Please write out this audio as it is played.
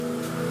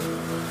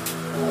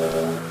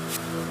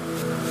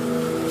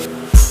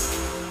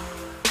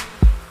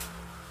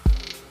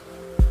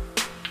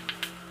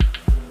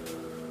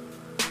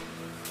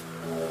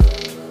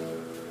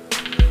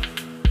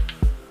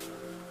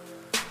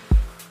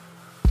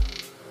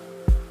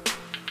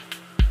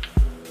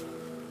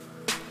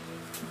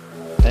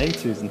Hey,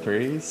 twos and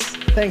threes.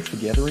 Thanks for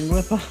gathering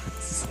with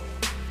us.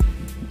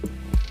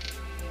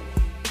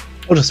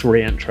 I'll just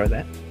re-intro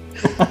that.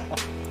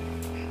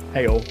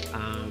 Hey all,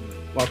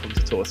 welcome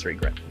to Two or Three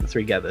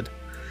Gathered.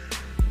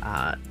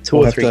 Two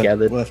or Three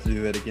Gathered. We'll have to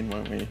do that again,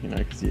 won't we?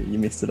 Because you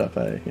messed it up,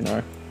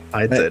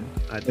 I did.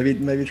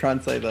 Maybe try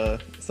and say the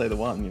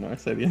one.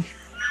 Say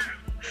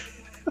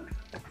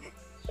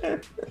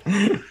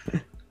the.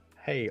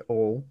 Hey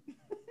all,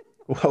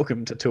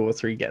 welcome to Two or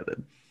Three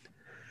Gathered.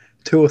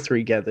 Two or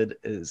Three Gathered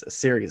is a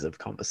series of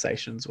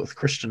conversations with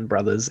Christian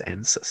brothers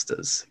and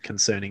sisters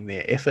concerning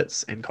their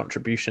efforts and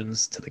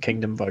contributions to the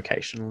kingdom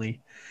vocationally,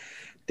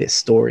 their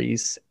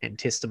stories and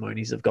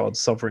testimonies of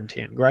God's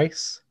sovereignty and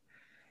grace,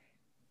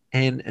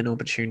 and an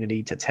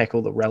opportunity to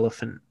tackle the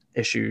relevant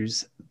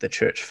issues the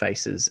church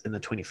faces in the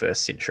 21st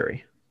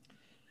century.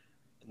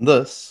 In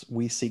this,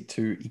 we seek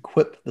to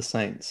equip the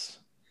saints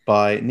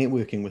by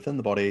networking within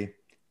the body,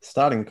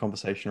 starting a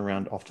conversation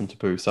around often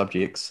taboo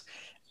subjects,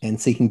 and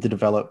seeking to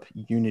develop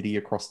unity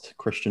across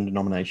Christian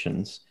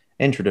denominations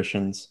and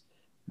traditions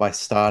by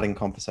starting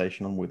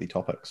conversation on worthy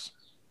topics.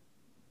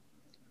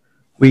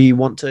 We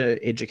want to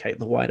educate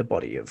the wider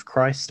body of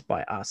Christ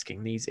by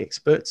asking these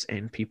experts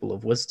and people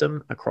of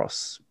wisdom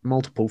across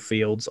multiple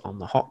fields on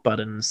the hot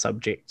button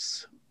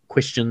subjects,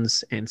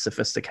 questions, and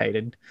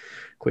sophisticated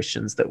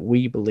questions that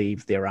we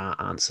believe there are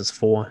answers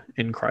for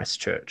in Christ's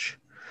church,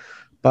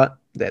 but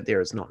that there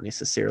is not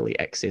necessarily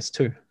access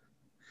to.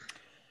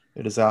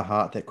 It is our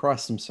heart that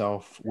Christ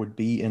himself would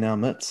be in our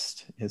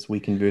midst as we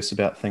converse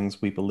about things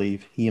we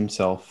believe he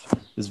himself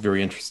is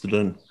very interested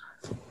in.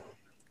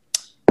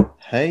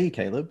 Hey,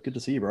 Caleb. Good to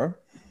see you, bro.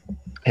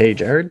 Hey,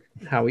 Jared.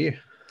 How are you?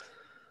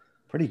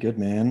 Pretty good,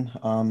 man.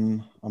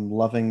 I'm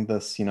loving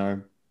this,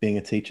 being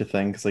a teacher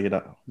thing because I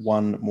get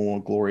one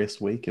more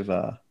glorious week of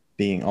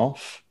being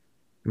off.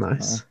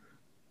 Nice.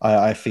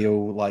 I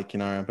feel like,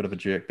 a bit of a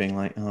jerk being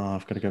like, oh,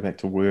 I've got to go back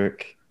to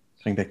work,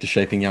 going back to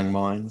shaping young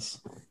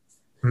minds.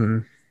 Mm-hmm.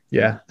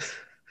 Yeah.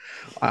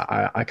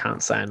 I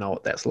can't say I know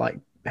what that's like,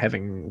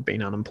 having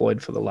been unemployed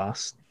for the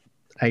last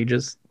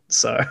ages.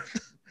 So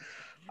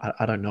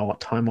I don't know what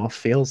time off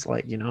feels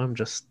like. I'm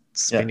just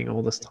spending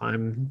all this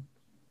time,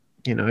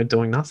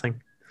 doing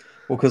nothing.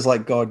 Well, because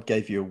God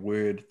gave you a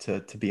word to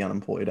be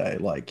unemployed, eh?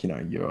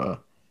 You're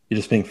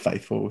just being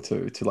faithful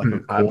to a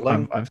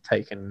calling. I've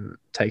taken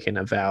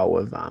a vow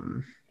of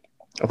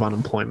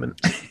unemployment.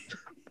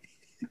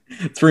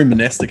 It's very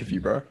monastic of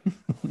you, bro.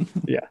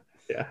 Yeah.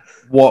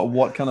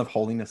 What kind of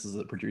holiness is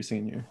it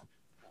producing in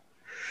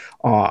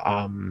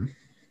you?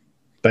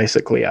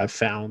 Basically, I've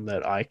found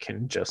that I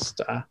can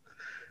just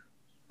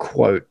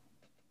quote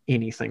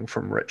anything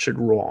from Richard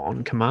Rohr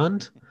on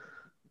command.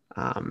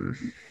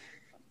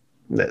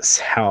 That's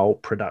how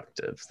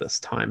productive this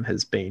time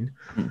has been.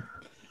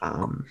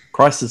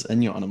 Christ is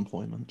in your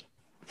unemployment.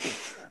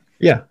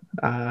 Yeah,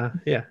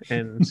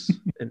 and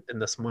in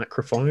this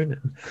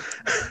microphone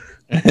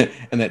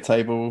and that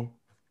table.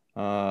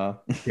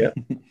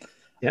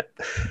 Yeah.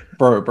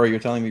 Bro, you're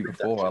telling me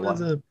before. I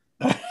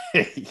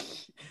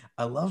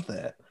love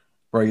that,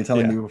 bro. You're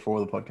telling me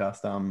before the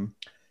podcast.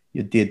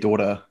 Your dear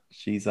daughter,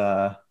 she's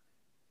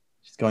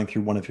going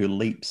through one of her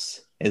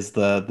leaps, as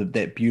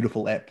that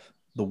beautiful app,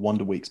 the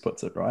Wonder Weeks,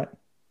 puts it, right?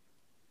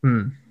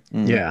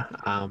 Yeah.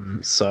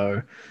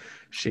 So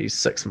she's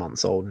 6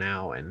 months old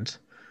now, and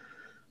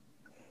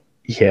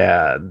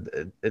yeah,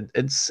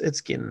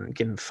 it's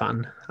getting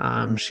fun.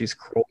 She's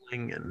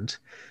crawling and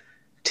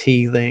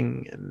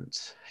teething and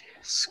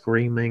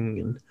screaming,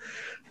 and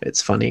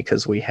it's funny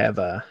because we have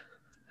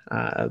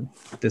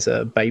there's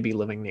a baby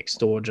living next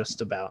door, just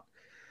about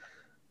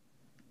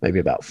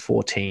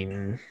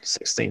 14,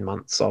 16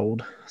 months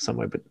old,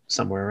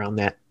 somewhere around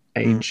that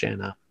age,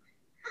 and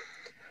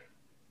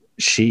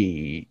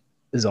she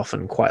is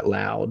often quite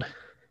loud,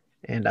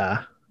 and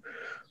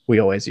we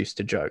always used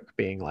to joke,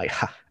 being like,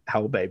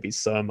 our baby's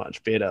so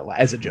much better,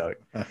 like, as a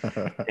joke.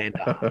 And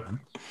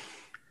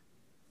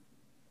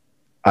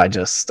I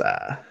just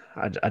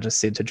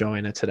said to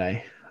Joanna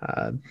today,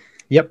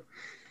 yep,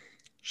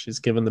 she's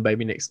given the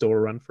baby next door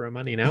a run for her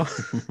money now.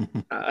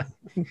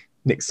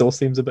 Next door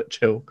seems a bit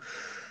chill.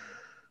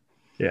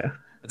 Yeah.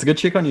 It's a good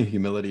check on your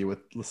humility with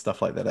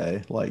stuff like that,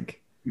 eh?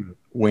 Like,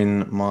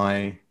 when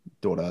my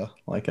daughter,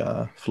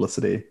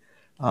 Felicity,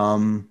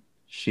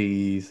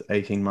 she's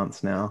 18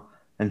 months now,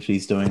 and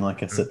she's doing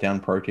a sit-down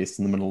protest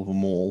in the middle of a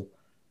mall.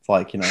 It's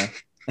like,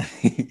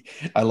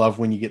 I love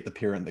when you get the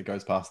parent that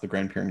goes past, the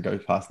grandparent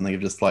goes past, and they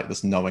give just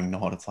this knowing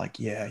nod. It's like,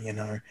 yeah,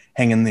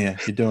 hang in there,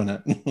 you're doing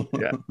it.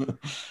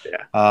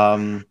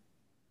 Yeah.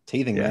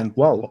 Teething, man.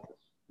 Well,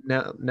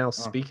 now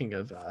speaking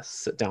of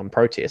sit-down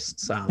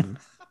protests,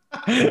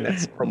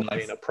 that's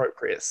probably an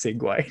appropriate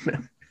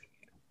segue.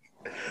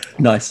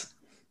 Nice.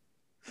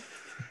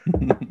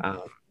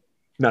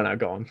 No,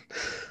 go on.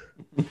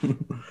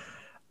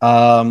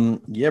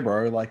 Yeah,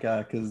 bro.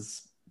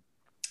 Because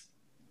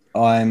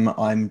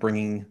I'm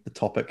bringing the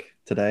topic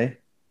today.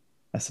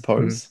 I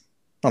suppose.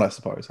 Not I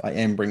suppose. I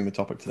am bringing the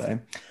topic today.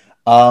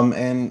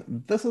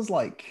 And this is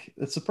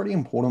it's a pretty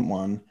important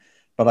one,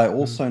 but I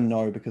also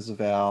know, because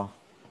of our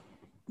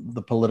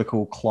the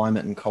political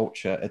climate and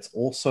culture, it's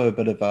also a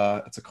bit of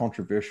it's a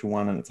controversial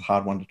one, and it's a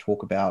hard one to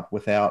talk about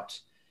without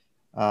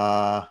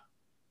uh,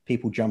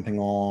 people jumping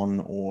on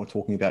or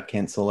talking about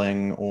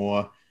cancelling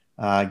or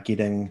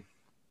getting,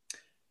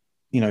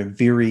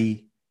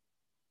 very,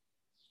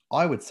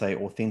 I would say,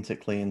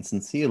 authentically and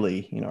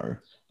sincerely,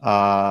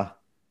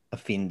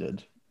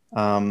 offended.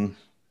 Um,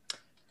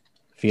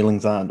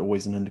 Feelings aren't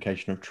always an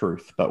indication of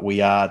truth, but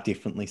we are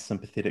definitely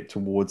sympathetic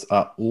towards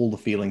all the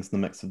feelings in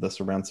the mix of this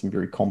around some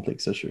very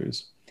complex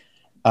issues.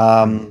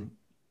 Yeah,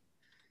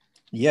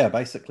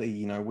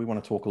 basically, we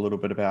want to talk a little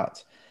bit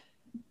about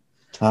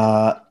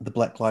the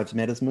Black Lives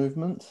Matters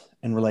movement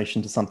in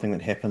relation to something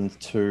that happened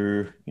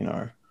to,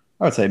 I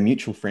would say a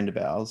mutual friend of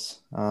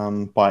ours,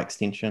 by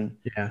extension,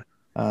 Yeah.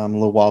 a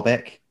little while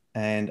back,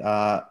 and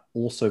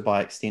also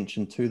by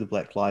extension to the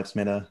Black Lives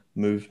Matter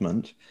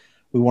movement.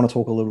 We want to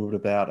talk a little bit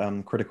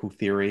about critical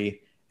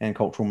theory and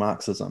cultural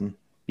Marxism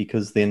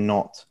because they're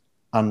not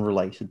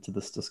unrelated to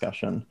this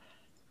discussion.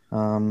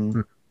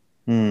 Mm.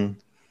 Hmm.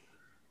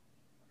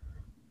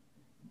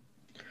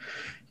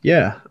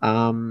 Yeah.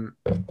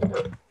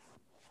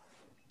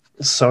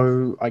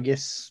 So I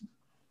guess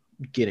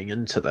getting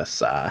into this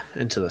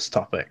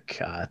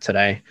topic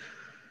today,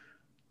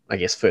 I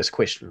guess first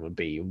question would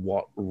be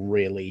what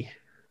really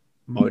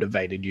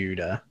motivated you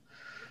to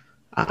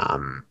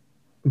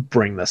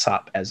bring this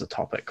up as a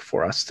topic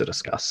for us to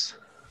discuss?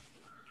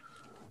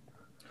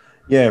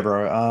 Yeah,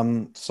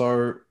 bro.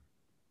 So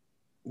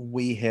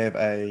we have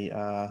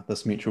a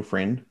this mutual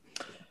friend.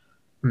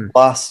 Mm.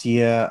 Last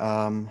year,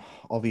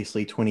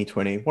 obviously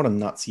 2020, what a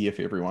nuts year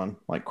for everyone.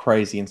 Like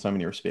crazy in so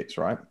many respects,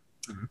 right?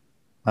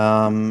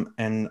 Mhm.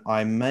 And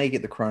I may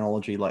get the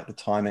chronology, like the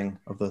timing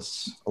of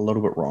this a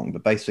little bit wrong,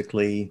 but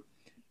basically,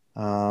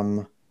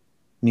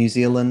 New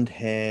Zealand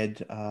had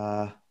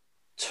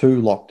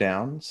two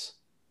lockdowns,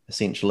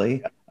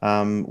 essentially.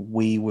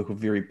 We were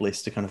very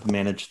blessed to kind of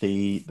manage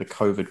the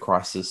COVID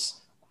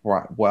crisis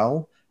quite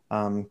well.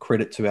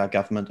 Credit to our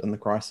government in the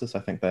crisis. I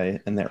think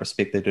in that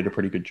respect, they did a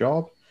pretty good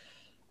job.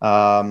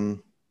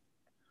 Um,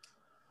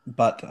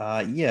 but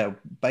yeah,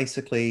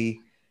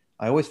 basically,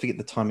 I always forget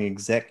the timing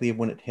exactly of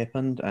when it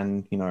happened,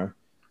 and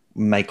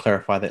may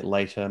clarify that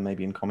later,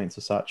 maybe in comments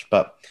or such.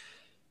 But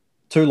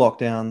two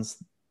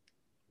lockdowns,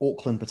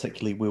 Auckland,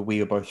 particularly where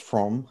we are both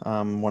from,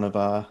 one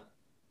of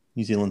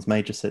New Zealand's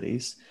major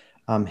cities,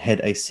 had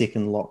a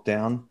second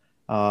lockdown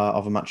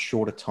of a much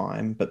shorter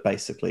time, but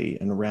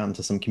basically in around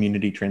to some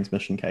community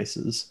transmission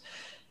cases.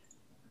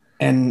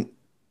 And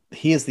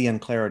here's the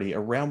unclarity.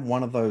 Around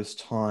one of those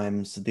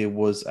times, there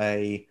was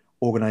a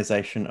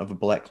organization of a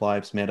Black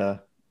Lives Matter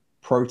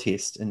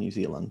protest in New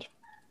Zealand.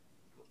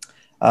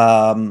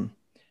 Um,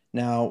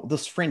 Now,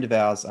 this friend of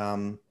ours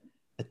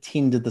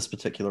attended this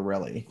particular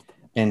rally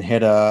and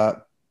had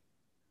a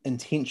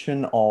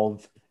intention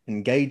of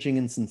engaging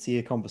in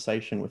sincere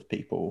conversation with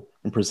people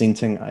and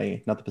presenting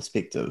another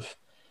perspective,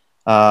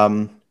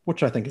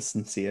 which I think is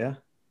sincere.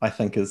 I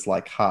think is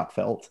like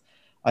heartfelt.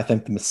 I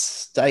think the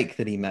mistake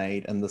that he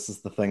made, and this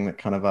is the thing that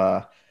kind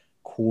of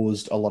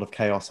caused a lot of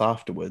chaos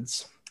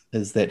afterwards,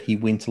 is that he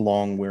went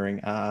along wearing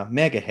a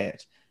MAGA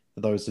hat.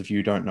 For those of you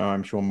who don't know,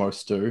 I'm sure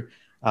most do.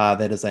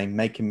 That is a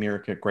Make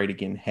America Great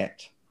Again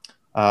hat.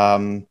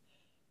 Um,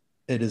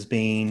 it has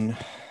been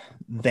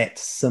that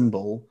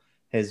symbol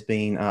has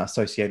been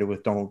associated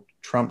with Donald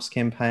Trump's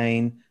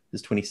campaign,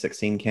 his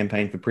 2016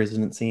 campaign for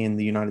presidency in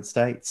the United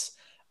States,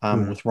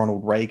 Mm. with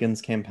Ronald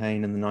Reagan's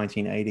campaign in the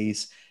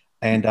 1980s.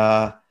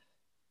 And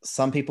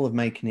some people have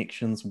made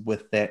connections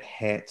with that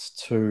hat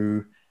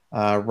to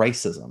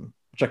racism,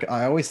 which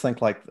I always think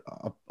like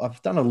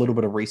I've done a little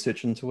bit of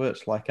research into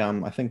it. Like,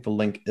 I think the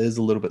link is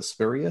a little bit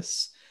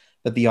spurious,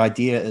 but the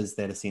idea is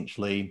that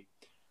essentially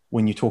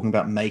when you're talking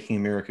about making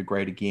America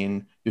great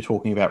again, you're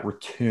talking about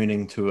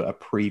returning to a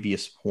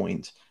previous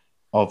point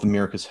of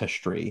America's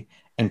history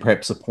and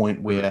perhaps a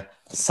point where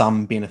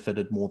some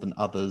benefited more than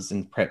others,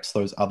 and perhaps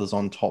those others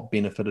on top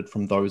benefited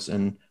from those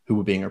in who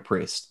were being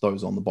oppressed,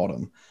 those on the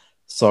bottom.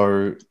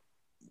 So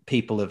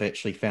people have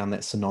actually found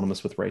that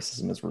synonymous with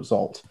racism as a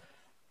result.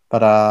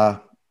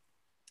 But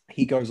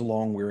he goes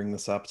along wearing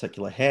this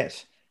particular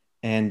hat,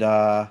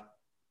 and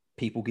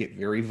people get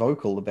very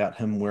vocal about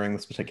him wearing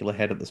this particular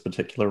hat at this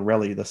particular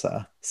rally, this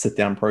sit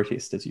down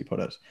protest, as you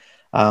put it.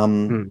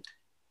 Mm.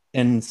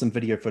 In some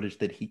video footage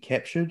that he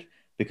captured,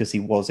 because he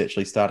was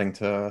actually starting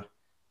to,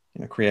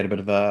 create a bit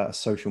of a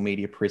social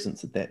media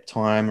presence at that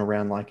time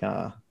around like,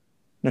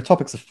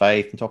 topics of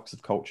faith and topics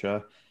of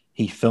culture.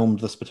 He filmed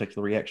this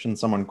particular reaction.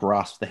 Someone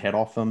grasped the hat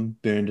off him,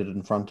 burned it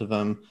in front of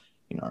him.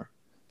 You know,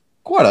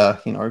 quite a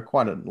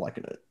like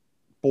a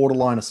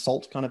borderline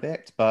assault kind of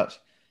act. But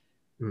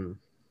Mm.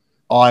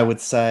 I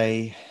would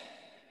say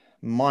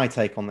my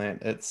take on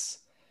that, it's,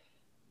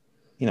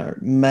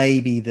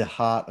 maybe the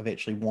heart of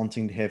actually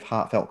wanting to have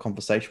heartfelt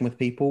conversation with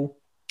people,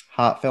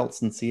 heartfelt,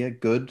 sincere,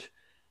 good,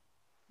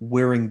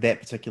 wearing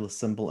that particular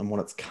symbol and what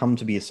it's come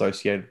to be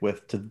associated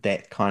with to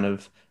that kind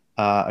of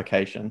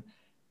occasion.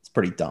 It's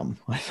pretty dumb,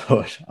 I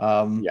thought.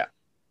 Yeah.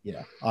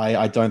 Yeah,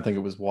 I don't think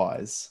it was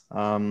wise.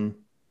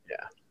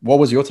 Yeah. What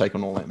was your take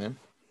on all that, man?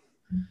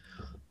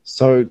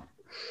 So,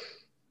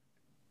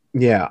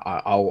 yeah,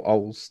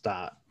 I'll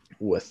start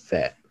with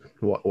that.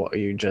 What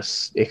you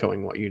just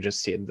echoing what you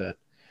just said, that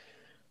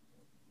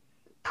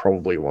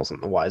probably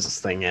wasn't the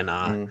wisest thing,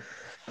 and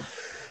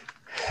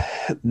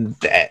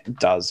that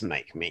does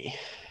make me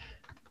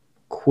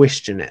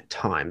question at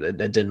times.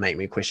 It did make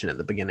me question at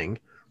the beginning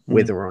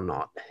whether or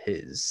not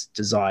his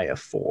desire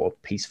for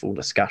peaceful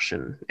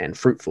discussion and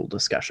fruitful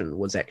discussion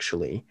was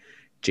actually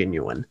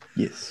genuine.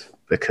 Yes.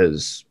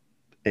 Because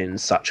in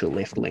such a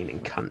left-leaning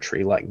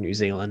country like New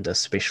Zealand,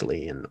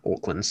 especially in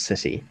Auckland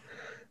City,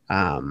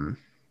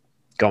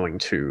 going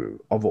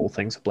to, of all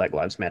things, a Black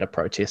Lives Matter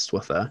protest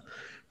with a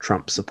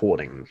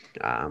Trump-supporting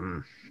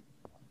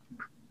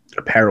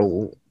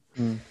apparel,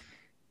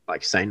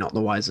 like say, not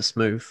the wisest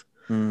move.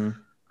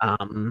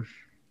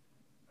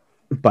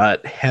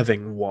 But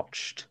having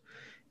watched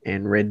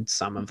and read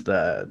some of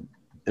the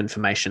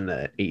information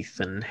that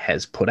Ethan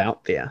has put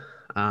out there,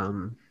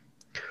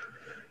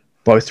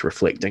 both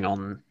reflecting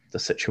on the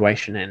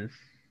situation and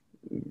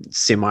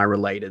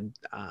semi-related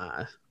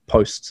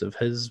posts of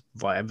his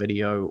via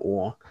video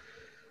or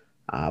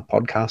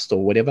podcast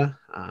or whatever,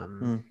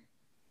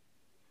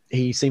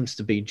 he seems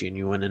to be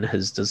genuine in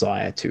his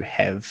desire to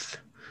have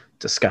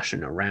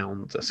discussion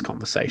around this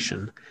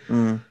conversation.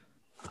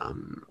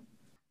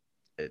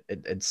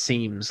 It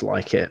seems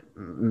like it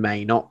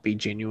may not be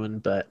genuine,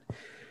 but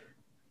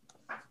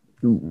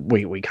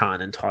we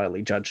can't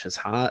entirely judge his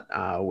heart.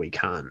 We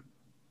can't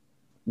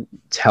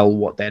tell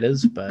what that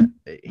is, but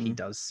he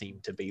does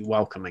seem to be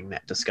welcoming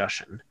that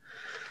discussion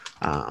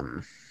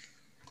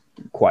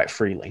quite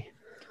freely.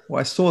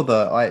 Well,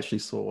 I actually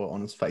saw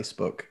on his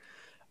Facebook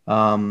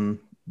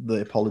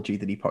the apology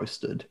that he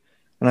posted,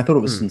 and I thought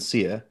it was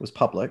sincere. It was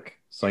public,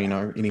 so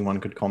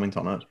anyone could comment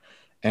on it.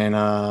 And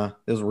there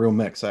was a real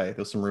mix, eh? There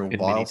was some real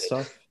vile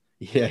stuff.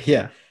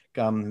 Yeah.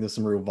 There's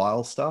some real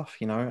vile stuff,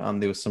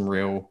 there was some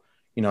real,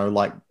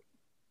 like,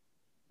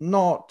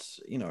 not,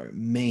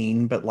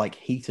 mean, but like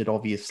heated,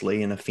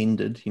 obviously, and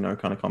offended,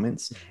 kind of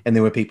comments. And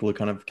there were people who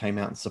kind of came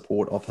out in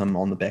support of him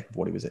on the back of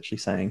what he was actually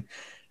saying.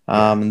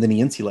 And then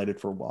he insulated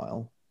for a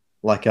while.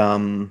 Like,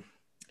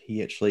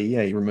 he actually,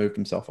 he removed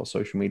himself off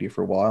social media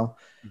for a while.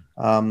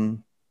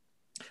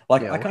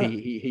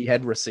 He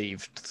had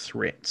received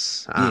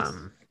threats,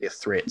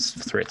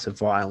 threats of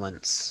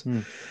violence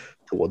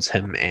towards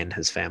him and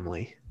his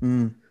family.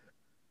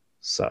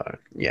 So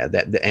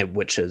that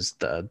which is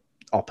the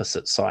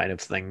opposite side of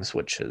things,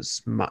 which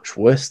is much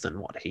worse than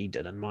what he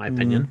did, in my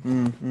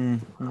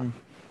opinion.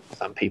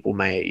 Some people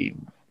may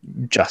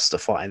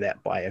justify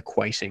that by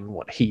equating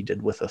what he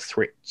did with a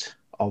threat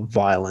of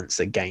violence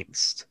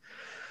against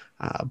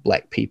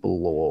black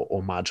people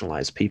or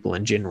marginalized people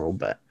in general,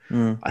 but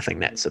I think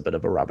that's a bit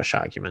of a rubbish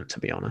argument, to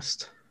be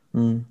honest.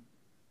 Well,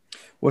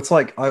 it's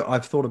like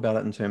I've thought about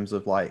it in terms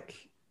of, like,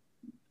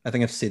 I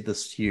think I've said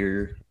this to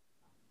you,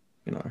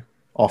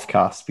 off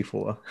cast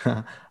before.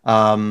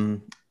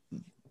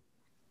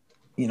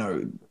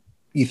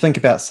 You think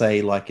about,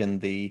 say, like in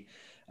the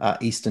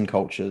Eastern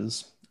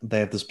cultures, they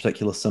have this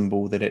particular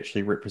symbol that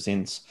actually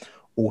represents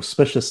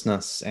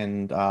auspiciousness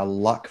and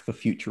luck for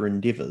future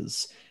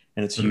endeavors.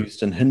 And it's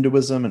used in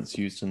Hinduism, and it's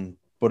used in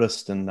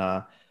Buddhist and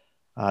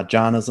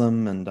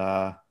Jainism,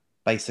 and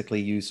basically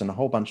used in a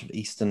whole bunch of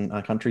Eastern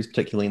countries,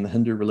 particularly in the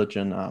Hindu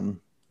religion,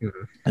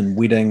 and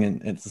wedding,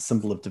 and it's a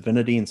symbol of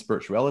divinity and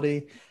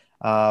spirituality.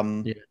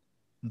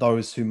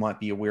 Those who might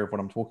be aware of what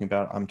I'm talking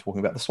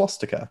about the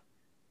swastika.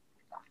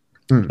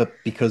 But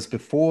because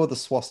before the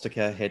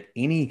swastika had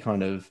any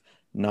kind of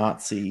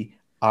Nazi,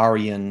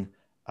 Aryan,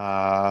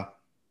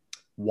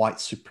 white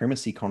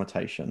supremacy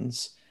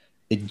connotations,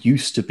 it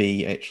used to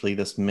be actually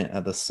this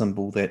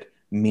symbol that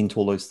meant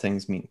all those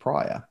things meant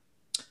prior.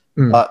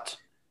 But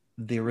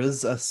there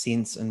is a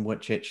sense in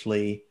which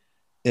actually,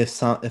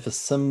 if a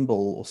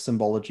symbol or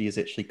symbology is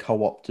actually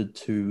co-opted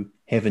to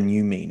have a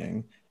new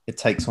meaning, it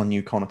takes on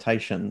new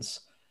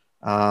connotations.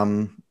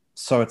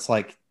 So it's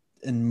like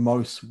in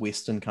most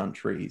Western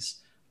countries,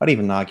 I'd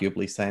even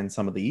arguably say in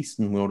some of the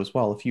Eastern world as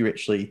well, if you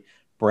actually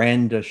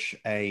brandish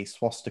a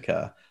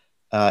swastika,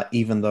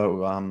 even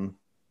though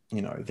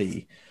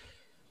the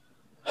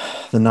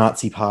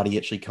Nazi party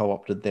actually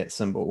co-opted that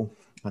symbol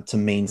to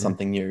mean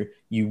something new,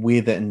 you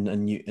wear that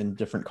in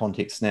different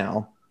contexts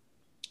now.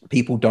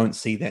 People don't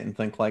see that and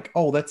think like,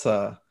 oh, that's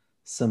a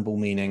symbol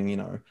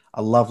meaning,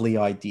 a lovely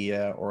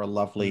idea or a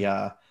lovely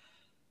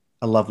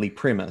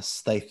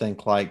premise. They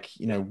think like,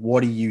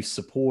 what are you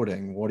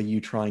supporting? What are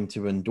you trying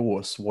to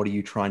endorse? What are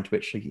you trying to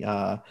actually,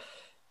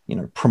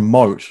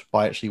 promote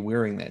by actually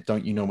wearing that?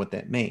 Don't you know what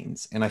that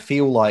means? And I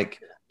feel like,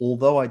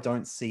 although I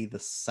don't see the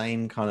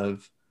same kind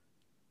of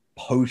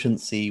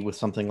potency with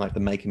something like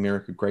the Make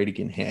America Great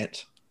Again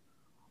hat,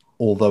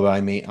 although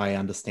I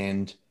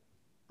understand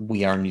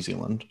we are in New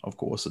Zealand, of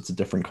course, it's a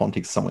different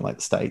context, somewhere like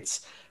the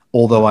States.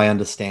 Although I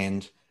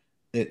understand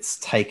it's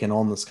taken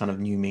on this kind of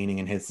new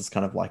meaning and has this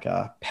kind of like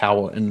a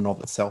power in and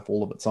of itself,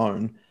 all of its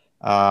own,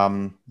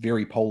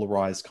 very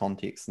polarized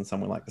context in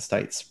somewhere like the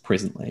States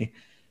presently.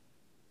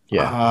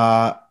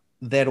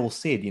 That all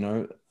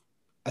said,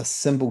 a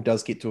symbol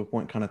does get to a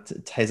point kind of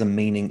it has a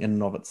meaning in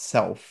and of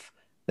itself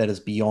that is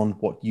beyond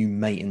what you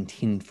may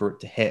intend for it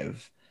to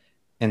have.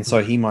 And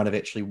so Mm. he might have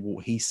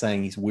actually, he's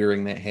saying he's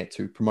wearing that hat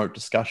to promote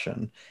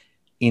discussion.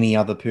 Any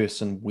other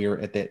person where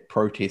at that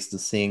protest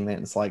is seeing that,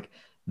 and it's like,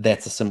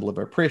 that's a symbol of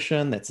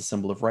oppression, that's a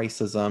symbol of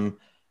racism.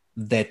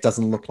 That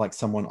doesn't look like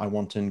someone I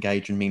want to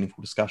engage in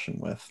meaningful discussion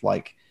with.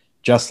 Like,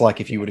 just like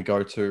if you were to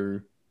go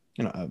to,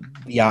 an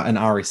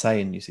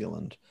RSA in New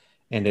Zealand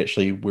and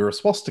actually wear a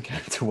swastika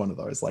to one of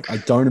those, like, I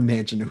don't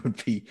imagine it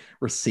would be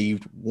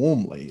received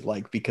warmly,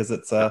 like, because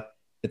it's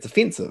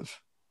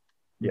offensive.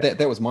 Yeah.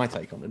 That was my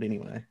take on it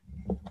anyway.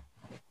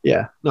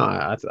 Yeah. No,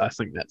 I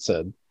think that's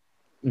a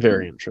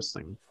very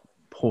interesting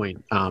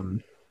point.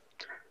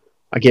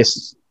 I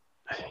guess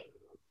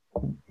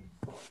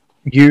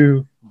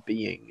you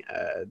being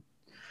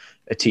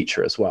a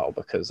teacher as well,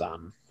 because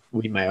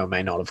we may or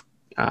may not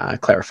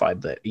have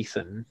clarified that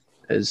Ethan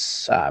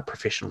is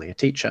professionally a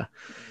teacher.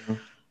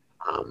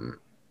 Mm-hmm.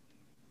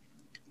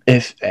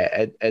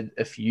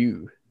 If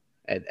you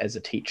as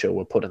a teacher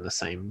were put in the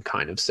same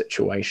kind of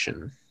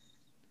situation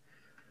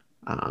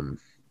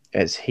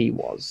as he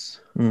was,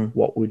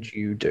 what would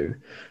you do?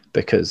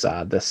 Because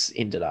this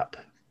ended up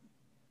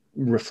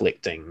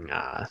reflecting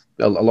a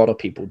lot of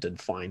people did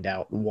find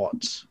out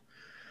what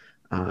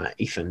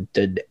Ethan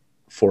did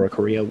for a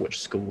career, which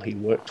school he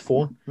worked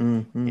for,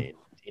 and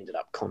ended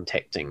up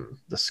contacting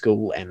the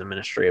school and the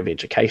Ministry of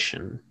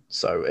Education.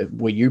 So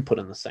were you put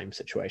in the same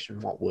situation,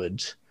 what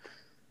would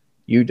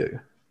you do?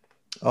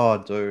 Oh,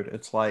 dude,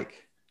 it's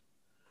like,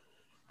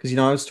 because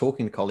I was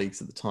talking to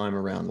colleagues at the time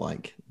around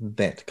like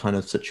that kind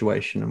of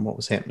situation and what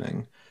was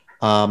happening.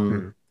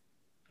 Mm.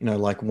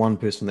 Like one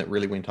person that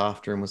really went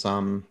after him was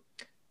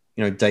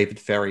David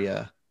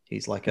Ferrier.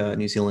 He's like a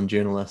New Zealand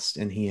journalist,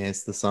 and he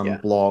has this Yeah.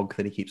 blog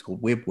that he keeps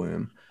called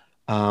Webworm.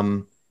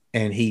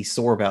 And he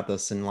saw about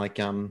this, and like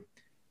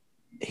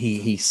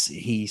he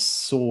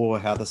saw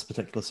how this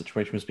particular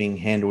situation was being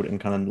handled, and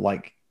kind of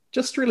like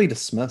just really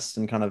dismissed,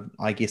 and kind of,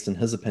 I guess, in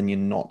his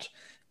opinion, not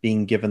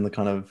being given the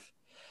kind of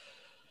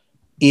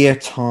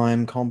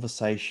airtime,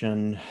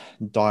 conversation,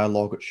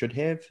 dialogue it should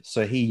have.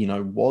 So he,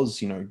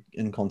 was,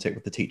 in contact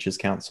with the Teachers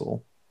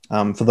Council.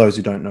 For those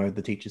who don't know,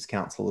 the Teachers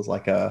Council is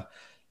like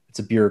it's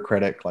a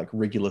bureaucratic, like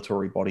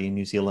regulatory body in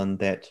New Zealand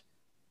that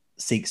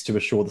seeks to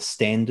assure the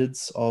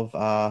standards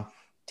of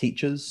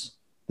teachers,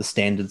 the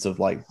standards of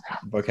like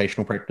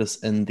vocational practice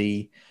in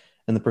the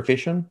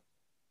profession.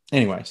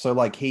 Anyway, so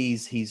like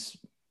he's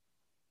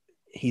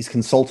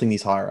consulting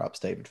these higher ups,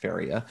 David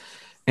Ferrier,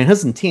 and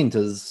his intent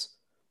is,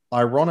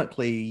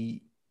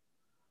 ironically,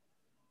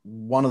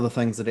 one of the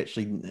things that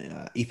actually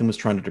Ethan was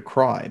trying to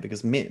decry,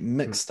 because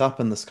mixed up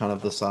in this kind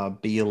of this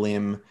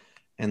BLM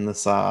and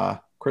this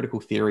critical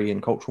theory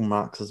and cultural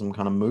Marxism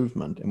kind of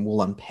movement, and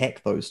we'll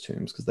unpack those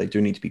terms because they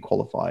do need to be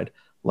qualified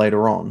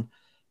later on.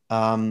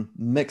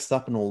 Mixed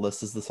up in all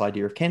this is this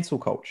idea of cancel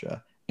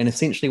culture. And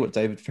essentially what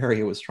David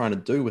Ferrier was trying to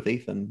do with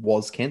Ethan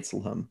was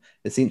cancel him.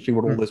 Essentially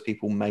what all those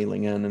people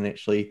mailing in and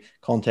actually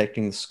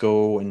contacting the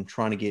school and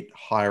trying to get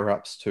higher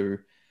ups to,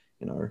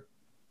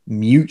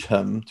 mute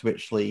him, to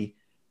actually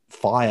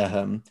fire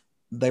him,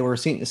 they were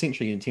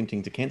essentially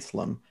attempting to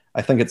cancel him.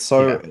 I think it's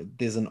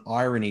there's an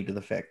irony to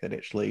the fact that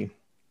actually,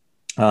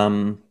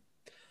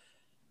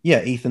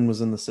 Ethan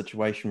was in the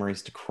situation where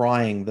he's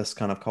decrying this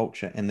kind of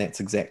culture, and that's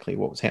exactly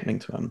what was happening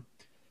to him.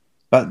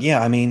 But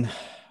yeah, I mean,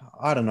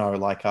 I don't know,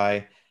 like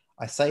I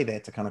say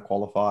that to kind of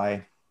qualify,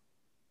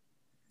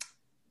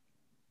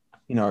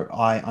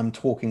 I'm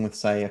talking with,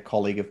 say, a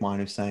colleague of mine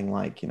who's saying,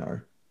 like,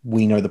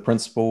 we know the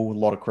principle, a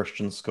lot of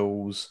Christian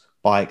schools,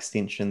 by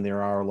extension,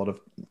 there are a lot of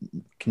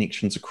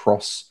connections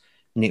across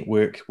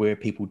network where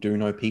people do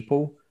know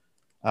people.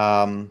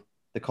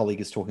 The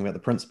colleague is talking about the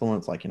principal, and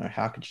it's like,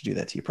 how could you do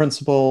that to your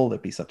principal?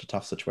 That'd be such a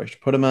tough situation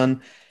to put him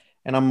in.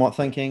 And I'm not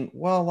thinking,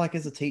 well, like,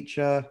 as a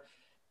teacher,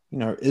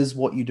 is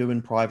what you do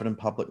in private and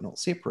public not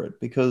separate?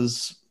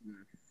 Because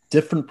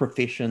different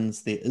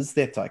professions, there is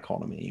that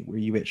dichotomy where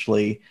you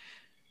actually,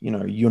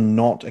 you're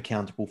not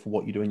accountable for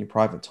what you do in your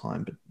private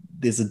time, but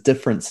there's a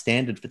different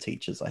standard for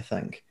teachers, I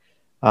think.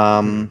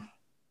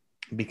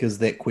 Because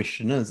that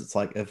question is, it's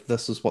like, if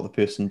this is what the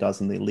person does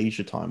in their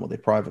leisure time or their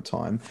private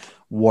time,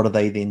 what are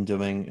they then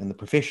doing in the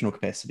professional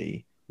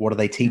capacity? What are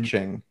they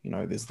teaching?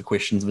 There's the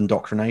questions of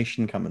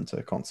indoctrination come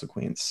into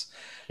consequence.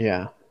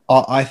 Yeah.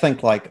 I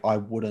think, like, I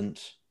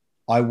wouldn't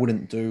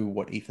do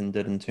what Ethan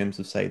did in terms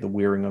of, say, the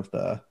wearing of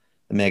the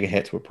MAGA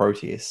hat to a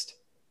protest.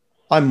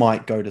 I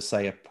might go to,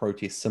 say, a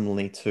protest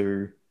similarly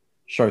to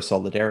show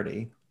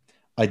solidarity.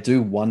 I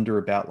do wonder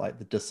about, like,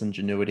 the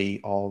disingenuity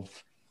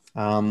of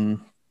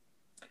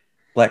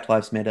Black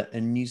Lives Matter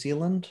in New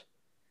Zealand.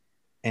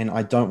 And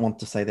I don't want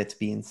to say that to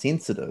be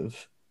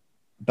insensitive,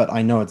 but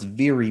I know it's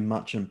very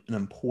much an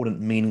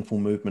important, meaningful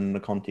movement in a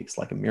context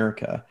like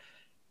America.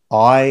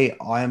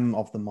 I'm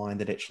of the mind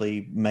that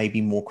actually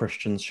maybe more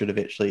Christians should have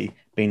actually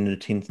been in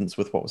attendance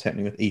with what was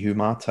happening with Ihu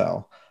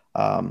Martel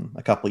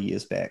a couple of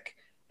years back.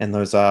 And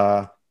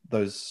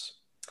those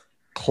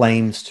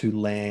claims to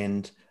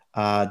land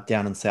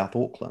down in South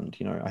Auckland.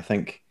 I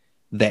think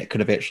that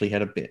could have actually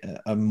had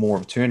a more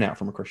of a turnout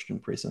from a Christian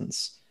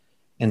presence.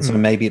 And so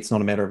maybe it's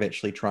not a matter of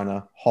actually trying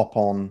to hop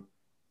on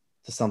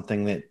to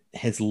something that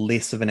has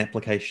less of an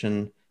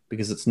application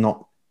because it's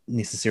not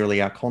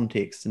necessarily our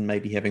context, and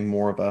maybe having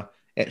more of a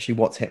actually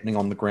what's happening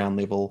on the ground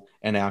level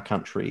in our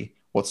country,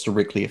 what's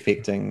directly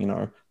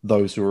affecting,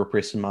 those who are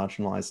oppressed and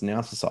marginalized in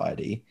our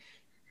society.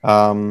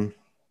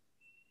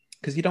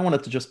 Because you don't want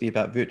it to just be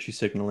about virtue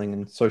signaling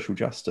and social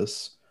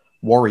justice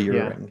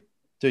warrioring,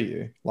 do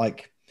you?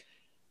 Like,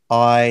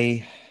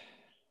 I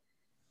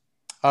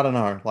don't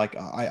know. Like,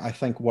 I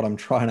think what I'm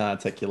trying to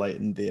articulate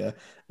in there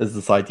is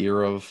this idea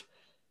of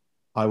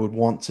I would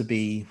want to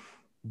be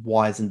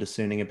wise and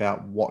discerning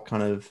about what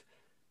kind of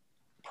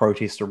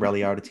protest or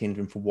rally I would attend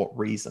and for what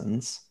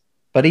reasons.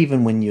 But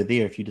even when you're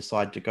there, if you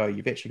decide to go,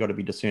 you've actually got to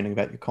be discerning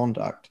about your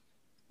conduct.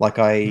 Like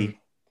I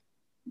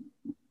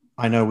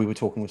know we were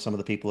talking with some of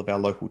the people of our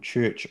local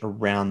church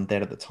around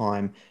that at the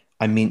time.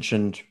 I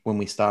mentioned when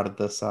we started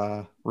this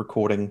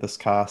recording this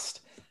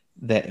cast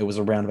that it was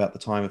around about the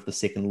time of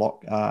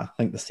the I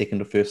think the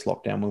second or first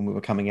lockdown when we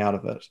were coming out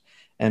of it.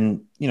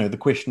 And, the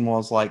question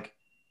was like,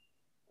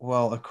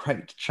 well, a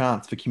great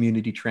chance for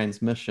community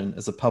transmission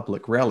is a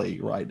public rally,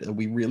 right? Are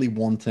we really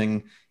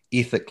wanting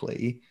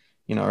ethically,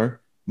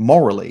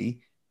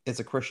 morally,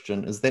 as a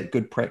Christian, is that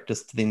good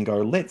practice to then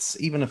go,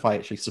 even if I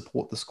actually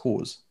support this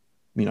cause,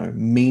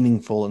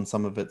 meaningful in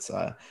some of its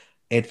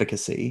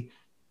advocacy,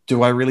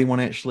 do I really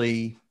want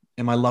to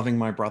am I loving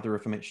my brother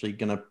if I'm actually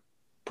going to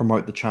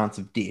promote the chance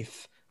of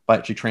death by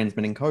actually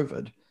transmitting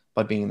COVID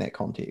by being in that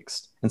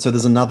context? And so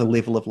there's another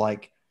level of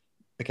like,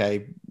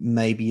 okay,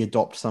 maybe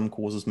adopt some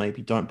causes,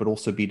 maybe don't, but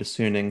also be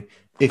discerning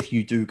if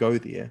you do go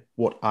there,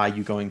 what are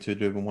you going to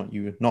do and what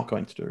you're not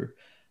going to do.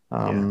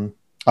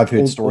 I've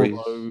heard stories.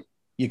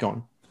 You're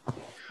gone.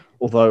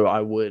 Although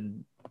I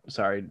would,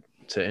 sorry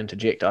to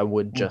interject, I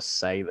would just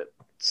say that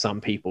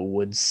some people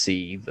would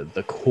see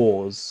the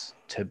cause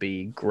to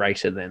be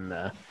greater than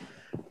the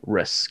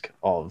risk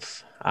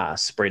of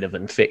spread of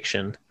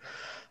infection.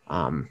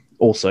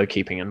 Also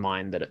keeping in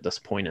mind that at this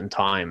point in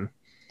time,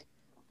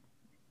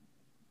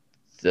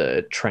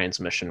 the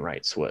transmission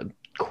rates were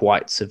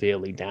quite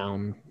severely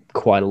down.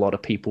 Quite a lot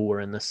of people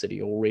were in the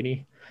city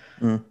already.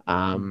 Not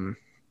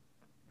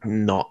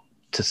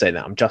to say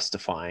that I'm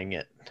justifying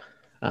it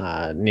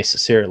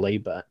necessarily,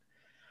 but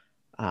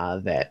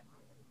that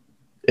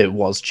it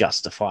was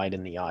justified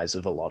in the eyes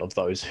of a lot of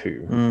those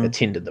who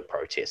attended the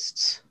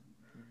protests.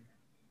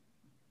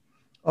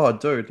 Oh,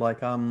 dude,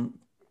 like,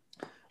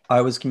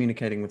 I was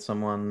communicating with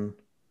someone,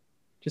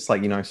 just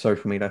like,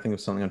 social media. I think it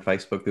was something on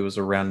Facebook. There was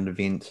around an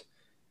event.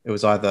 It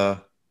was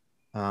either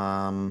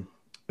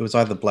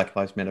Black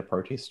Lives Matter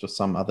protest or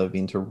some other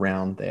event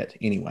around that.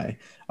 Anyway,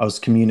 I was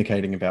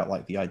communicating about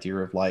like the idea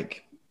of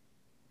like,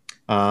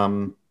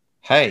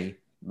 hey,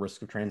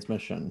 risk of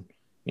transmission,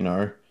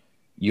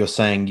 you're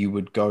saying you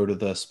would go to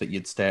this, but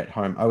you'd stay at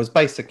home. I was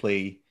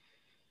basically,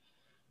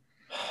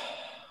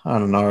 I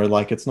don't know,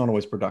 like it's not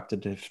always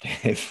productive to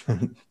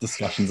have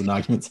discussions and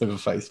arguments over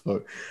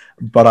Facebook,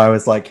 but I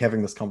was like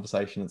having this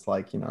conversation. It's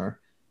like,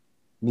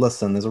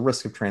 listen, there's a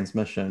risk of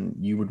transmission.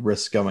 You would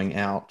risk going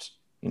out,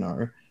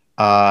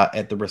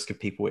 at the risk of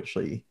people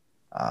actually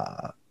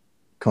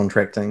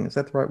contracting. Is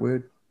that the right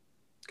word?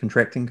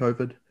 Contracting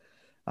COVID,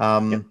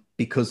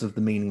 because of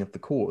the meaning of the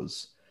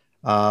cause.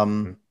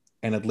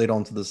 And it led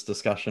on to this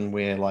discussion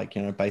where, like,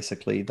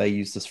 basically they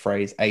use this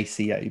phrase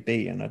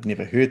ACAB, and I'd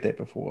never heard that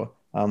before,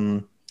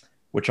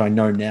 which I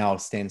know now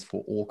stands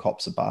for all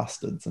cops are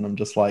bastards. And I'm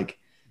just like,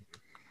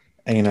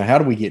 how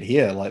do we get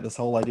here? Like this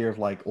whole idea of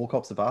like all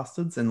cops are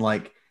bastards, and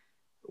like,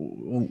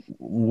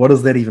 what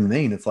does that even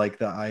mean? It's like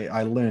that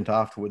I learned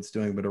afterwards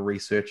doing a bit of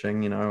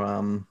researching,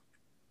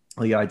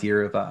 the idea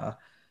of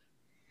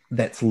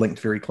that's linked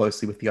very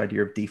closely with the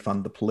idea of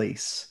defund the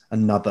police,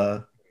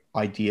 another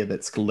idea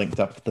that's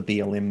linked up with the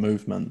BLM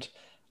movement,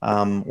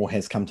 or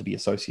has come to be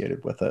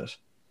associated with it.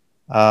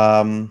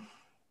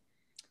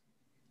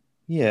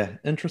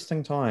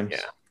 Interesting times.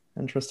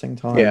 Interesting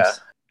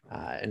times.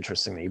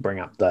 Interesting that you bring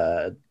up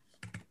the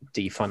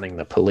defunding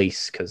the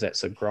police, because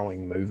that's a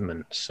growing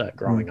movement, a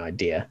growing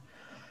idea,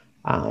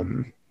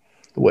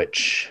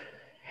 which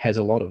has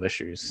a lot of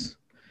issues.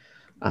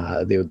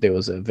 There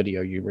was a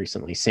video you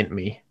recently sent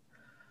me,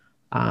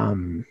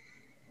 and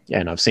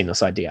I've seen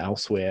this idea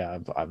elsewhere.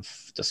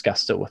 I've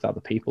discussed it with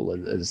other people.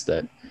 Is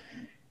that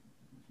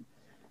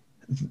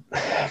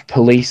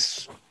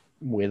police,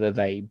 whether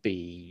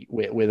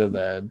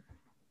the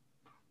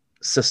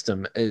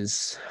system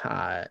is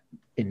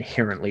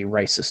inherently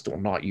racist or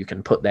not, you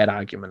can put that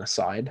argument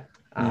aside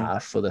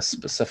for this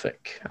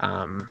specific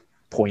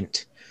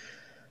point.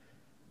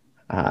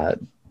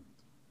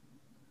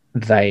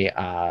 They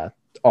are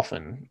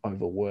often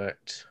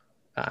overworked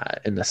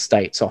in the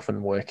States,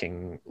 often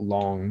working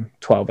long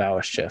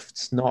 12-hour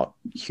shifts, not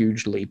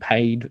hugely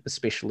paid,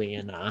 especially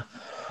in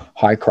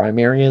high crime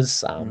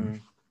areas.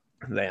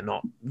 They're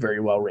not very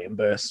well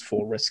reimbursed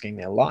for risking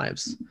their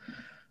lives,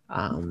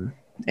 and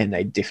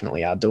they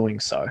definitely are doing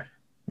so,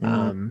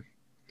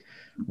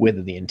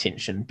 whether the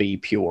intention be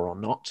pure or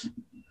not.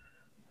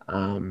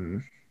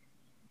 the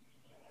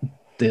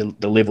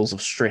levels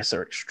of stress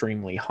are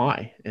extremely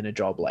high in a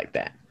job like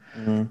that.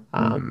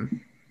 Mm-hmm.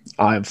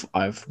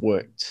 I've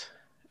worked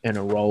in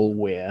a role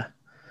where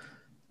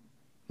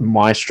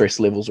my stress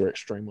levels were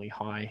extremely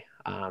high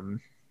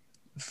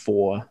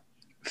for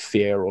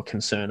fear or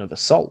concern of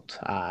assault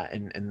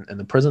in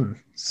the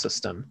prison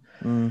system.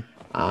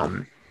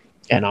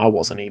 And I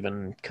wasn't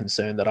even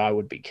concerned that I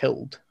would be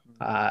killed.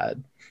 I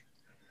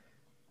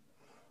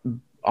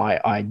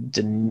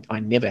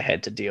never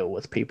had to deal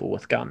with people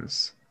with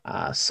guns.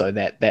 So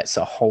that's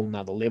a whole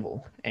nother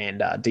level.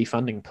 And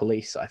defunding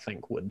police, I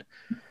think, would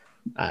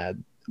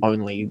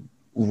only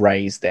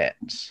raise that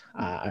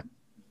a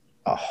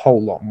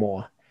whole lot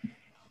more,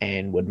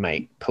 and would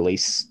make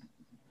police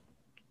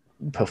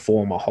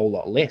perform a whole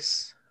lot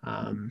less.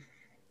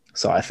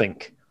 So I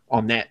think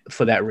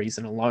for that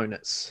reason alone,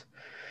 it's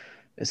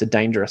a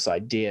dangerous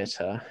idea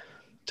to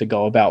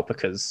go about,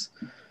 because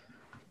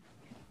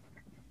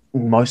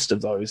most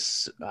of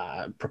those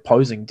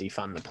proposing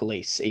defund the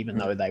police, even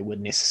though they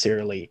would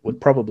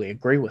probably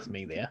agree with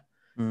me there,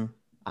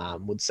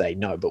 would say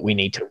no, but we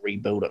need to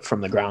rebuild it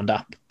from the ground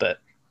up. But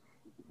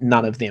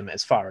none of them,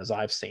 as far as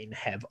I've seen,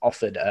 have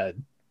offered a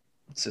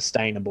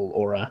sustainable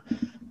or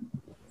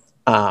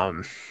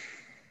I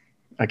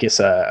guess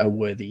a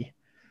worthy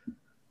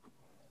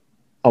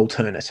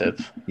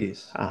alternative.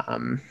 Yes.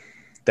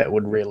 That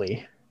would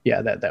really,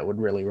 that would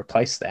really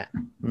replace that.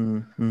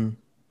 Mm-hmm.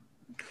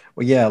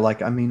 Well, yeah,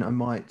 like, I mean, I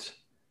might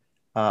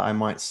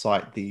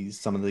cite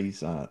some of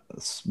these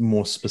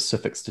more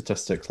specific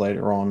statistics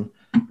later on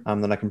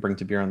that I can bring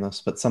to bear on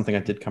this. But something I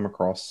did come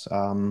across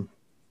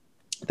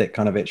that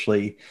kind of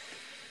actually,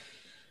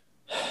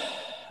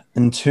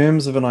 in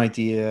terms of an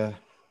idea,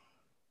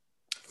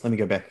 let me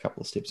go back a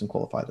couple of steps and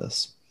qualify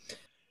this.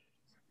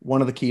 One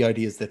of the key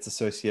ideas that's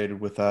associated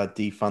with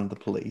defund the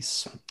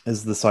police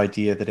is this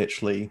idea that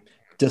actually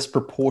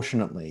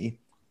disproportionately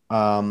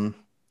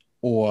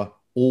or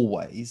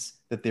always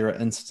that there are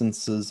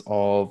instances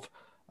of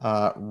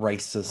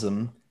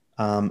racism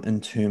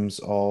in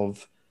terms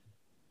of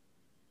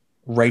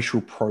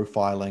racial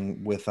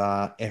profiling with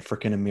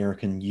African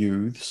American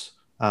youths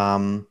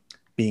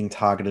being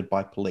targeted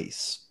by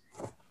police.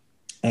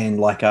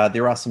 And like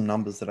there are some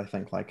numbers that I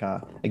think, like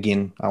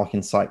again, I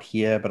can cite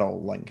here, but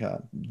I'll link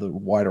the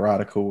wider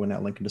article and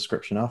I'll link a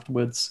description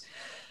afterwards.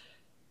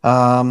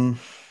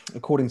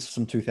 According to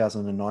some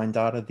 2009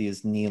 data,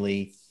 there's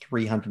nearly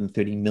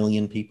 330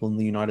 million people in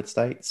the United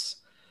States.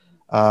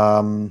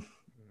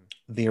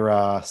 There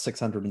are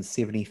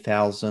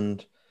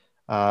 670,000,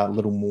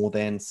 little more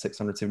than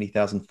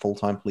 670,000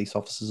 full-time police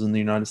officers in the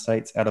United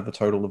States out of a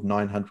total of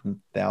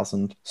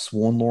 900,000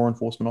 sworn law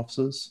enforcement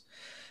officers.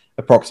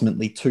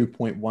 Approximately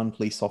 2.1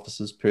 police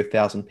officers per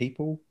 1,000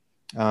 people.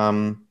 They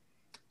are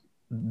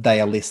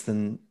less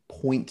than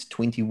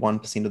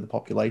 0.21% of the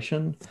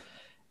population,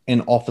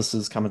 and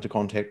officers come into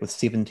contact with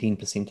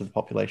 17% of the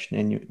population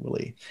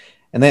annually.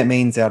 And that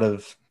means out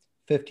of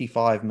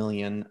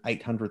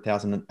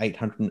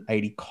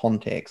 55,800,880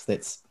 contacts,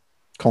 that's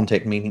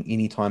contact meaning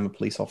any time a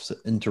police officer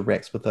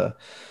interacts with a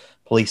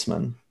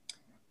policeman,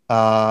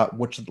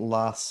 which at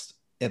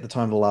the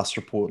time of the last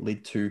report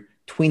led to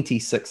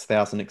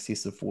 26,000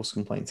 excessive force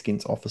complaints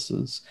against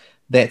officers.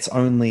 That's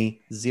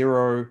only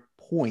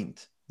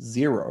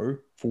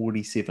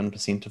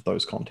 0.047% of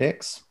those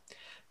contacts.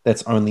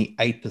 That's only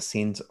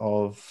 8%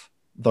 of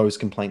those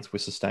complaints were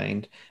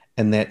sustained.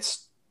 And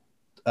that's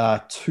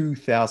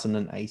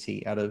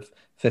 2,080 out of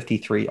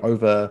 53,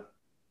 over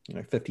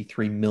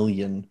 53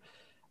 million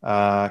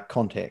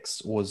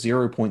contacts, or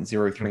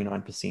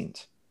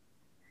 0.039%.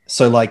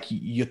 So like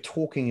you're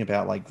talking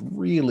about like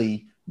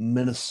really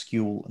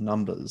minuscule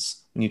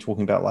numbers when you're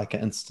talking about like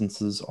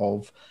instances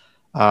of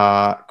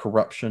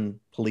corruption,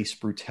 police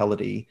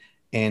brutality,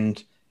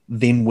 and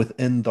then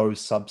within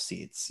those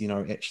subsets,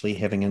 actually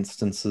having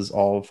instances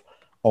of,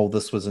 oh,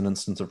 this was an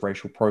instance of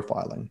racial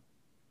profiling.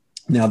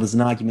 Now, there's an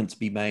argument to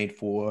be made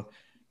for,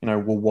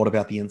 well, what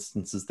about the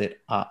instances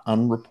that are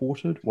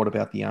unreported? What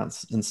about the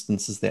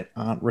instances that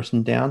aren't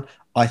written down?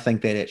 I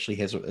think that actually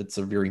it's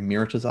a very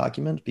meritorious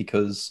argument,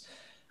 because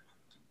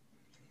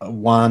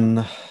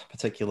one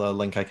particular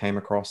link I came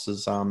across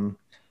is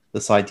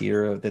this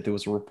idea that there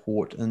was a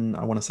report in,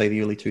 I want to say,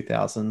 the early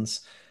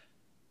 2000s,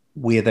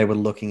 where they were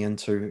looking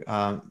into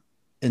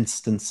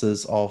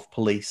instances of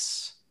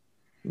police,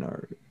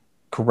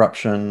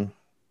 corruption,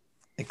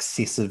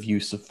 excessive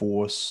use of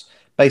force,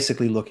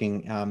 basically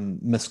looking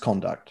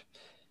misconduct.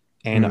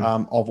 And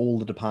of all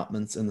the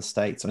departments in the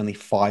States, only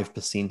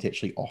 5%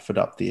 actually offered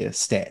up their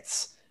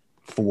stats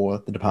for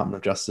the Department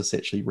of Justice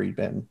actually read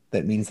them.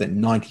 That means that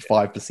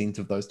 95%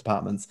 of those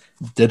departments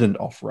didn't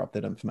offer up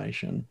that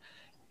information.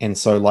 And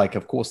so, like,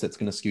 of course, that's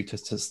going to skew to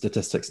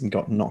statistics and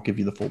not give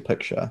you the full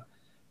picture.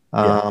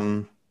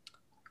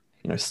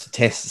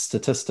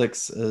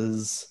 Statistics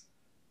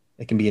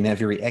it can be a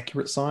very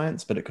accurate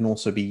science, but it can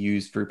also be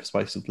used very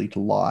persuasively to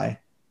lie.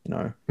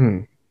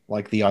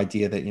 Like the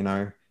idea that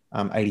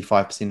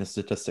 85% of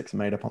statistics are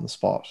made up on the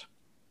spot,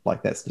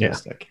 like that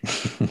statistic.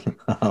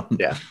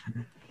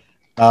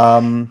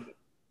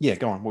 Yeah,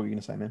 go on. What were you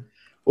going to say, man?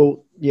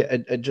 Well, yeah,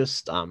 it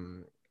just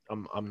I'm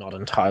not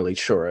entirely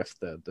sure if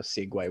the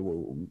segue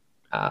will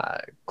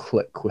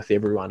click with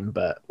everyone,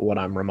 but what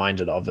I'm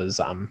reminded of is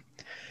I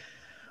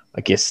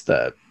guess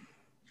the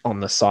on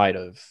the side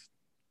of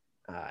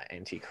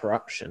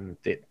anti-corruption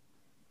that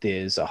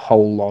there's a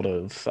whole lot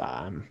of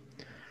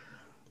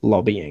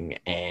lobbying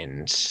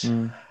and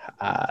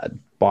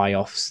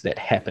buy-offs that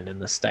happen in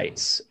the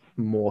states,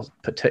 more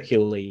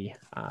particularly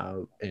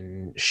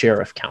in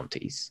sheriff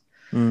counties,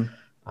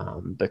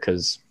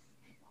 because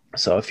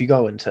so if you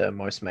go into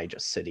most major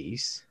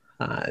cities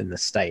in the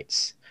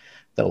states,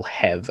 they'll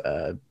have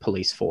a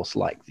police force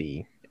like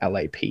the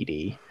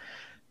LAPD,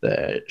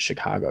 the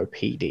Chicago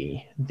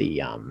PD,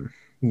 the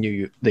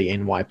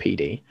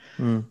NYPD.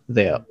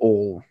 They're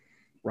all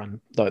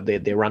run, though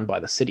they're run by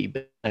the city,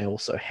 but they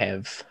also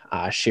have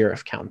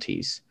sheriff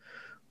counties,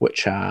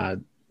 which are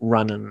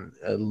run in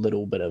a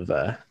little bit of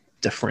a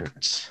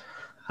different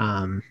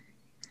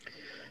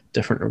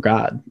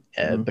regard,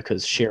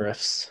 because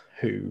sheriffs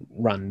who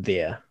run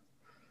their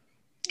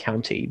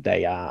county,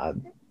 they are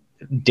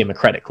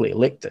democratically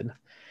elected.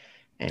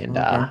 And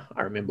I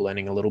remember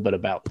learning a little bit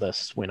about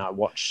this when I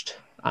watched,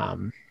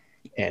 and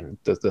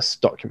this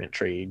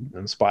documentary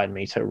inspired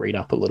me to read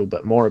up a little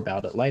bit more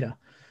about it later.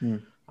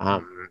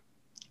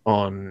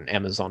 On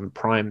Amazon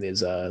Prime,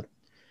 there's a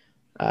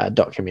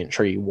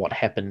documentary, What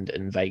Happened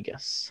in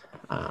Vegas.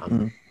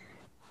 And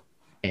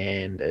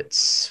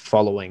it's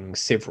following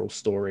several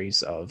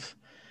stories of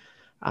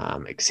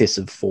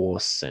excessive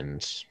force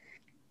and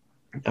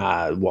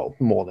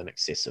more than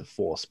excessive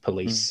force,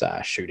 police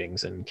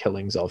shootings and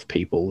killings of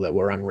people that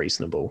were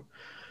unreasonable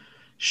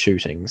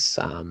shootings,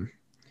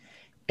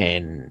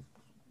 and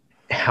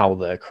how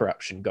the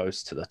corruption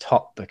goes to the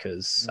top,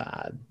 because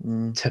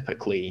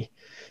typically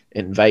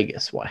in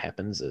Vegas, what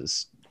happens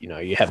is,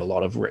 you have a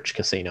lot of rich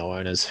casino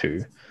owners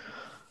who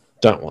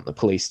don't want the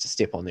police to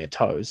step on their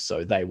toes,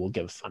 so they will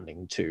give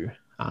funding to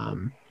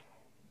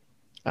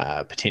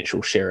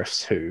potential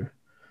sheriffs who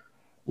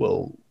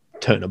will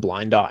turn a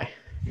blind eye.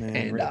 Man,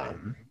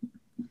 and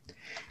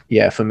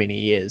really? For many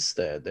years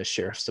the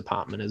sheriff's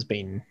department has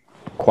been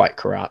quite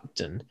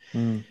corrupt, and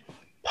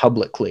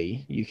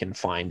publicly you can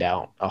find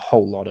out a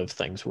whole lot of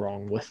things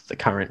wrong with the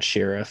current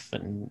sheriff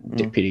and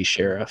deputy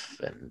sheriff,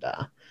 and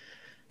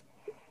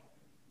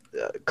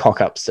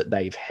cock-ups that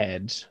they've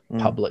had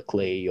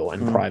publicly or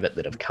in private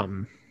that have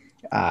come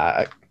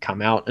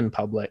out in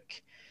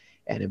public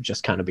and have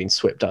just kind of been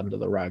swept under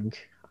the rug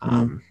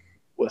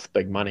with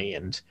big money.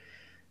 And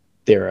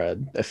there are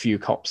a few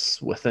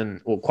cops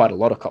within, or quite a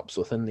lot of cops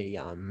within the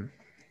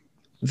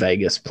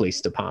Vegas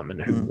Police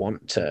Department who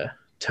want to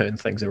turn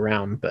things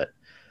around, but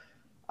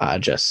are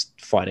just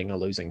fighting a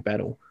losing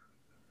battle.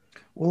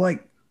 Well,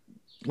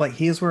 like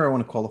here's where I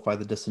want to qualify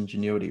the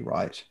disingenuity,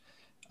 right?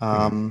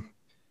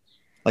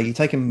 Like you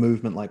take a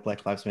movement like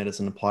Black Lives Matter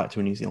and apply it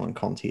to a New Zealand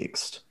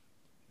context.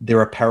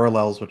 There are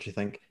parallels which you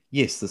think,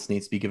 yes, this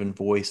needs to be given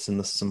voice and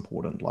this is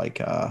important.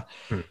 Like,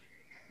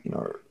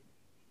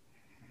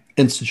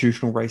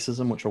 institutional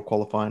racism, which I'll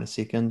qualify in a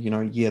second,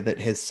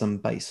 that has some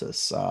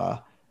basis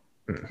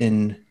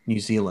in New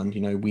Zealand.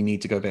 We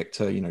need to go back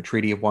to,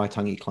 Treaty of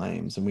Waitangi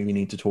claims, and we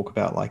need to talk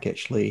about like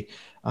actually,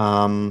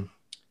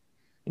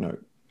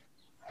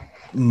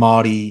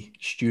 Māori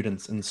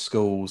students in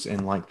schools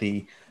and like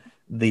the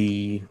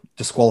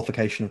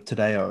disqualification of Te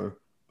Reo,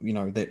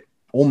 that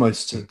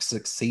almost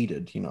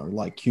succeeded,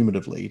 like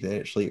cumulatively, that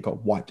actually it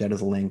got wiped out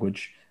as a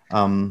language,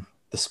 the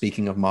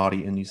speaking of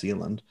Māori in New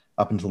Zealand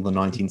up until the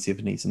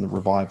 1970s and the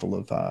revival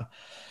of,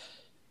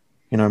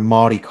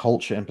 Māori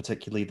culture, and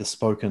particularly the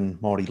spoken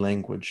Māori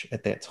language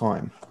at that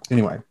time.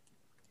 Anyway,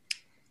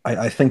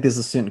 I think there's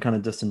a certain kind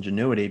of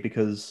disingenuity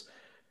because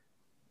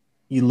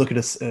you look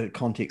at a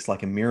context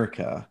like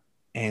America,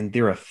 and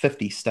there are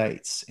 50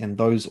 states, and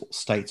those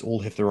states all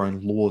have their own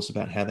laws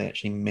about how they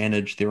actually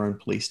manage their own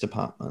police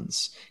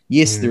departments.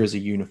 Yes, there is a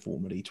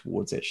uniformity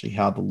towards actually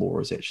how the law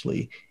is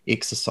actually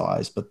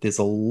exercised, but there's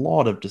a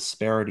lot of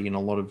disparity and a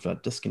lot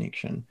of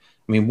disconnection.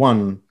 I mean,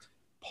 one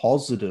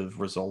positive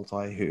result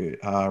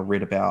I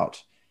read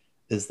about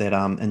is that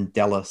in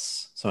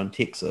Dallas, so in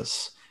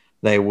Texas,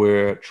 they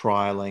were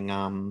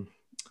trialing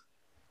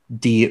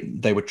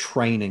they were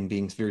training,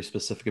 being very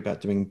specific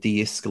about doing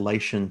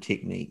de-escalation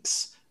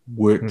techniques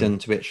worked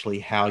into actually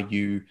how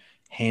you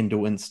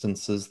handle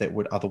instances that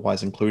would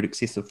otherwise include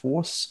excessive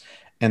force.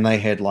 And they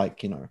had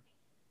like,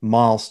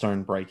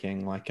 milestone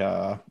breaking, like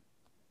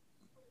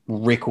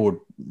record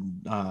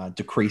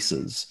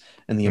decreases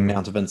in the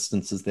amount of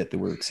instances that there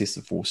were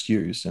excessive force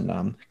used,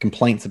 and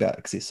complaints about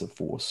excessive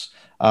force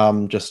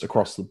just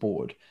across the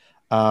board.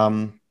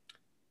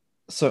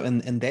 So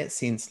in that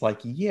sense,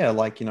 like, there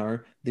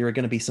are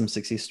going to be some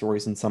success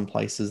stories in some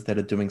places that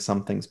are doing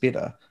some things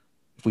better.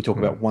 If we talk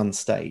about one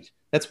state,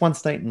 that's one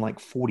state in like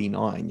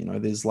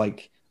 49, there's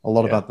like a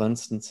lot of other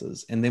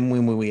instances. And then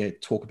when we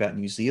talk about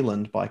New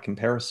Zealand by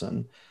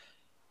comparison,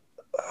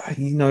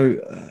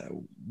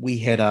 we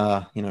had,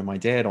 my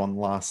dad on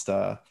last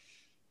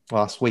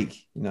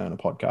week, in a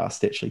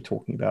podcast actually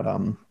talking about,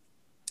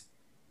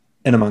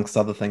 and amongst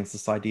other things,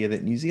 this idea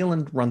that New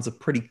Zealand runs a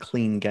pretty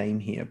clean game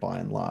here by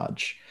and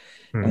large.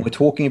 And we're Mm.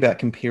 talking about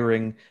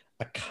comparing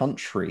a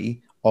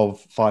country of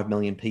 5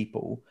 million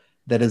people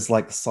that is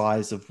like the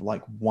size of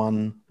like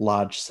one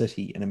large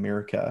city in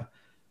America.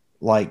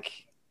 Like,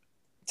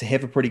 to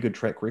have a pretty good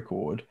track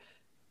record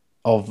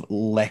of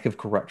lack of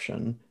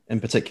corruption,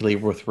 and particularly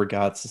with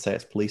regards to, say,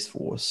 its police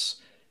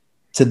force,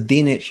 to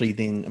then actually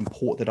then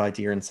import that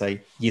idea and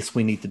say, yes,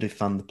 we need to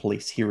defund the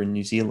police here in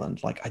New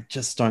Zealand. Like, I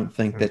just don't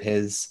think Mm. that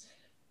has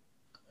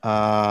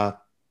uh,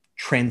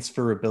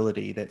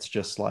 transferability that's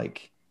just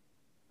like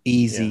Yeah.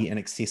 easy and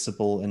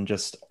accessible and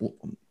just,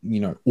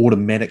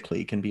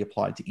 automatically can be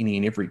applied to any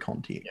and every Yeah.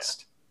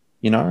 context,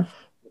 you know?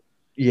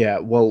 Yeah.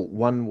 Well,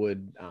 one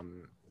would,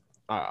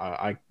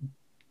 I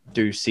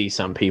do see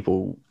some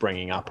people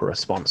bringing up a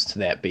response to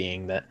that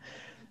being that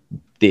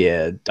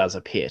there does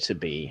appear to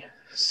be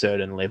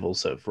certain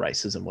levels of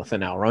racism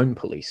within our own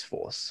police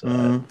force,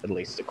 Mm, at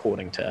least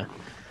according to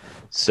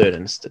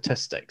certain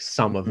statistics,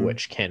 some of mm,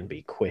 which can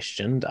be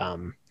questioned,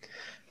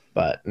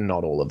 but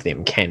not all of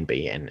them can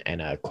be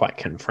and are quite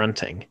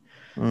confronting.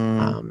 mm,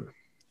 Um,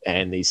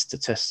 and these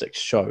statistics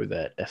show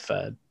that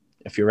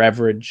if your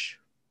average,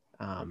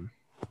 um,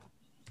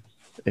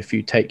 if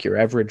you take your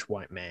average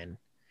white man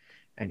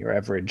and your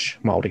average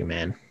Maori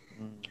man,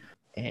 mm,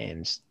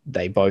 and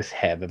they both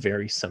have a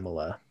very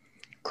similar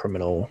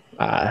criminal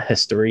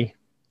history,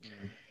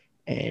 mm,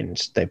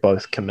 and they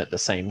both commit the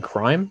same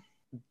crime,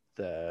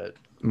 the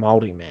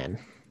Maori man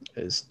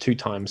is 2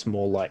 times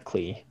more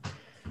likely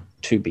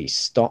to be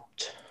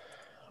stopped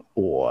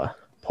or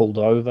pulled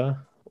over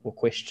or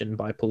questioned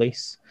by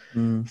police,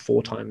 mm,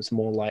 4 times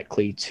more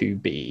likely to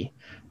be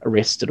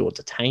arrested or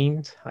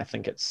detained. I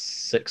think it's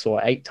 6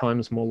 or 8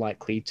 times more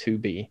likely to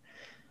be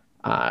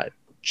uh,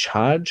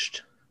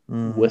 charged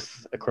mm,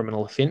 with a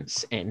criminal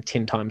offence, and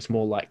 10 times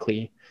more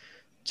likely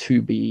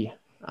to be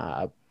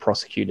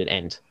prosecuted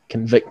and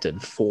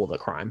convicted for the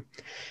crime.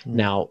 mm,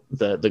 Now,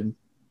 the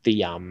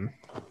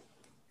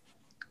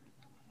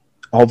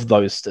of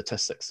those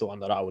statistics, the one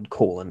that I would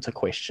call into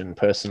question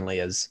personally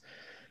is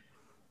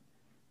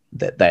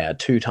that they are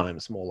 2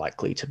 times more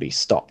likely to be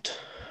stopped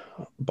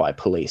by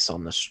police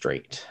on the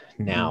street.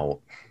 mm, Now,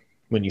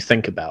 when you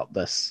think about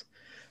this,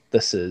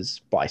 this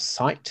is by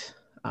sight.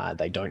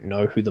 They don't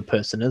know who the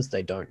person is.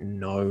 They don't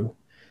know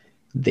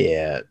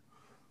their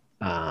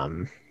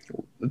um,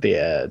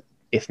 their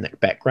ethnic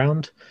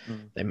background.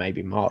 mm, They may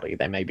be Maori.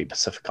 They may be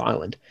Pacific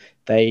Island.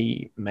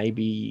 They may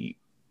be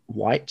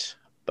white,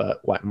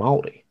 but white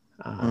Maori.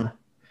 mm,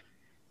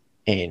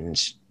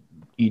 And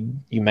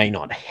you may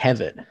not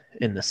have it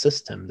in the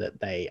system that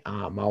they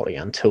are Maori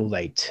until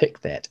they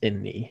tick that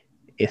in the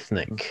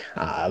ethnic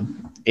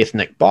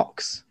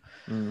box.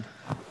 mm,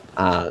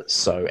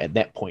 So at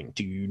that point,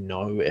 do you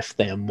know if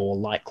they're more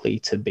likely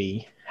to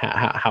be?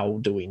 How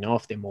do we know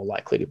if they're more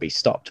likely to be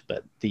stopped?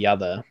 But the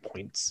other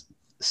points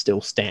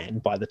still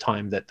stand by the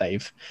time that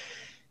they've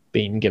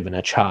been given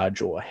a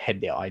charge or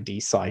had their ID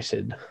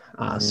cited,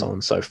 so on mm,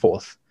 and so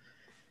forth.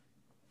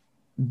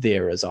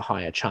 There is a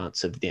higher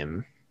chance of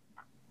them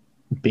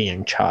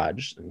being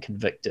charged and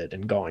convicted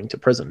and going to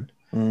prison.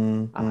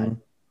 mm, Uh,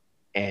 mm,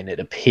 and it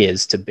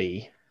appears to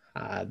be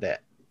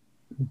that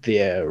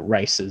their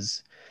race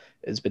is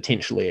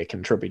potentially a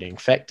contributing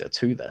factor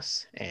to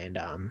this. And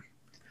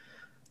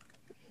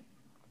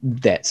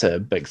that's a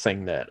big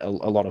thing that a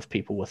lot of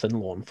people within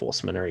law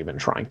enforcement are even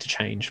trying to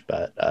change,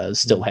 but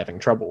still mm, having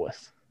trouble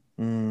with.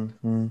 mm,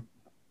 mm.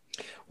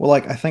 Well,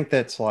 like, I think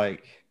that's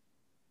like,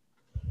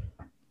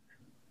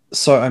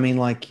 so, I mean,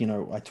 like,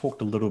 I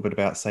talked a little bit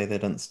about, say,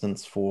 that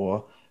instance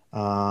for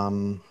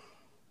um,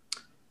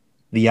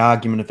 the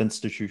argument of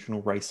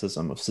institutional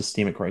racism, of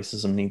systemic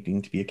racism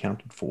needing to be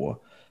accounted for.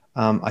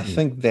 I Mm.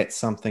 think that's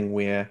something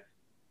where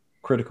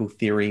critical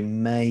theory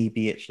may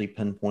be actually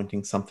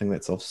pinpointing something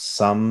that's of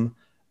some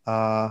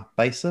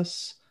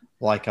basis.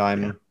 Like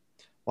Yeah.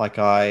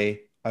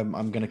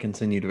 I'm going to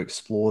continue to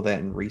explore that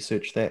and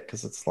research that,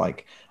 because it's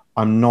like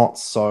I'm not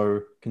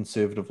so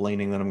conservative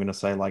leaning that I'm going to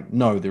say like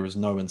no, there is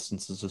no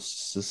instances of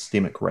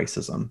systemic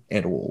racism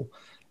at all.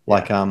 Yeah.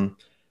 Like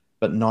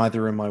but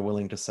neither am I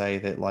willing to say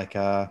that like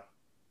to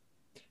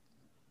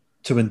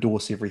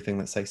endorse everything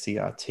that, say,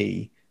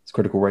 CRT,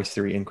 critical race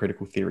theory and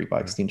critical theory by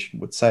Mm. extension,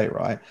 would say,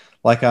 right?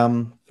 Like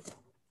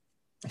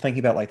thinking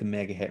about like the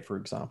MAGA hat, for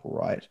example,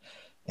 right?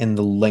 And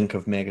the link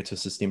of MAGA to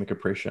systemic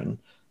oppression.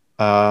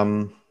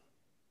 Um,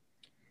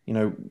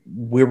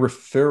 we're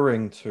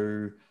referring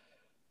to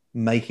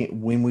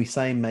making, when we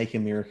say make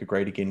America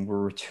great again,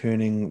 we're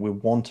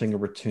wanting a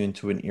return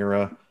to an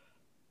era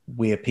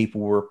where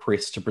people were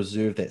oppressed to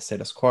preserve that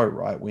status quo,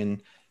 right?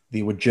 When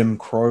there were Jim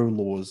Crow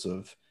laws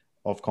of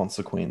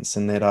consequence,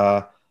 and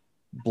that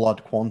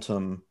blood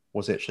quantum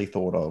was actually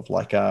thought of,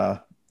 like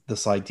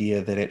this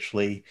idea that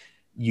actually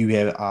you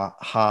have a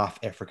half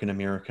African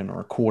American or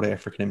a quarter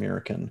African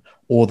American,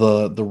 or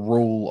the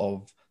rule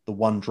of the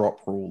one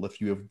drop rule.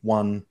 If you have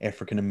one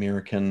African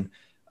American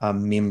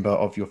member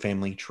of your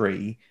family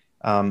tree,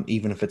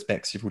 even if it's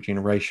back several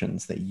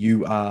generations, that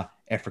you are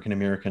African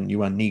American,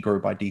 you are Negro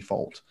by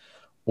default.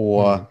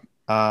 Or Mm.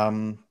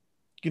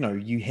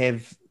 You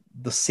have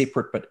the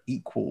separate but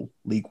equal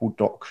legal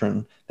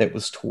doctrine that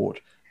was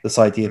taught. This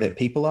idea that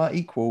people are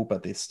equal,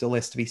 but there still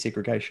has to be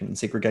segregation. And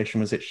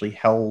segregation was actually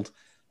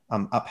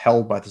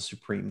upheld by the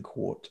Supreme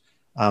Court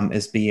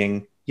as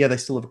being, yeah, they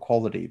still have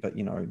equality, but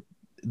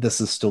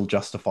this is still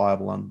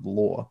justifiable under the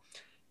law.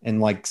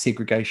 And like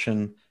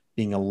segregation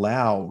being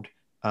allowed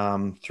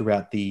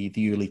throughout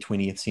the early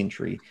 20th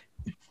century,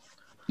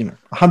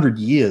 100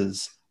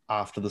 years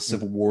after the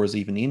Civil War has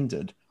even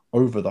ended,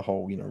 over the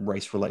whole,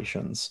 race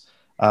relations.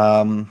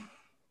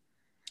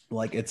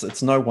 Like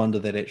it's no wonder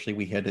that actually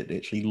we had it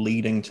actually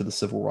leading to the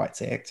Civil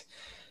Rights Act.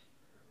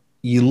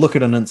 You look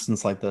at an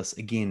instance like this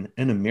again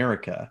in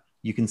America,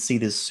 you can see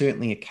there's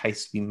certainly a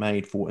case to be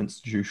made for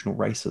institutional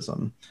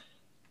racism.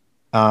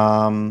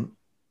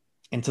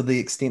 And to the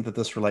extent that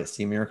this relates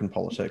to American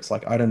politics,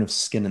 like I don't have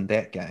skin in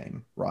that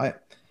game, right?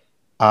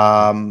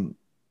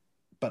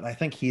 But I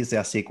think here's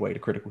our segue to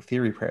critical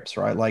theory, perhaps,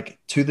 right? Like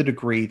to the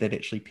degree that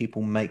actually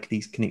people make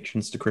these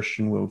connections to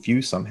Christian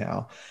worldview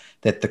somehow,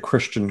 that the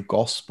Christian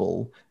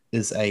gospel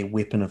is a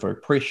weapon of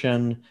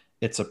oppression,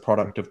 it's a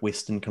product of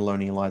Western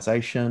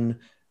colonialization,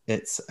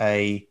 it's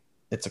a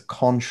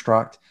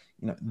construct.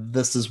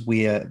 This is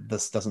where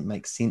this doesn't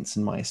make sense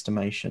in my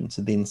estimation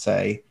to then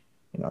say,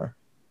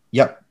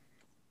 yep,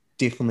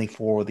 definitely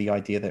for the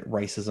idea that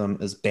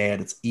racism is bad,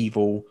 it's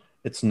evil,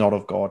 it's not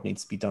of God,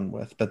 needs to be done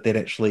with, but that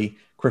actually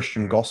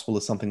Christian gospel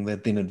is something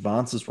that then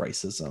advances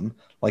racism.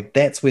 Like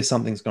that's where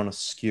something's going to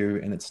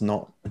skew, and it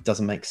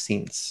doesn't make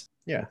sense.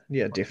 Yeah,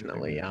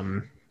 definitely.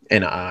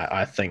 And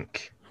I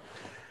think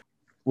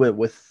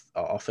with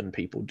often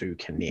people do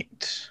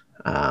connect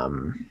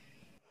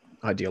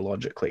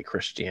ideologically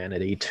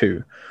Christianity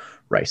to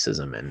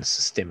racism and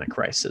systemic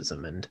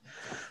racism, and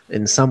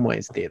in some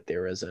ways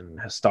there is an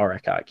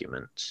historic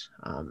argument,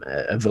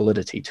 a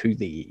validity to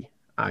the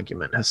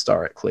argument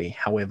historically.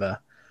 However,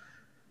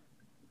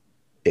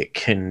 it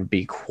can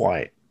be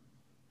quite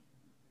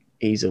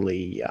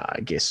easily,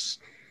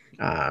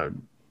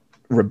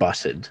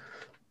 rebutted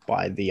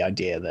by the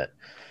idea that,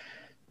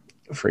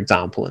 for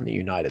example, in the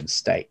United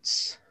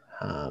States,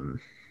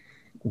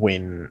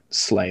 when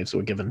slaves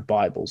were given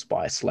Bibles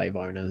by slave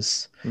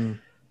owners,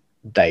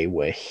 they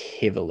were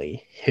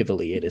heavily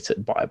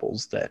edited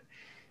Bibles that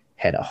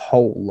had a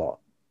whole lot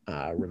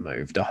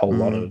removed, a whole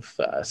lot of,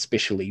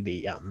 especially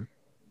the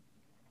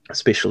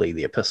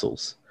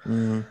epistles,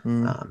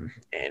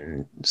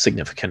 and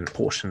significant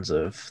portions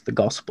of the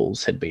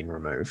Gospels had been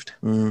removed.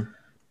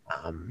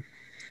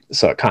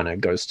 So it kind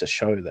of goes to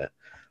show that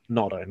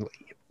not only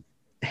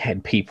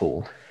had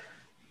people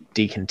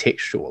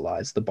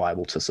decontextualized the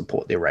Bible to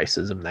support their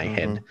racism, they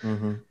had,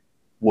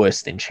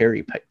 worse than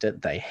cherry picked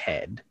it, they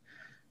had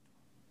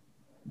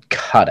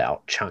cut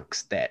out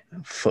chunks that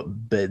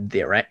forbid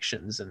their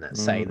actions and that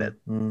say that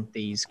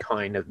these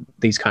kind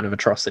of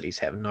atrocities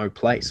have no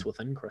place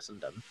within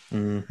Christendom.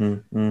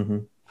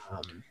 And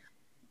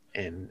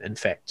in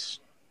fact,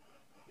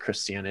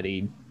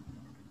 Christianity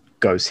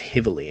goes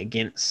heavily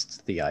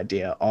against the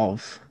idea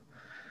of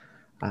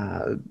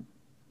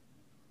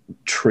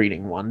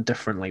treating one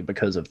differently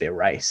because of their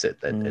race.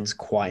 It's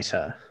quite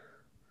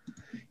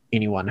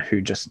anyone who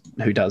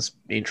does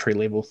entry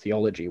level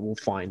theology will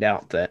find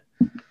out that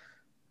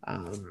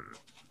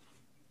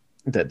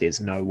that there's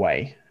no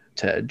way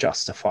to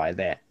justify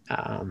that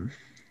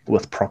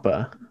with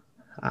proper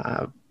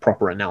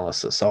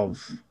analysis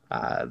of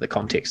the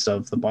context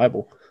of the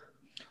Bible.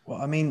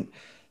 Well, I mean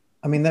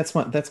that's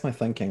my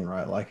thinking,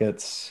 right? Like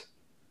it's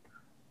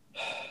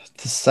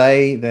to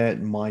say that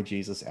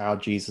our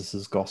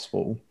Jesus's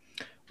gospel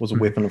was a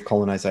weapon of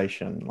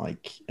colonization,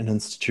 like an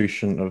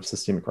institution of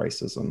systemic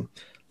racism.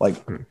 Like,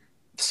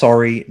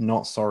 sorry,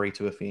 not sorry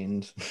to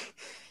offend.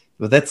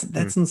 But that's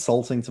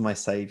insulting to my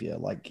savior.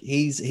 Like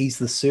he's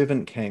the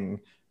servant king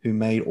who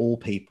made all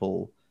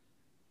people,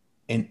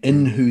 and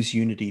in whose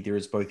unity there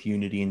is both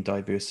unity and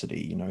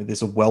diversity.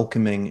 There's a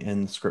welcoming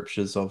in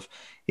scriptures of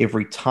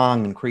every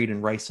tongue and creed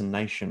and race and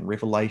nation.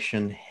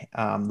 Revelation,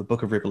 the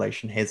book of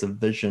Revelation has a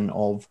vision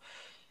of,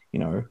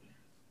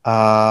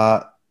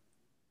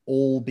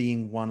 all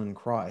being one in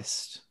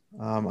Christ.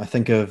 I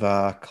think of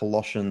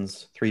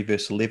Colossians 3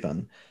 verse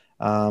 11.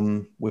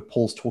 Where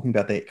Paul's talking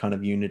about that kind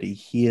of unity.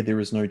 Here there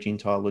is no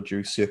Gentile or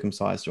Jew,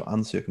 circumcised or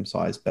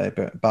uncircumcised,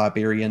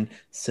 barbarian,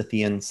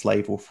 Scythian,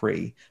 slave or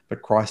free,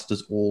 but Christ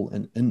is all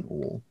and in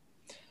all.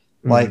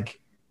 Like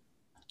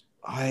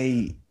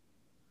I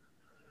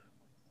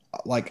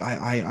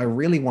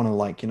really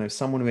want to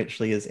someone who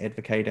actually is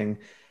advocating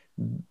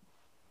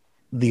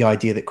the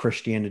idea that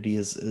Christianity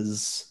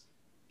is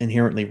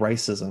inherently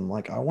racism.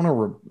 Like I want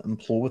to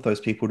implore with those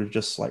people to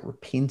just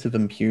repent of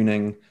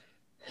impugning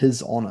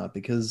his honor,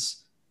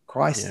 because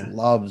Christ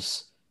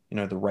loves,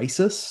 the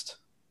racist.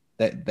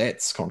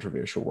 That's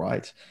controversial,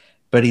 right?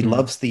 But he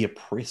loves the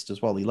oppressed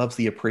as well. He loves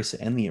the oppressor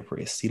and the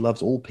oppressed. He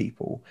loves all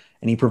people,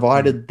 and he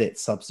provided that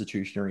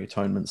substitutionary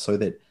atonement so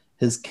that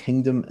his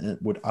kingdom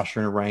would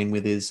usher in a reign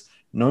where there's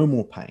no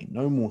more pain,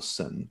 no more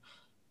sin,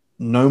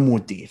 no more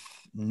death,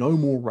 no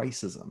more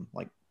racism.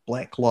 Like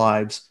black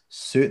lives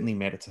certainly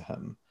matter to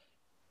him.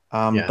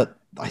 Yeah. But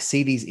I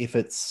see these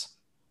efforts,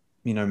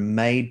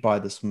 made by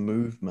this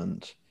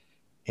movement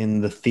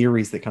and the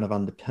theories that kind of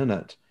underpin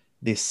it.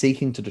 They're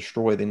seeking to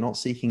destroy. They're not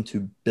seeking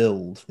to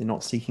build. They're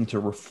not seeking to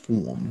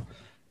reform.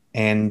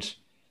 And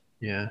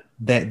Yeah.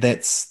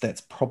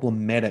 that's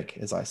problematic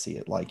as I see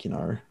it. Like,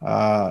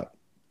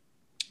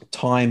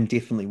 time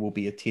definitely will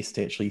be a test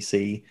to actually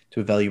see,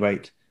 to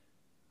evaluate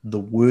the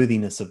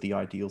worthiness of the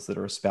ideals that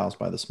are espoused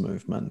by this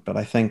movement. But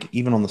I think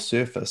even on the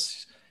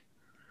surface,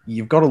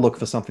 you've got to look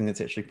for something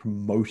that's actually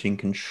promoting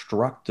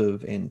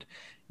constructive and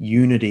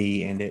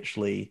unity, and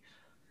actually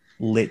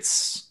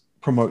let's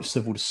promote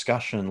civil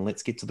discussion.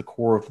 Let's get to the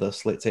core of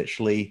this. Let's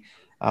actually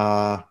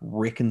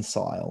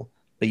reconcile.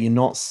 But you're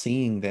not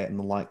seeing that in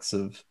the likes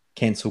of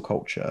cancel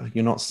culture.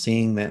 You're not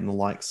seeing that in the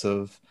likes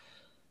of,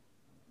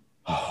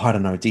 I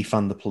don't know,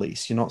 defund the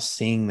police. You're not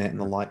seeing that in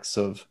the likes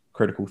of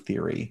critical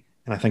theory.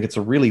 And I think it's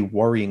a really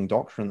worrying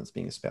doctrine that's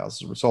being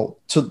espoused as a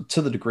result, to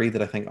the degree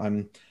that I think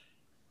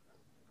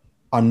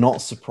I'm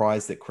not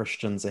surprised that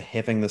Christians are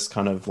having this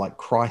kind of like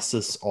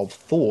crisis of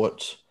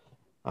thought,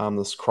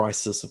 this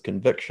crisis of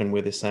conviction,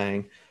 where they're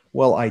saying,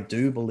 well, I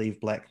do believe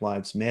Black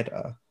Lives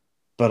Matter,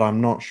 but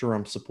I'm not sure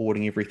I'm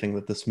supporting everything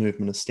that this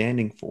movement is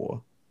standing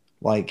for.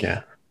 Like,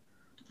 Yeah.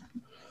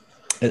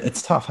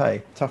 it's tough,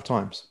 hey? Tough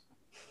times.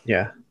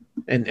 Yeah.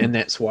 And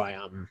that's why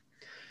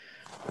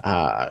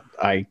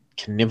I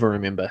can never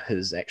remember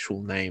his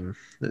actual name.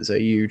 There's a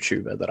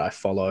YouTuber that I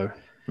follow.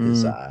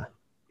 His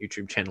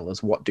YouTube channel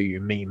is What Do You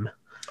Meme?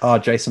 Oh,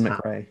 Jason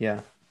McRae, yeah.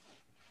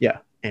 Yeah.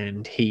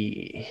 And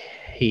he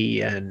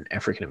an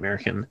African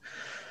American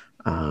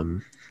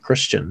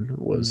Christian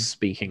was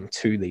speaking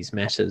to these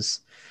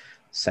matters,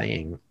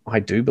 saying, I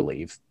do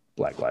believe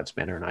Black Lives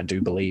Matter, and I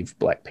do believe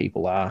Black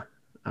people are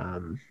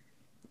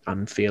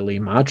unfairly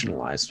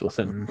marginalized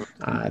within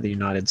the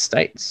United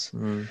States.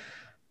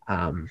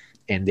 And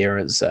there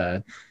is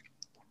a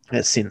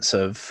sense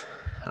of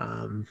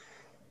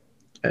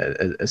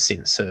a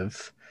sense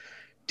of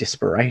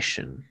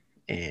desperation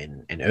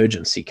and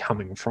urgency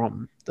coming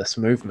from this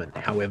movement.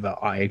 However,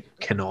 I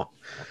cannot,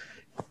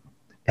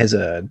 as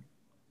a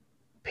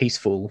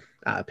peaceful,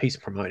 peace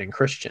promoting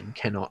Christian,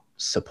 cannot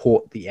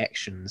support the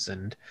actions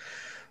and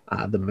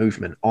the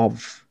movement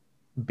of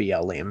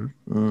BLM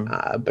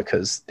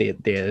because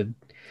there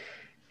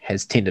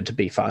has tended to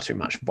be far too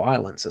much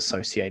violence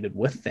associated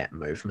with that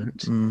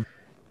movement.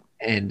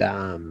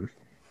 And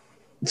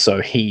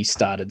so he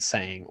started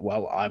saying,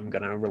 well, I'm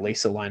going to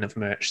release a line of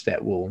merch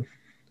that will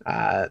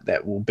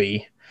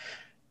be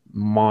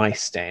my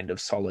stand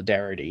of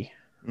solidarity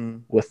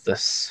with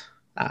this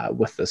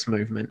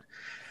movement,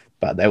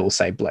 but they will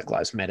say Black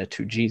Lives Matter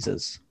to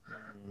Jesus.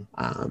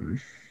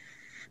 And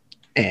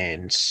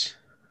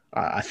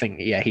I think,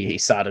 he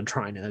started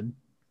trying to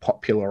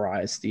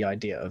popularize the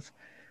idea of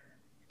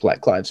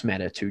Black Lives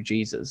Matter to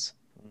Jesus.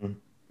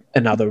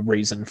 Another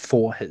reason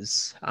for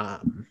his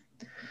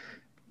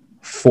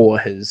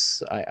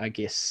I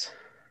guess,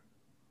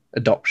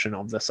 adoption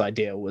of this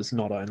idea was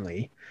not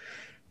only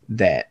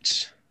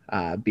that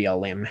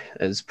BLM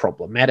is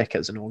problematic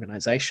as an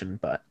organization,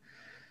 but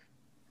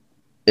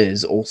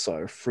is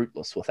also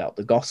fruitless without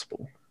the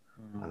gospel.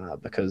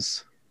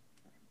 Because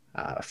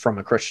from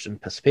a Christian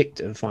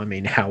perspective, I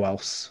mean, how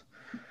else?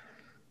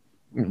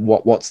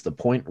 What's the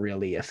point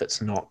really if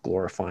it's not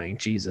glorifying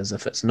Jesus?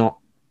 If it's not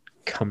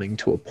coming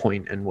to a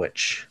point in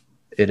which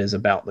it is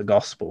about the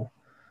gospel,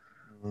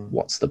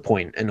 what's the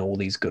point in all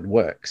these good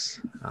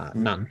works?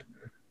 None.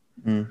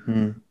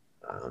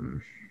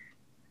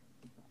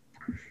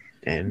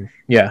 And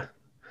yeah,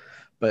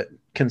 but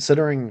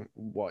considering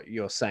what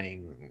you're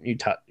saying,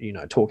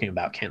 talking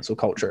about cancel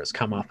culture, it's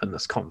come up in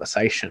this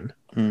conversation.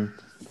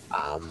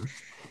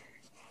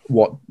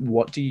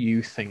 What do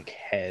you think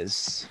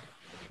has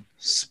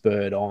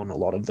spurred on a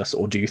lot of this,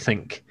 or do you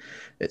think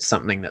it's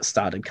something that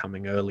started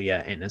coming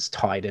earlier and is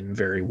tied in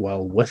very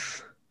well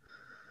with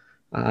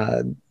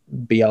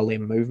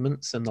BLM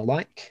movements and the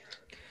like?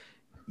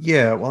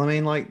 Yeah, well, I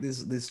mean, like,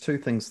 there's two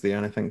things there,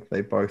 and I think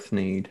they both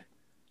need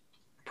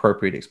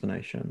appropriate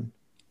explanation.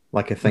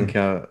 Like, I think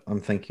I'm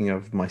thinking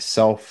of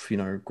myself,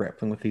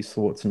 grappling with these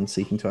thoughts and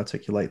seeking to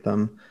articulate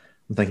them.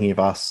 I'm thinking of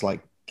us,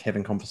 like,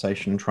 having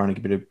conversation, trying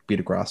to get a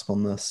better grasp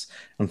on this.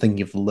 I'm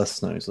thinking of the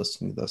listeners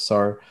listening to this.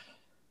 So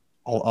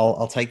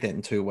I'll take that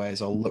in two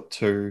ways. I'll look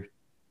to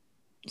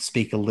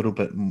speak a little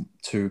bit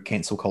to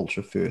cancel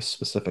culture first,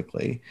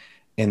 specifically,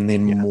 and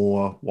then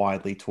more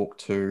widely talk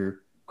to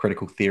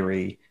critical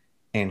theory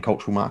and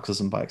cultural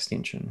Marxism by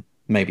extension.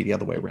 Maybe the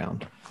other way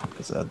around,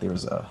 because there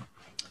is a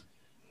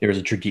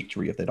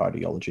trajectory of that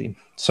ideology.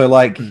 So,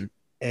 like,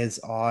 as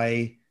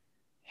I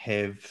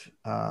have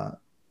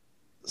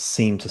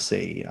seemed to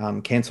see,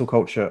 cancel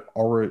culture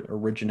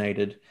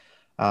originated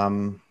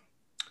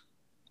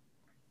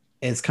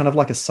as kind of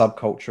like a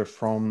subculture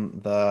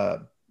from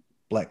the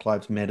Black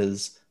Lives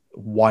Matters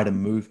wider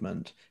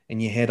movement.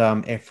 And you had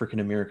African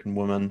American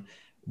women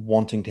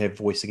wanting to have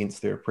voice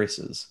against their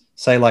oppressors.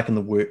 Say, like, in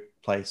the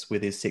workplace where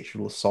there's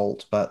sexual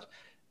assault, but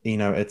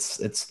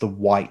it's the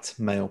white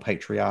male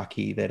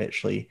patriarchy that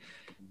actually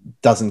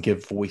doesn't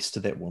give voice to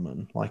that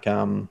woman. Like, you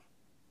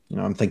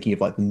know, I'm thinking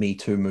of like the Me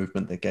Too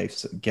movement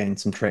that gained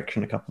some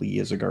traction a couple of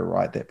years ago,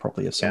 right? That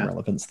probably has some Yeah.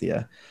 relevance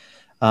there.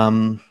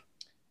 Um,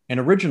 and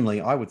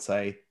originally, I would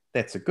say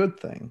that's a good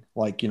thing.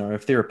 Like, you know,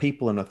 if there are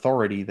people in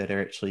authority that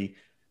are actually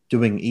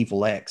doing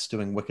evil acts,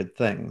 doing wicked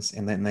things,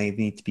 and then they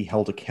need to be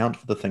held account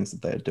for the things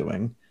that they're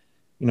doing,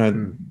 you know,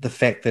 Mm. the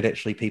fact that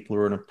actually people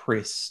are in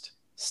oppressed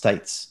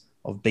states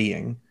of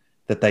being,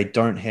 that they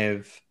don't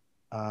have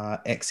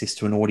access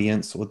to an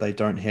audience, or they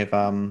don't have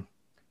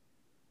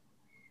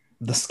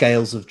the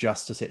scales of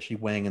justice actually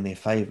weighing in their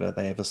favor.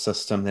 They have a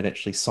system that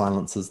actually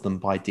silences them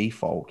by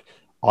default.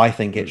 I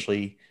think Mm.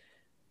 actually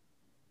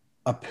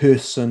a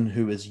person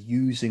who is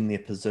using their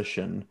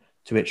position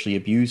to actually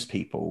abuse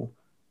people,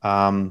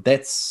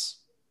 that's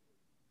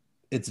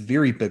it's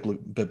very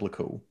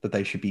biblical that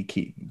they should be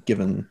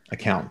given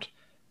account.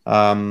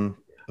 A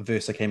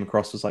verse I came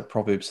across was like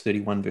Proverbs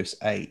 31, verse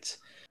 8.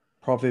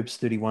 Proverbs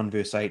 31,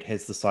 verse 8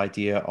 has this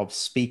idea of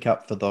speak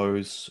up for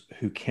those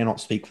who cannot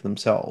speak for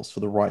themselves,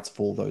 for the rights of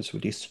all those who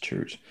are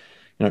destitute.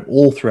 You know,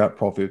 all throughout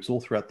Proverbs, all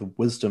throughout the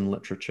wisdom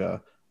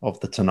literature of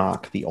the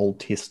Tanakh, the Old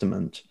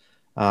Testament,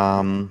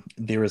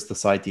 there is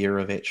this idea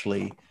of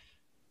actually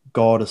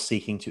God is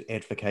seeking to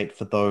advocate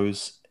for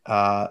those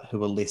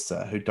who are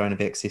lesser, who don't have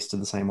access to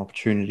the same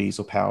opportunities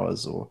or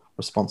powers or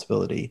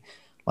responsibility.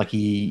 Like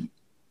he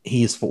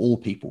is for all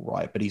people,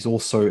 right? But he's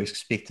also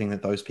expecting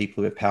that those people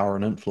who have power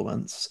and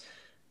influence,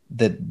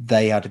 that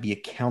they are to be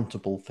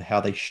accountable for how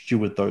they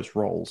steward those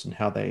roles and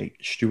how they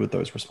steward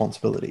those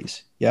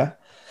responsibilities. Yeah.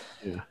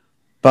 Yeah.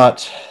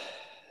 But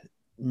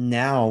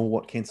now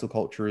what cancel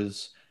culture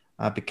has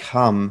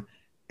become,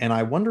 and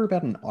I wonder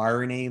about an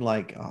irony,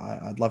 like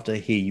I'd love to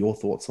hear your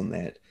thoughts on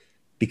that,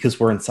 because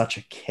we're in such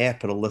a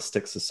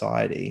capitalistic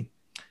society.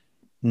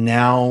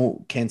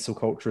 Now cancel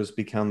culture has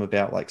become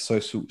about like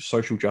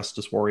social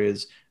justice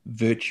warriors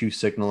virtue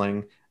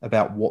signaling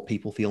about what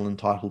people feel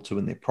entitled to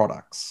in their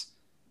products.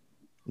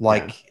 Yeah.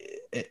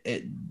 Like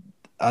an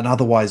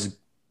otherwise,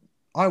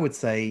 I would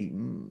say,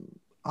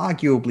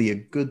 arguably a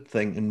good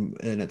thing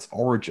in its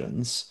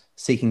origins,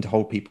 seeking to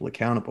hold people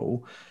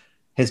accountable,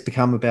 has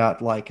become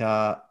about like,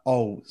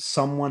 oh,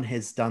 someone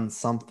has done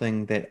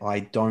something that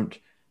I don't,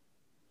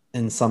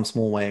 in some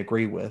small way,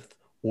 agree with,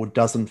 or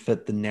doesn't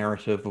fit the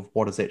narrative of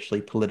what is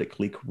actually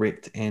politically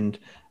correct and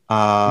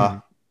uh,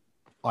 Mm.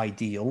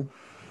 ideal,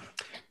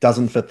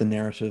 doesn't fit the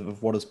narrative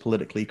of what is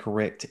politically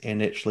correct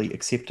and actually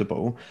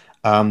acceptable.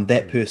 That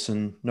Mm.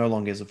 person no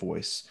longer has a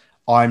voice.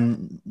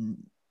 I'm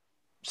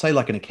say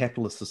like in a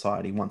capitalist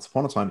society once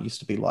upon a time it used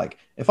to be like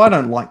if I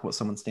don't like what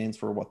someone stands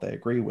for or what they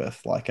agree with,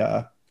 like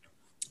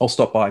I'll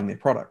stop buying their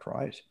product,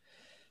 right?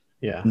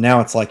 Yeah. Now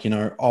it's like, you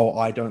know, oh,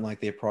 I don't like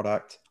their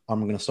product,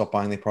 I'm going to stop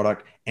buying their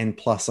product, and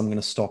plus I'm going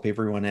to stop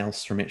everyone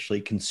else from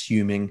actually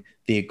consuming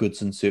their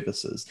goods and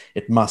services.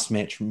 It must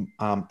match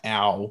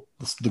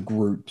the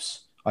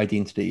group's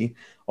identity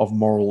of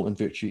moral and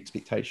virtue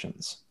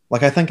expectations.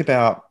 Like I think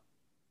about,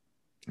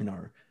 you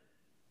know,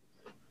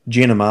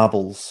 Jenna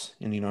Marbles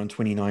in, you know, in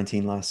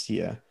 2019 last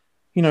year,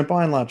 you know,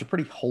 by and large a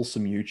pretty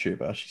wholesome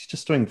YouTuber. She's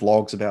just doing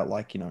vlogs about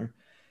like, you know,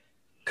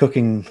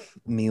 cooking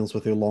meals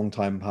with her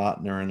longtime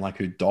partner and like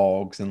her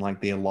dogs and like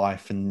their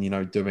life, and you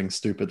know, doing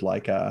stupid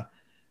like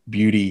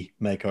beauty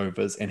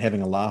makeovers and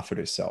having a laugh at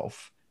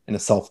herself in a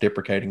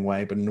self-deprecating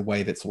way, but in a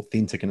way that's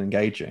authentic and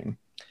engaging.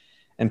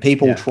 And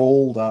people Yeah.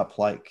 trolled up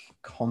like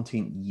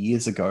content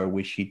years ago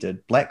where she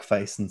did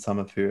blackface in some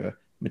of her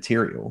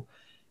material,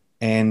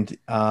 and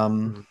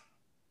Mm.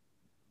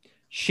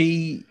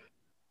 she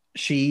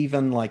she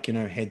even like, you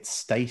know, had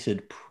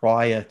stated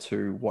prior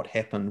to what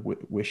happened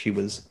where she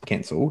was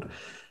cancelled,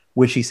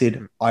 where she said,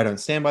 Mm. I don't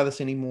stand by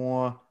this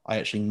anymore. I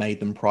actually made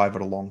them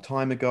private a long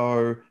time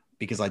ago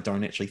because I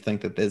don't actually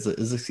think that this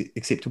is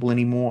acceptable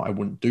anymore. I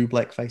wouldn't do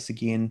blackface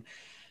again.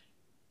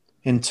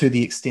 And to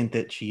the extent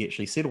that she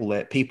actually said all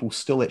that, people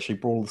still actually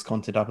brought all this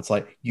content up. It's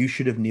like, you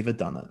should have never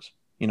done it.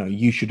 You know,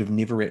 you should have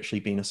never actually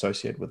been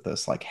associated with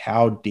this. Like,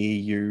 how dare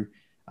you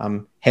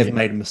have Yeah.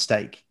 made a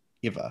mistake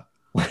ever?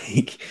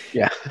 Like,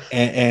 Yeah.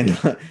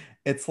 and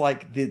it's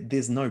like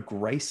there's no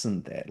grace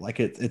in that. Like,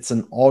 it's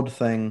an odd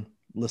thing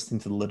listening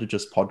to the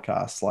litigious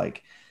podcast.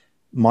 Like,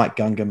 Mike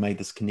Gunga made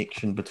this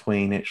connection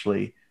between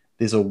actually,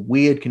 there's a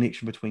weird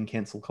connection between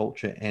cancel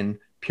culture and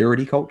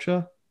purity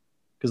culture,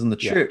 because in the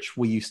Yeah. church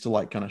we used to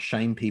like kind of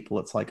shame people.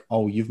 It's like,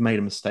 oh, you've made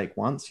a mistake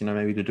once, you know,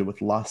 maybe to do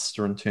with lust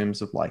or in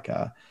terms of like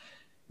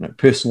you know,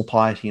 personal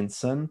piety and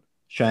sin.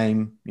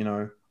 Shame, you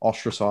know,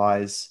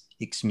 ostracize,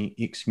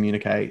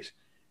 excommunicate.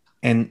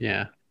 And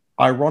Yeah.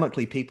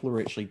 ironically, people who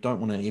actually don't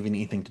want to have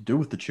anything to do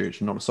with the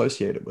church and not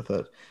associated with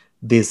it,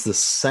 there's the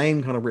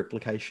same kind of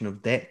replication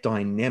of that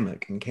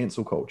dynamic in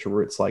cancel culture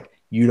where it's like,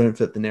 you don't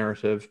fit the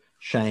narrative,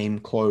 shame,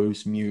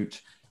 close,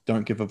 mute,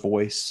 don't give a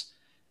voice.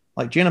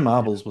 Like Jenna Yeah.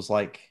 Marbles was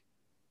like,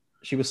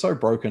 she was so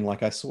broken.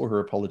 Like I saw her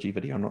apology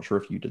video. I'm not sure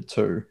if you did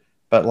too,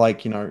 but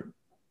like, you know,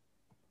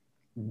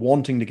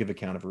 wanting to give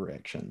account of her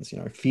actions, you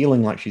know,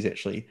 feeling like she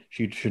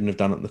shouldn't have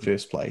done it in the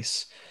first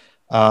place.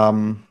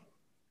 Um,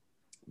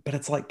 but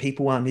it's like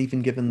people aren't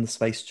even given the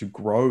space to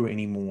grow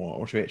anymore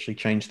or to actually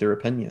change their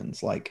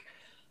opinions. Like,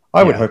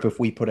 I would Yeah. hope if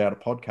we put out a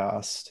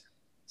podcast,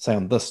 say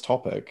on this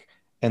topic,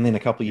 and then a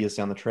couple of years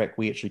down the track,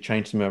 we actually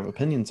change some of our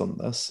opinions on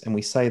this, and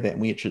we say that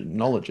and we actually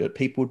acknowledge it,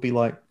 people would be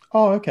like,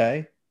 oh,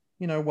 okay,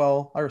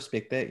 well, I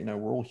respect that.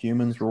 We're all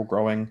humans, we're all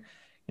growing,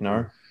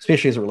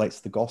 especially as it relates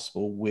to the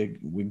gospel. We're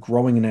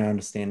growing in our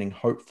understanding,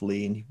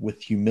 hopefully, and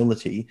with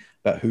humility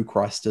about who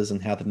Christ is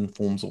and how that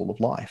informs all of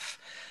life.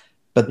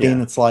 But then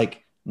Yeah. it's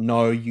like,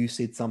 no, you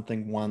said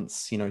something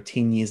once,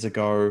 10 years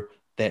ago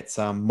that's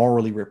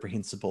morally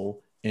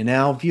reprehensible in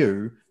our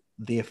view,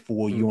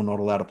 therefore Mm. you're not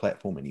allowed a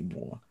platform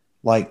anymore.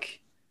 Like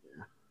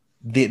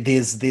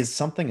there's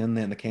something in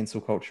there in the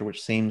cancel culture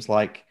which seems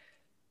like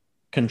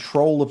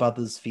control of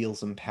others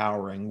feels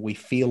empowering. We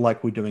feel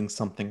like we're doing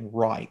something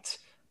right,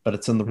 but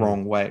it's in the Mm.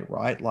 wrong way,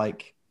 right?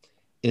 Like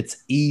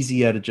it's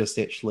easier to just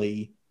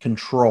actually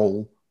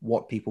control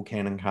what people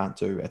can and can't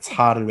do. It's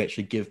harder to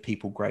actually give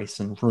people grace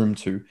and room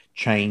to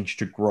change,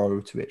 to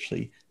grow, to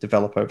actually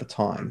develop over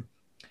time.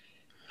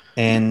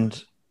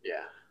 And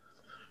Yeah.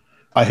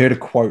 I heard a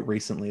quote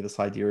recently, this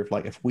idea of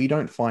like, if we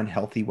don't find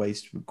healthy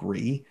ways to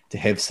agree, to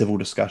have civil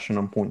discussion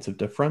on points of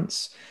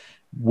difference,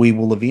 we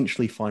will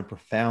eventually find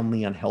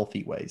profoundly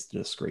unhealthy ways to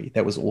disagree.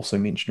 That was also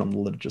mentioned on the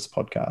Litigious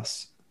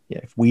podcast. Yeah,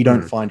 if we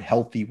don't Mm. find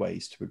healthy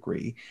ways to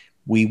agree,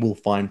 we will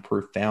find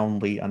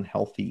profoundly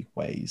unhealthy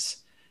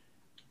ways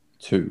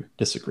to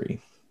disagree.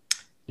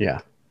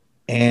 Yeah.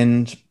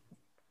 And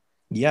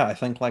yeah, I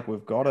think like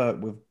we've got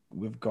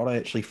to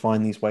actually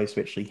find these ways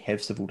to actually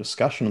have civil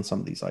discussion on some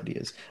of these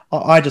ideas.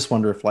 I just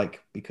wonder if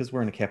like because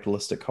we're in a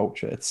capitalistic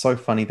culture, it's so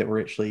funny that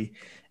we're actually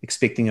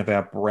expecting of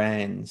our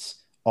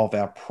brands, of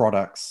our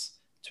products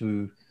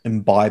to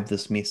imbibe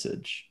this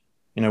message.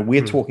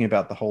 We're Mm. talking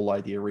about the whole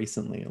idea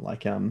recently,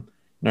 like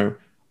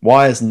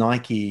why is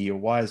Nike or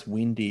why is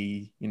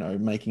Wendy,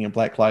 making a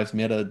Black Lives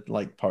Matter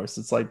like post?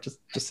 It's like just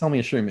sell me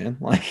a shoe, man.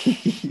 Like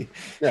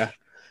Yeah.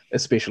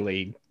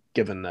 Especially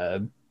given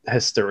the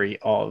history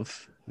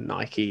of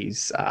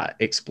Nike's oh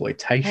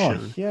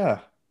exploitation yeah.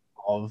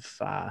 of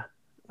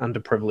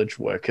underprivileged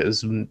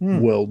workers Hmm.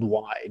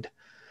 worldwide.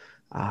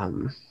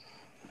 Um,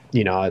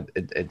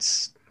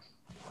 it's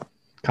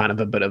kind of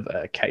a bit of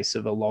a case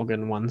of a log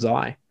in one's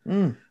eye.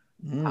 Mm,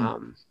 mm,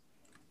 Um,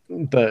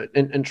 but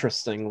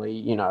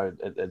interestingly,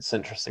 it's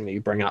interesting that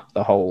you bring up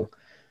the whole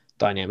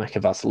dynamic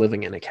of us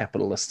living in a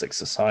capitalistic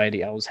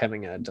society. I was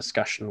having a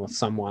discussion with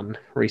someone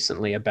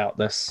recently about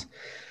this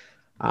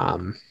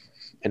um,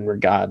 in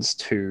regards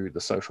to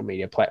the social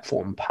media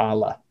platform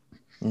Parler,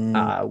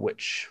 mm,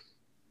 which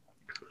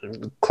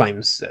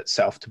claims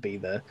itself to be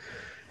the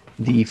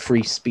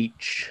free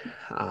speech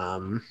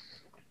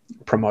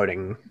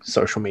promoting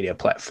social media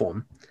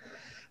platform.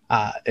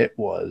 It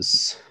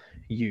was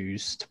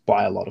used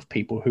by a lot of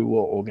people who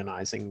were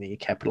organizing the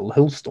Capitol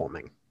Hill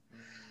storming.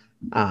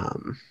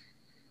 Um,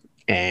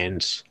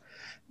 and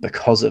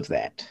because of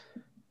that,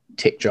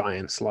 tech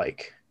giants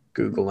like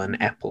Google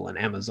and Apple and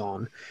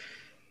Amazon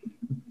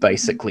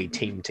basically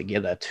teamed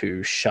together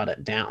to shut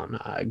it down.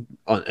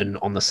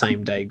 On the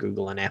same day,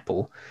 Google and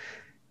Apple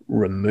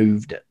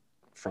removed it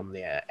from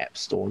their app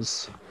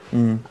stores.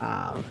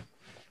 mm,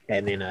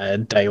 And then a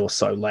day or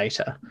so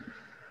later,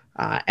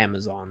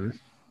 Amazon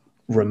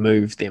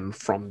removed them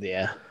from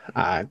their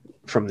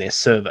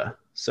server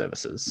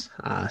services,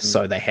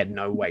 so they had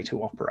no way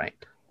to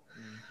operate.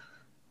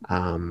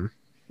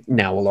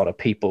 Now, a lot of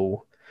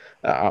people,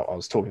 I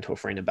was talking to a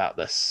friend about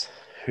this,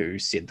 who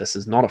said this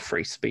is not a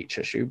free speech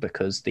issue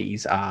because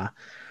these are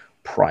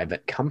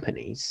private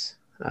companies.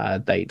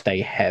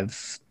 They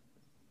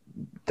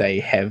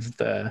have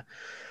the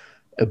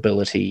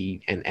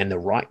ability and the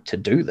right to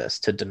do this,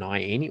 to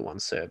deny anyone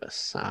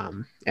service.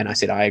 And I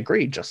said I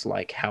agree. Just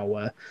like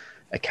how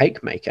a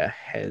cake maker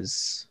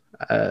has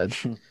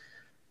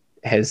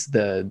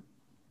the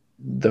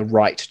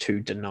right to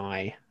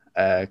deny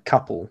a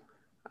couple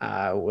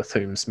with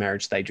whom's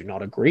marriage they do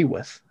not agree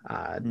with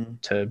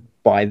to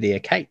buy their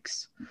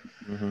cakes.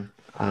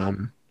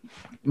 mm-hmm.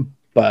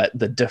 But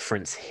the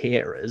difference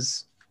here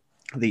is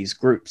these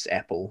groups,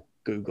 Apple,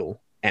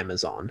 Google,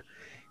 Amazon,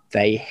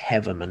 they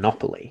have a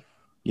monopoly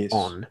Yes.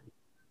 on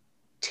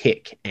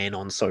tech and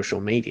on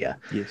social media.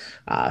 Yes.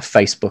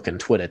 Facebook and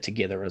Twitter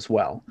together as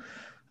well.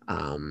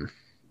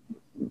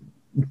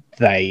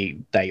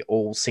 They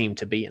all seem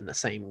to be in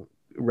the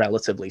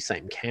relatively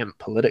same camp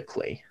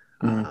politically.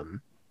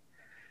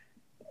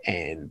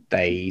 And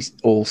they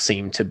all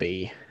seem to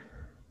be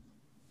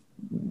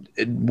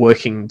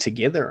working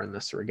together in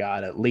this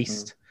regard, at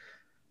least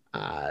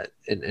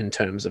in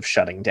terms of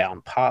shutting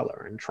down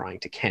Parler and trying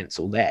to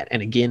cancel that.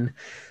 And again,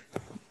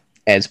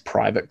 as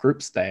private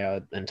groups, they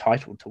are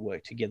entitled to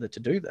work together to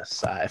do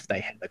this. If they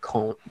have a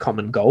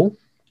common goal,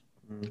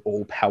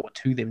 all power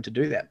to them to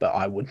do that. But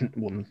I wouldn't,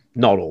 well,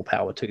 not all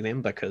power to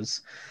them,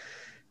 because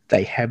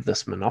they have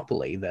this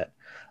monopoly that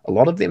a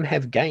lot of them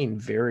have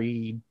gained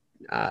very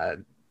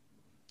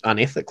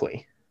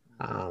unethically.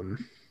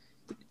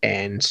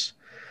 And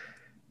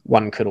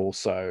one could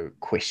also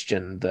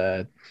question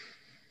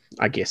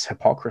I guess,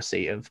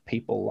 hypocrisy of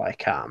people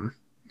like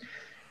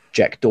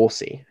Jack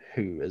Dorsey,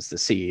 who is the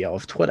CEO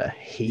of Twitter.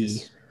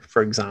 He,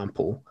 for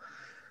example,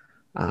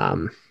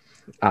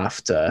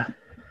 after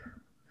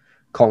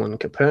Colin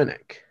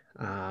Kaepernick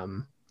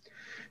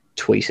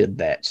tweeted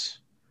that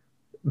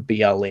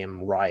BLM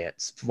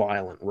riots,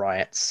 violent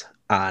riots,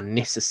 are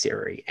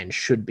necessary and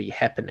should be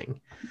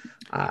happening.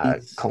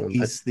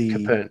 He's the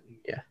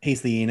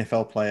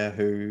NFL player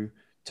who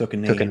took a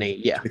knee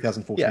in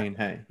 2014.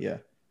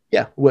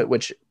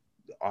 Which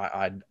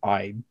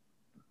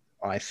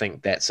I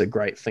think that's a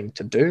great thing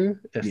to do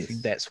if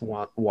that's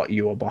what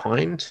you are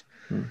behind.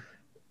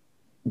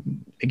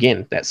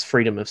 Again, that's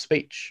freedom of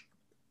speech,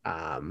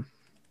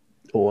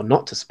 or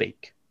not to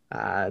speak.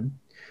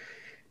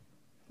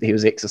 He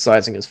was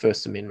exercising his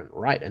First Amendment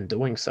right in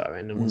doing so,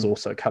 and it was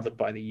also covered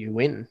by the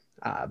UN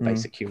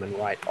basic human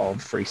right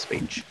of free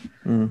speech.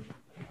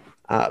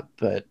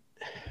 But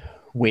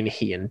when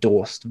he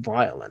endorsed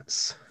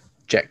violence,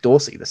 Jack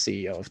Dorsey, the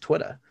CEO of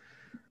Twitter,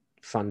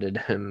 funded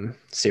him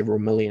several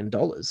 $1 million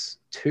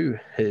to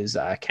his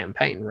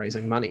campaign,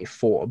 raising money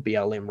for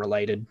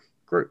BLM-related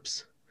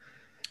groups.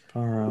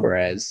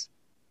 Whereas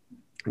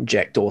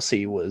Jack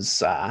Dorsey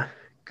was,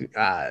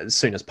 as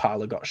soon as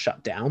Parler got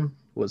shut down,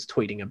 was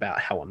tweeting about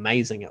how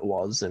amazing it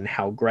was and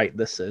how great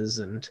this is,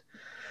 and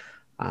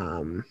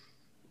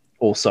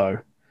also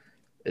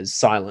is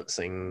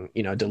silencing,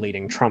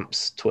 deleting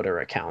Trump's Twitter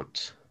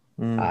account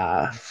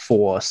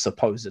for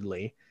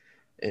supposedly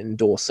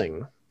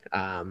endorsing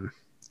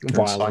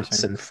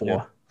violence and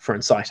for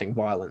inciting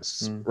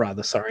violence,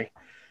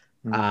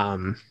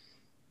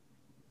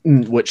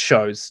 which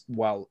shows,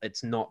 well,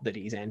 it's not that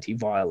he's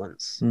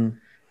anti-violence.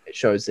 It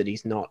shows that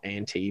he's not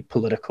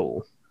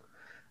anti-political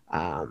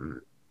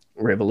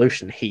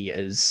revolution. He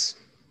is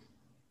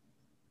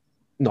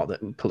not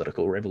that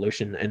political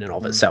revolution in and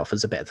of itself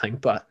is a bad thing,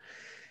 but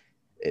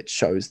it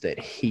shows that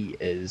he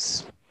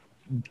is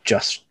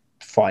just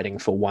fighting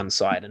for one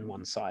side and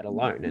one side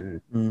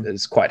alone, and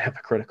is quite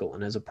hypocritical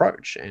in his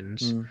approach. And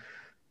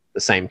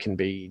the same can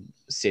be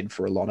said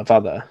for a lot of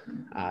other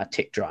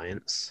tech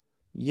giants.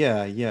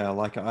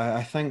 Like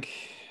I think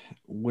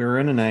we're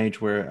in an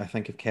age where I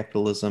think if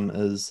capitalism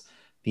is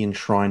the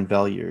enshrined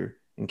value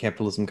in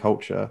capitalism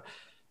culture,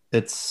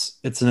 it's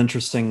an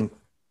interesting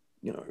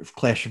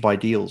clash of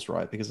ideals,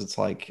 right? Because it's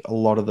like a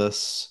lot of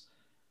this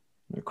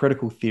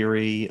critical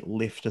theory,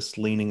 leftist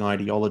leaning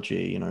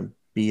ideology,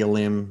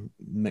 BLM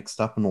mixed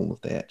up in all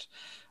of that,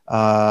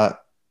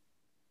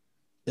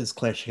 is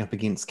clashing up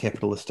against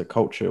capitalistic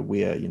culture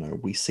where,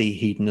 we see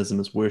hedonism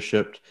as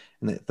worshipped,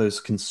 and that those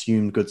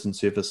consumed goods and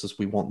services,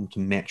 we want them to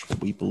match what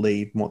we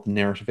believe and what the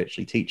narrative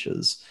actually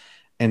teaches.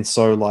 And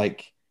so,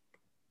 like,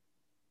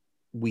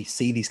 we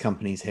see these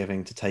companies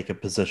having to take a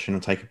position or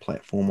take a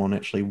platform on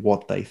actually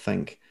what they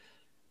think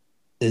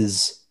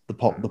is the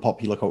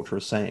popular culture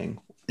is saying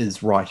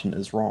is right and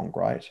is wrong,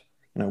 right?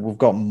 We've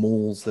got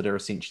malls that are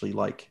essentially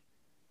like,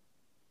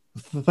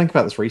 think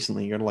about this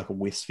recently, you go to like a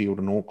Westfield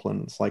in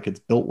Auckland, it's like it's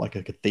built like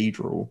a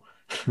cathedral.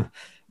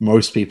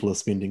 Most people are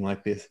spending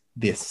like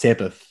their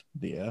Sabbath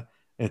there.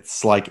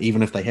 It's like,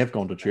 even if they have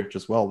gone to church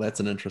as well, that's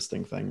an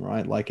interesting thing,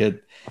 right? Like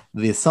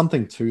there's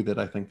something too that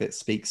I think that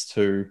speaks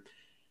to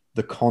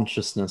the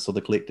consciousness or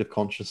the collective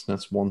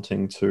consciousness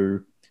wanting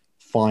to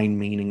find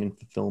meaning and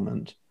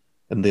fulfillment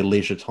in their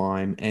leisure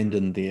time and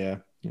in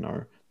their,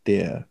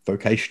 their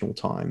vocational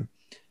time.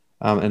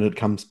 And it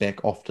comes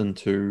back often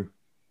to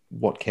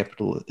what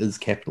capital is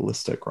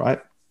capitalistic,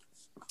 right?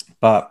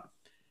 But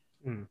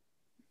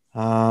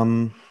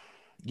I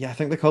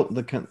think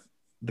the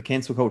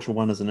cancel culture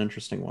one is an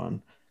interesting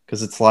one,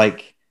 because it's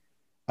like,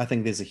 I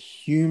think there's a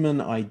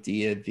human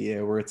idea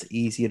there where it's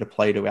easier to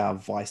play to our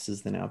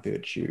vices than our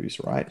virtues,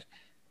 right?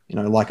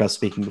 Like I was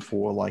speaking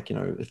before, like,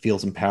 it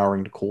feels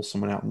empowering to call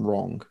someone out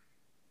wrong,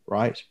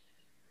 right?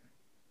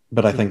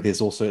 But I think there's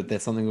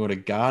something we want to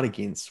guard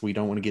against. We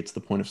don't want to get to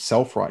the point of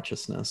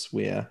self-righteousness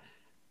where,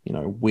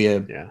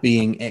 we're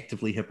being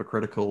actively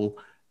hypocritical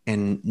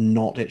and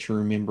not actually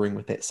remembering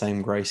with that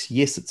same grace.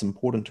 Yes, it's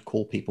important to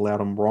call people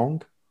out on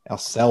wrong,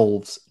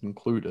 ourselves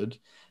included.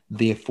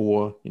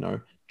 Therefore,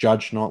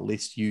 judge not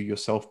lest you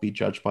yourself be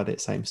judged by that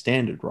same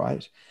standard,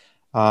 right?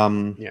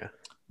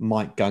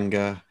 Mike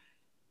Gunga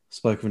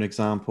spoke of an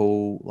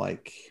example,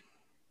 like,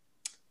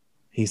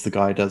 he's the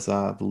guy who does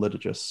the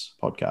Liturgist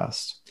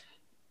podcast.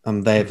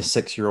 They have a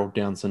 6-year-old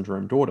Down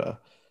syndrome daughter.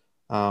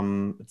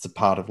 It's a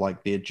part of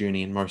like their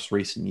journey in most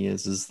recent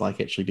years is like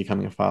actually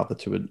becoming a father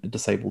to a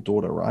disabled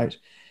daughter, right?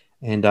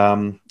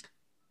 And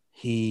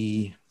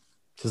he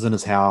is in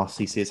his house.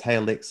 He says, "Hey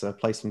Alexa,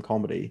 play some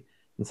comedy,"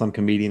 and some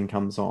comedian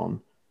comes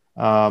on.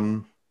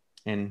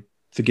 And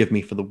forgive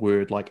me for the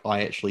word, like,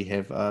 I actually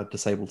have a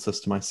disabled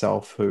sister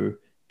myself who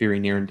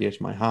very near and dear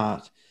to my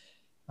heart.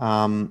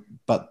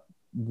 But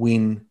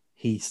when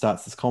he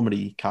starts this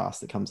comedy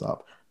cast that comes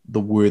up, the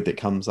word that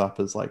comes up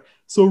is like,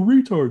 "So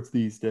retards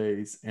these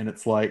days." And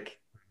it's like,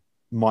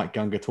 Mike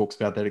Gunga talks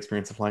about that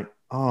experience of like,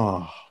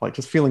 like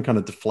just feeling kind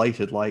of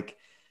deflated. Like,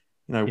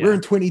 we're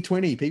in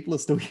 2020, people are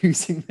still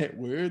using that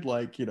word.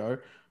 Like,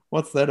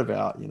 what's that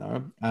about, you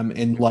know?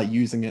 And like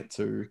using it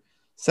to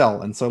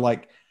sell. And so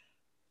like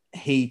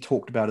he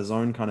talked about his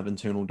own kind of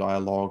internal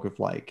dialogue of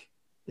like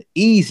the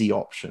easy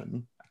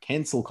option, a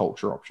cancel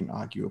culture option,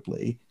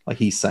 arguably, like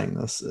he's saying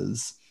this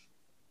is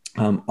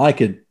I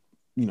could,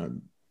 you know,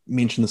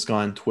 mention this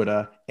guy on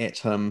Twitter at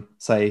him,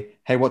 say,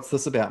 hey, what's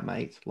this about,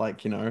 mate?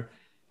 Like, you know,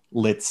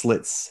 let's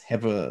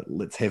have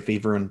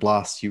everyone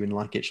blast you and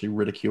like actually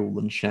ridicule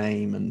and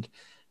shame and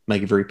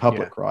make it very Yeah.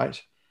 public,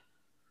 right?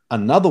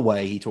 Another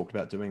way he talked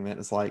about doing that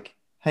is like,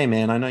 hey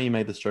man, I know you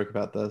made this joke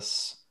about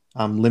this.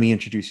 Let me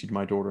introduce you to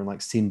my daughter and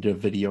like send a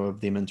video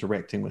of them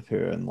interacting with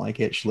her and like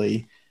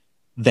actually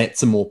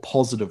that's a more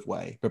positive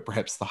way, but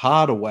perhaps the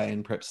harder way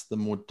and perhaps the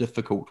more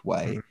difficult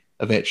way Mhm.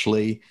 of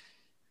actually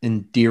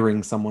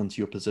endearing someone to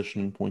your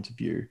position and point of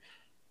view.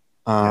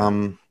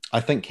 Yeah. I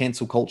think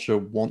cancel culture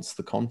wants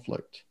the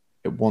conflict.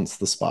 It wants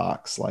the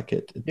sparks. Like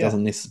it Yeah.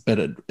 doesn't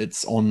necessarily, but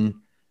it's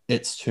on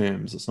its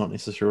terms. It's not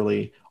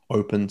necessarily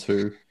open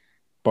to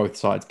both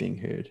sides being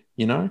heard,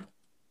 you know?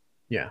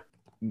 Yeah.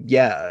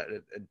 Yeah.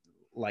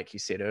 Like you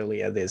said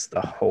earlier, there's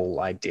the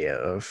whole idea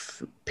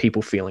of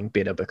people feeling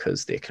better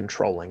because they're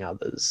controlling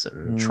others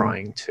and Mm,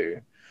 trying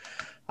to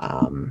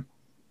um,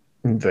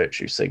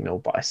 virtue signal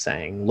by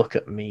saying, look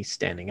at me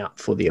standing up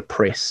for the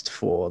oppressed,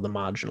 for the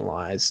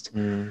marginalized,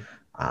 mm,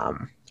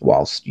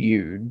 whilst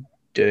you,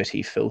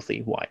 dirty,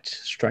 filthy, white,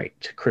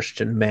 straight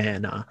Christian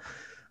man,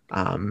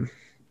 um,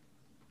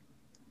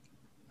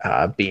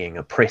 are being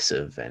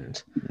oppressive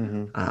and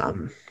mm-hmm,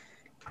 um,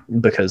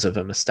 because of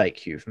a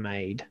mistake you've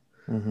made,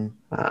 mm-hmm,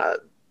 uh,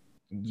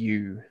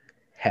 you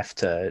have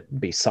to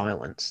be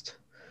silenced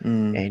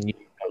mm, and you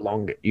no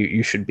longer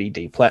you should be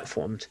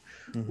deplatformed,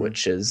 mm-hmm,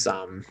 which is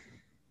on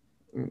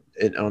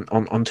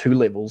two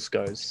levels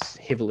goes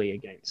heavily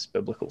against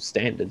biblical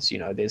standards. You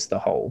know, there's the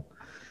whole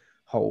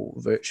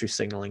virtue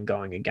signaling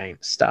going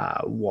against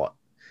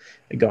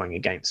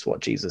what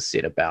Jesus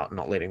said about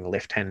not letting the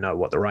left hand know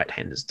what the right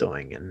hand is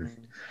doing,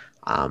 and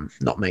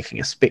not making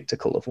a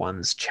spectacle of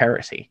one's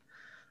charity.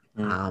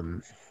 mm,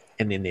 Um,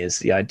 and then there's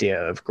the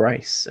idea of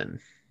grace, and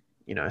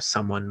you know,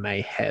 someone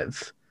may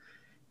have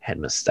had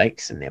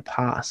mistakes in their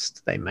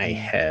past, they may mm,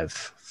 have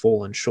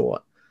fallen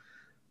short,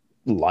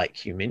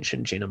 like you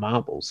mentioned, Jenna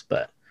Marbles,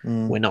 but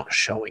mm. we're not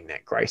showing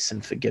that grace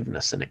and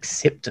forgiveness and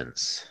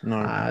acceptance.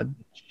 No.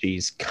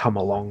 She's come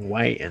a long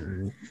way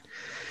and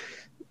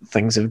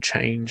things have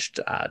changed,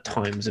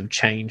 times have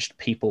changed.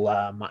 People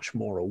are much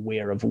more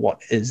aware of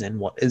what is and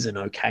what isn't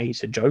okay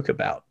to joke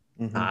about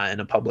Mm-hmm, in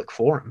a public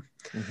forum,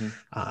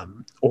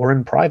 mm-hmm, or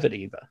in private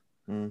either.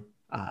 mm,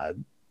 Uh,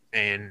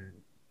 and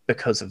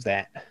because of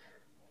that,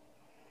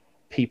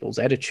 people's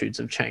attitudes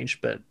have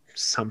changed, but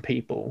some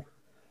people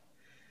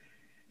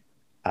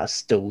are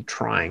still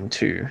trying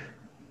to,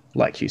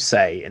 like you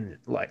say, and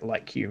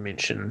like you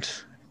mentioned,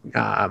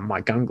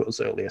 Mike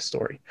Gungor's earlier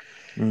story,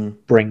 mm,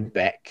 bring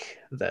back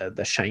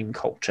the shame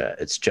culture.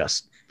 It's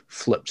just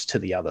flipped to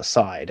the other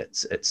side.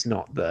 It's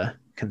not the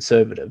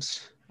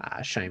conservatives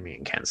shaming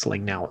and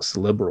cancelling. Now it's the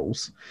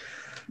liberals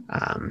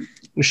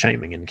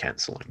shaming and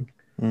cancelling.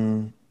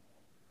 mm.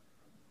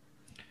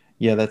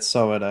 Yeah, that's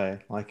so it, eh?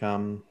 Like,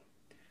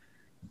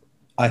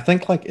 I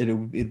think like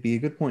it'd be a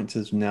good point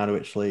to now to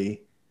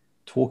actually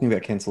talking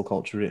about cancel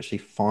culture to actually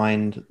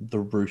find the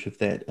root of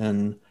that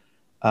in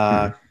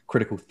Mm.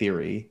 critical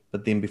theory.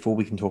 But then before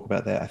we can talk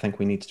about that, I think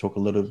we need to talk a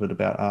little bit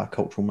about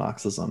cultural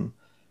Marxism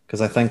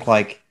because I think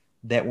like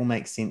that will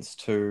make sense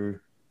to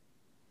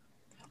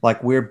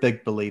like we're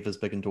big believers,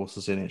 big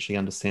endorsers in actually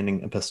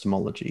understanding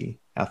epistemology,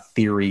 our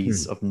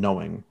theories Mm. of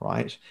knowing,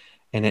 right?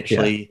 And Yeah.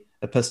 actually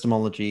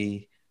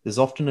epistemology, there's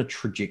often a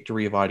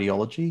trajectory of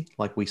ideology.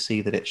 Like we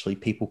see that actually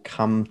people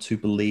come to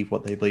believe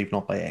what they believe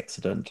not by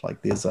accident.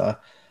 Like there's a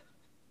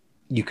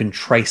you can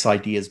trace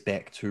ideas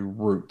back to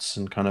roots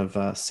and kind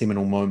of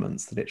seminal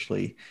moments that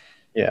actually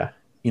Yeah.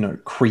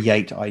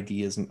 create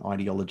ideas and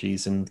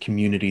ideologies and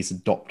communities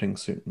adopting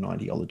certain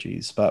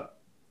ideologies. But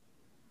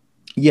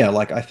yeah,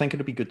 like I think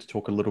it'd be good to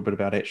talk a little bit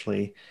about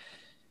actually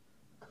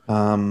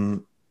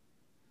um,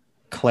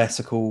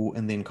 classical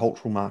and then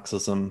cultural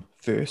Marxism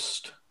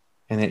first,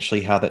 and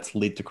actually how that's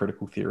led to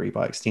critical theory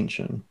by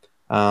extension.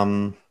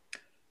 Um,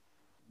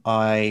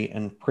 I,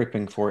 in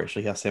prepping for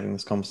actually us having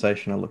this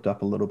conversation, I looked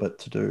up a little bit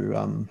to do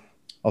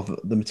of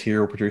the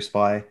material produced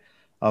by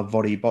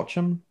Vodi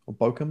Bochum or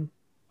Bochum.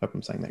 Hope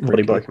I'm saying that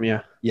Roddy correctly. Bokum,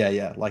 yeah. Yeah,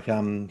 yeah. Like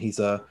he's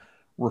a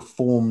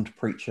reformed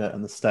preacher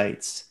in the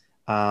States.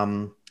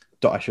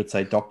 I should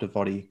say Dr.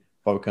 Vodi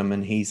Bochum,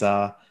 and he's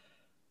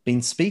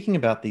been speaking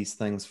about these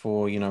things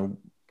for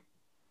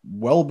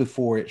well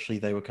before actually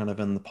they were kind of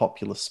in the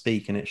popular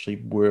speak and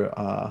actually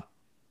were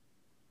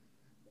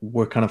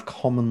kind of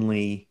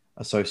commonly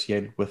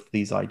associated with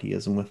these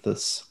ideas and with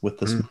this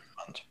Mm.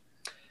 movement.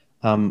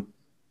 Um,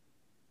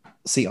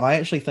 See, I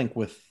actually think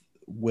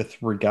with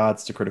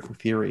regards to critical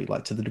theory,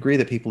 like to the degree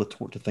that people are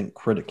taught to think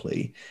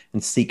critically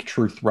and seek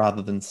truth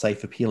rather than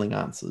safe, appealing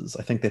answers,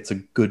 I think that's a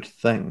good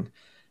thing.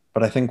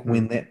 But I think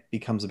when Mm. that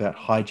becomes about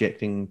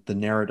hijacking the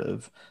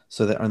narrative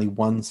so that only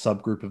one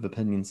subgroup of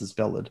opinions is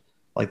valid,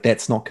 Like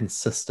that's not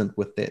consistent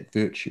with that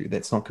virtue.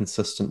 That's not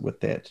consistent with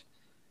that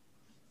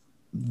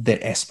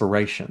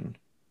aspiration,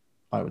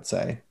 I would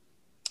say.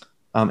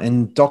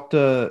 And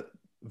Dr.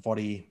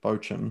 Vodi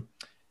Bochum,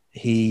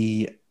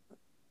 he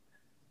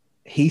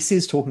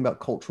says, talking about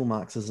cultural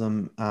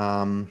Marxism,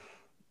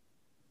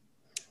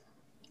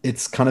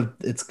 it's kind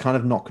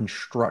of not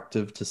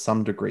constructive to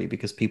some degree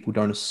because people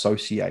don't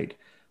associate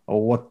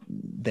or what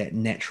that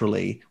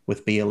naturally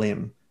with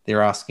BLM.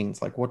 They're asking,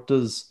 it's like, what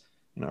does,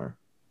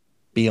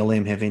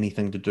 BLM have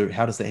anything to do?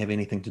 How does that have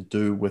anything to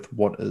do with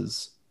what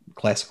is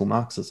classical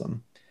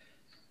Marxism?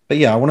 But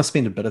yeah, I want to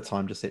spend a bit of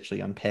time just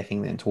actually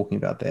unpacking that and talking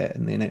about that,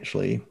 and then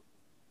actually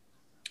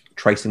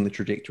tracing the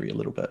trajectory a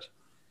little bit,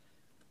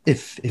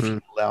 if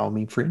you allow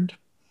me, friend.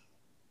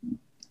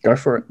 Go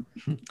for it.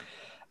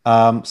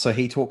 So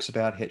he talks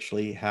about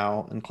actually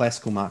how in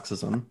classical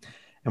Marxism,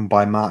 and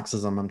by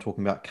Marxism I'm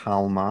talking about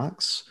Karl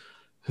Marx,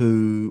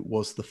 who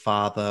was the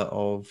father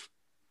of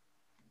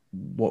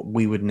what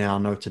we would now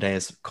know today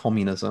as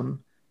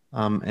communism,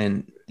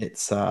 and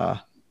it's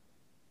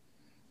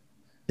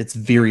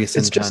various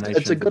incarnations.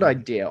 It's a good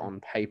idea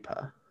on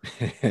paper.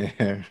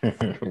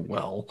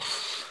 Well,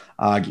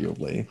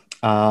 arguably.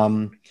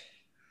 In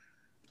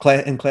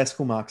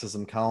classical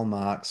Marxism, Karl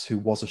Marx, who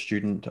was a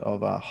student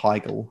of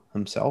Hegel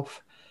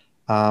himself,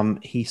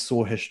 he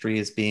saw history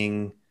as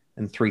being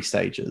in three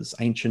stages: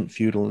 ancient,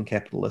 feudal, and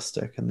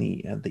capitalistic. And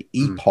the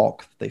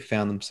epoch they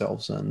found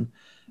themselves in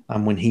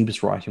when he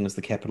was writing was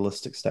the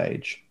capitalistic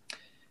stage.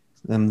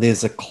 And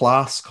there's a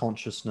class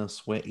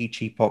consciousness where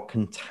each epoch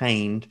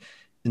contained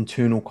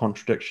internal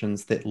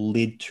contradictions that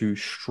led to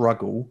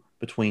struggle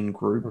between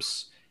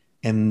groups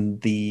and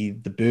the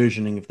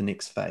burgeoning of the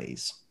next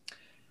phase.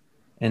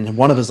 And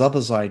one of his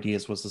other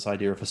ideas was this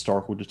idea of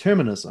historical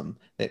determinism,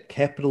 that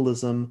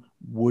capitalism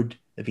would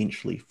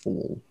eventually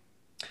fall,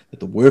 that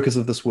the workers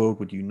of this world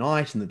would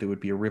unite and that there would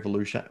be a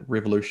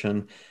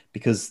revolution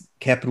because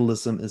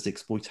capitalism is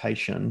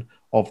exploitation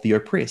of the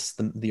oppressed,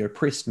 the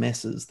oppressed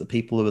masses, the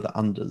people who are the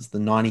unders, the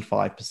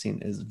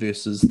 95%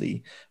 versus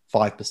the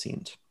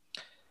 5%.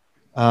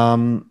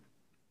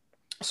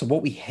 So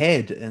what we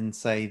had in,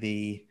 say,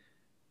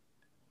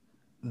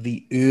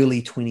 the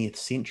early 20th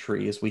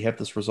century is we have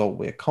this result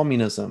where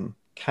communism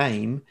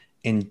came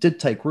and did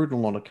take root in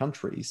a lot of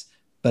countries,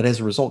 but as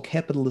a result,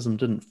 capitalism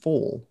didn't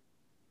fall.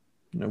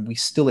 We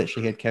still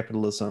actually had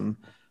capitalism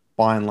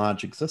by and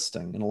large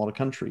existing in a lot of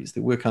countries.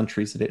 There were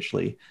countries that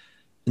actually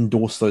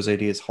endorsed those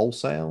ideas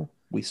wholesale.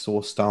 We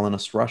saw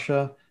Stalinist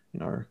Russia,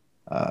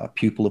 a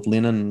pupil of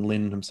Lenin, and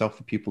Lenin himself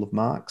a pupil of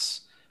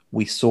Marx.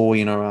 We saw,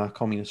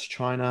 communist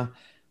China.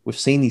 We've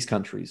seen these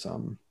countries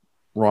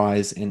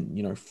rise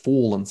and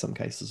fall in some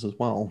cases as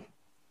well.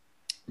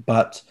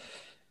 But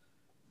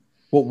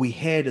what we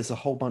had is a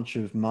whole bunch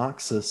of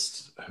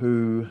Marxists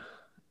who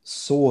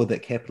saw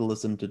that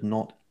capitalism did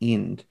not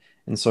end.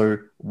 And so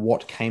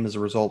what came as a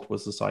result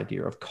was this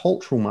idea of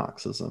cultural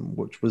Marxism,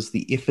 which was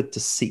the effort to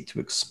seek to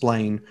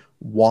explain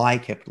why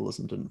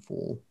capitalism didn't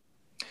fall.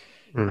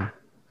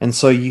 And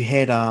so you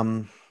had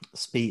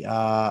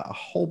a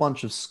whole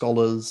bunch of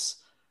scholars,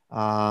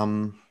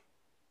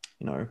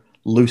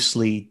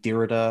 loosely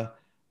Derrida,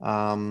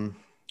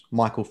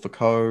 Michael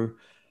Foucault,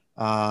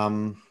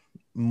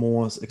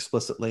 more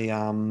explicitly,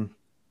 I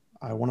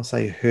want to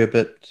say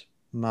Herbert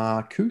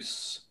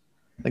Marcuse,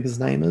 I think his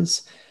name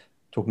is,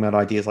 talking about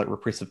ideas like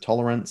repressive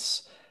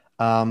tolerance.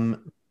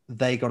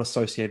 They got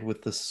associated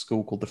with this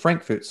school called the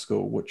Frankfurt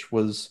School, which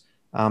was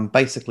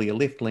basically a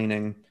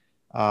left-leaning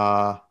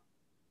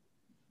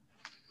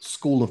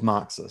school of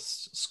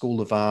Marxists, school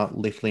of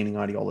left-leaning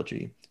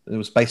ideology. It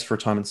was based for a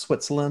time in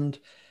Switzerland.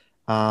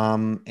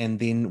 And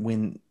then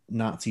when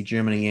Nazi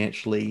Germany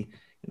actually,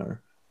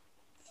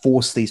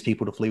 forced these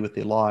people to flee with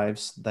their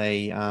lives,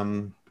 they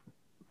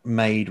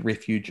made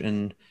refuge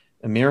in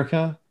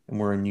America and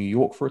were in New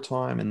York for a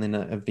time, and then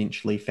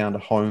eventually found a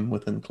home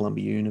within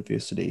Columbia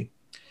University.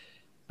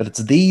 But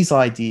it's these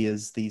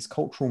ideas, these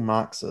cultural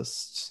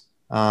Marxists,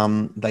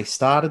 they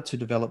started to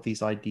develop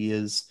these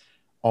ideas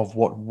of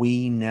what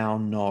we now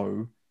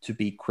know to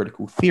be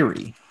critical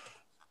theory.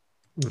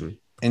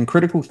 And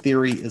critical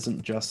theory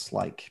isn't just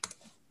like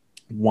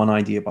one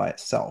idea by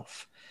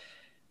itself.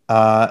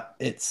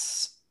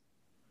 It's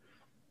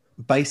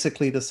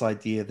basically this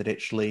idea that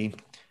actually,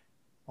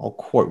 I'll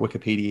quote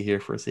Wikipedia here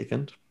for a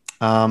second.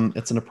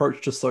 It's an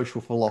approach to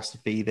social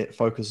philosophy that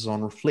focuses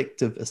on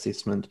reflective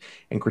assessment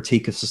and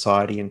critique of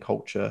society and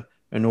culture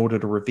in order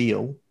to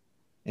reveal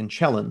and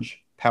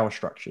challenge power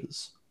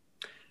structures.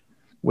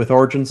 With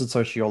origins in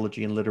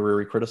sociology and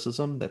literary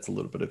criticism, that's a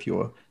little bit of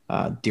your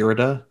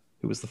Derrida,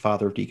 who was the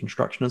father of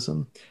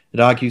deconstructionism. It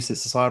argues that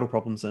societal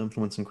problems are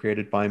influenced and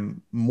created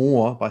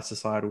more by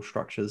societal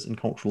structures and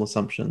cultural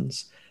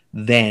assumptions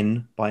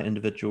than by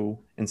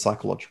individual and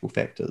psychological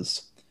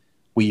factors.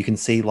 Where you can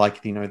see,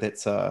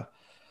 that's a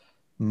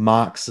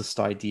Marxist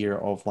idea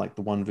of like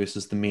the one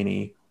versus the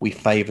many. We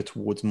favor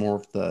towards more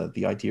of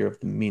the idea of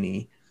the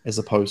many as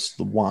opposed to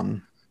the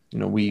one.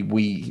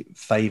 We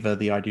favor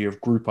the idea of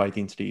group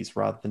identities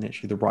rather than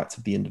actually the rights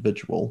of the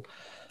individual.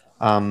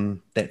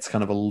 That's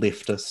kind of a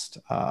leftist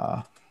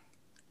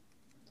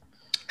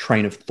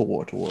train of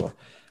thought or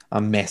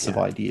massive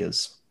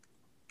ideas.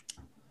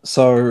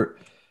 So,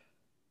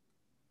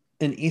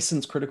 in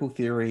essence, critical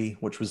theory,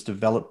 which was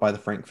developed by the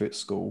Frankfurt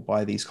School,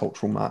 by these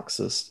cultural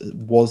Marxists, it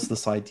was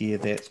this idea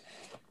that,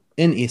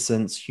 in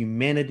essence,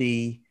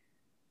 humanity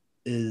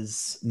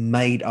is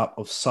made up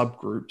of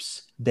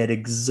subgroups that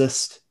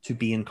exist to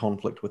be in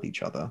conflict with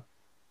each other.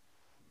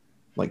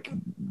 Like,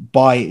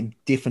 by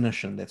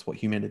definition, that's what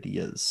humanity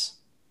is.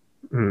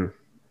 And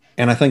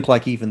I think,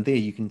 like, even there,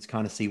 you can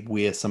kind of see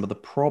where some of the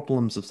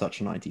problems of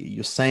such an idea.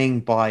 You're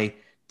saying by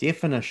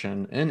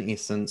definition, in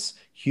essence,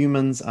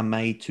 humans are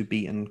made to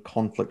be in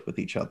conflict with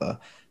each other.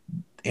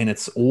 And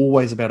it's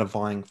always about a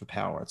vying for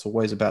power. It's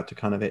always about to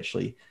kind of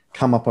actually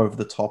come up over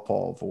the top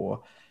of,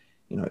 or,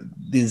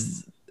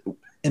 there's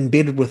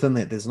embedded within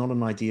that, there's not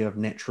an idea of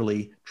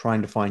naturally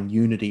trying to find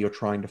unity or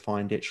trying to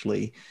find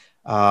actually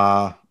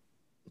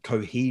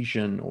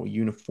cohesion or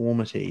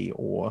uniformity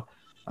or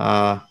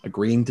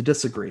agreeing to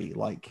disagree.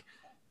 Like,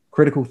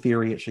 critical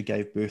theory actually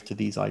gave birth to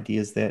these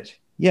ideas that,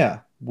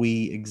 yeah,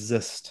 we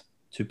exist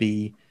to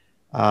be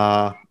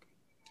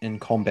in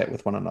combat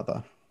with one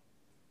another.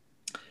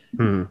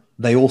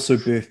 They also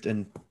birthed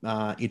in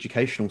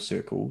educational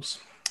circles,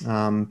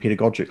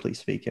 pedagogically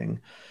speaking,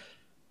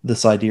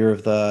 this idea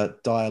of the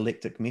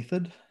dialectic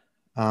method,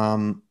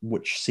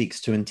 which seeks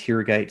to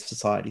interrogate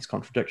society's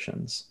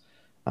contradictions.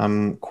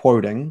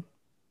 Quoting,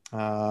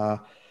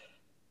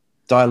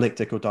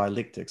 dialectic or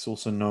dialectics,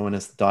 also known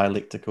as the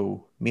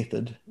dialectical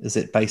method, is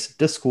that basic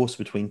discourse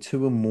between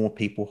two or more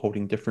people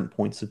holding different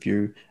points of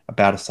view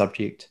about a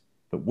subject,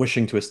 but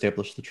wishing to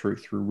establish the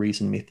truth through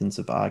reason methods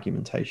of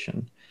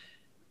argumentation.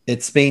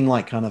 It's been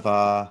like kind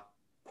of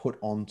put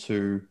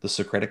onto the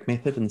Socratic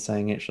method and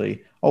saying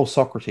actually,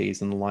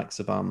 Socrates and the likes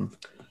of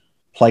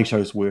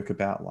Plato's work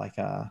about like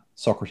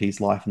Socrates'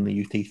 life in the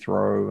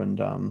Euthyphro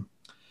and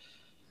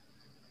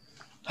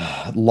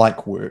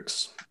like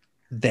works.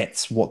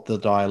 That's what the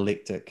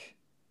dialectic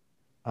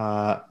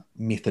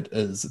method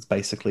is. It's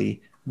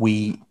basically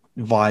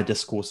via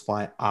discourse,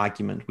 via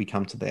argument, we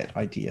come to that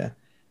idea.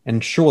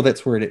 And sure,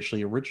 that's where it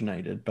actually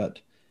originated,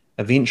 but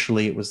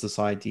eventually it was this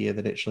idea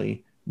that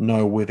actually,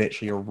 no, we've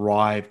actually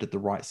arrived at the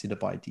right set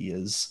of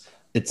ideas.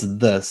 It's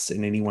this,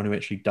 and anyone who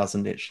actually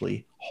doesn't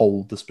actually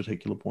hold this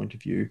particular point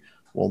of view,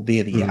 well,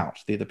 they're the out.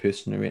 They're the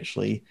person who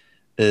actually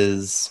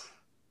is...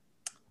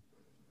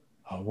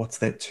 what's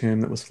that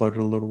term that was floated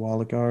a little while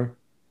ago?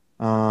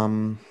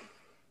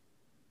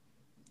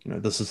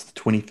 This is the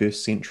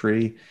 21st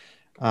century.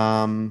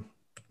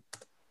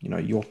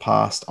 Your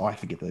past, I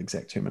forget the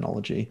exact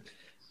terminology,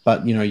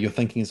 but, your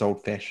thinking is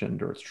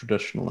old-fashioned or it's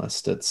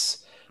traditionalist.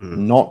 It's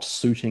not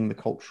suiting the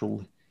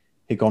cultural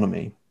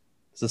hegemony.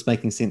 Is this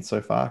making sense so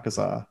far? Because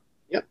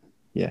Yep.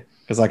 Yeah,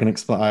 because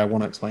I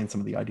want to explain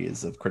some of the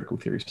ideas of critical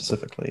theory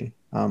specifically.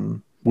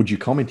 Would you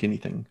comment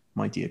anything,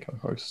 my dear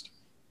co-host?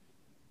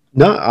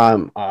 No,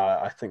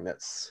 I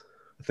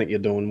think you're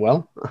doing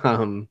well.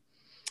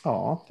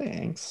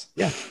 Thanks.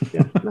 Yeah.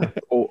 No,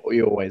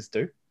 you always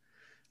do.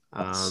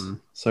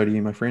 So do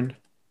you, my friend.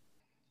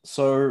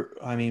 So,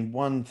 I mean,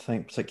 one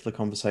particular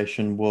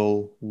conversation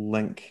we'll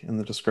link in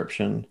the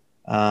description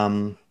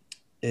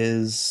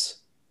is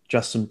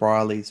Justin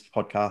Brierley's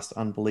podcast,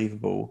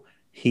 Unbelievable.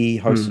 He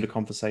hosted a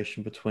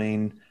conversation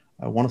between,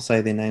 I want to say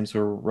their names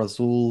were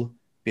Razul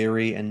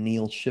Berry and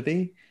Neil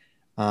Shivy.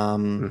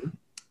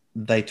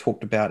 They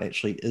talked about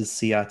actually, is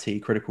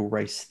CRT, critical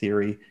race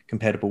theory,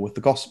 compatible with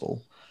the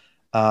gospel?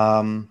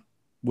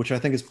 Which I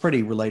think is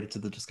pretty related to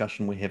the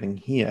discussion we're having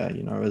here,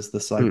 is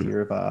this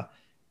idea of,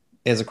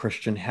 as a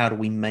Christian, how do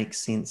we make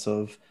sense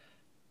of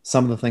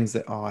some of the things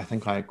that, I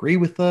think I agree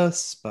with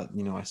this, but,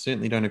 I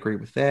certainly don't agree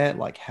with that.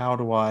 Like, how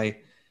do I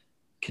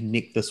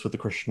connect this with the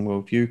Christian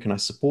worldview? Can I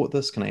support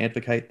this? Can I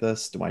advocate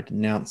this? Do I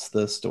denounce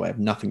this? Do I have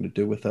nothing to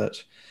do with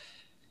it?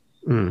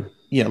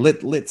 Yeah,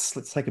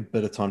 let's take a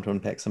bit of time to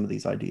unpack some of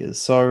these ideas.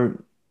 So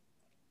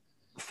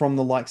from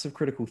the likes of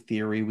critical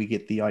theory, we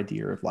get the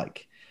idea of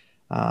like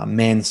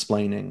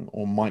mansplaining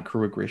or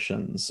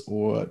microaggressions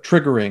or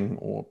triggering,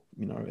 or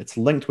it's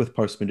linked with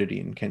postmodernity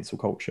and cancel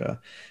culture.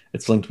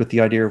 It's linked with the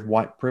idea of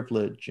white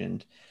privilege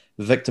and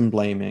victim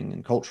blaming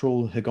and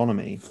cultural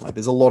hegemony. Like,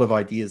 there's a lot of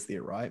ideas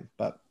there, right?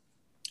 But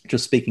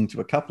just speaking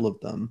to a couple of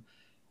them,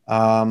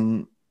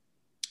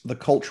 the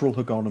cultural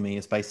hegemony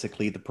is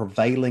basically the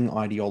prevailing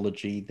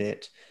ideology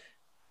that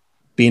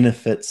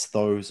benefits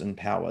those in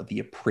power, the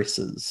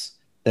oppressors.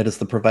 That is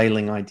the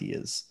prevailing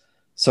ideas.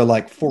 So,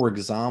 like, for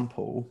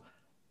example,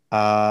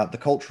 the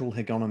cultural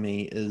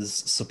hegemony is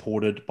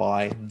supported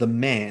by the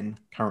man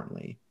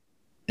currently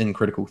in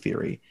critical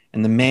theory.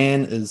 And the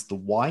man is the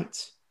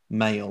white,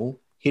 male,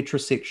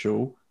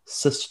 heterosexual,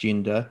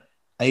 cisgender,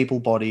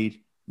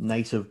 able-bodied,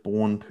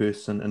 native-born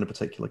person in a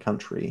particular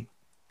country.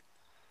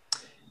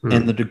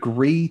 And the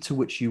degree to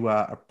which you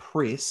are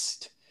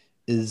oppressed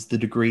is the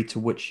degree to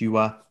which you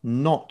are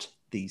not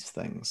these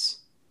things.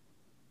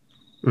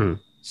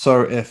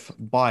 So if,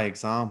 by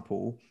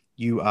example,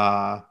 you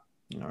are,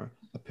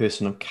 a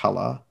person of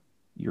color,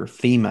 you're a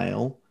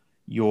female,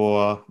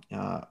 you're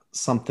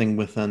something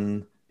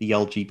within the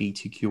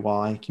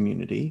LGBTQI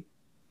community,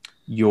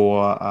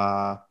 you're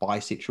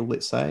bisexual,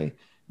 let's say,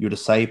 you're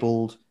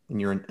disabled, and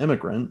you're an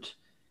immigrant,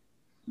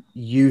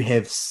 you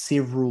have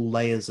several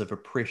layers of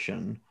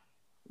oppression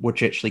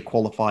which actually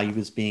qualify you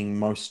as being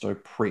most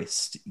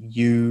oppressed.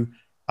 You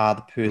are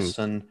the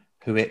person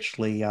who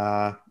actually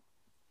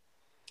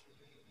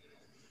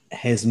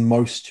has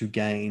most to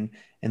gain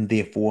and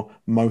therefore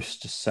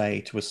most to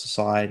say to a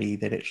society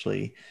that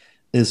actually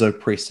is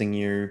oppressing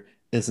you,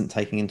 isn't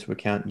taking into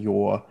account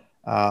your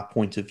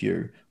point of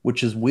view,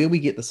 which is where we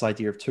get this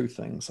idea of two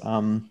things,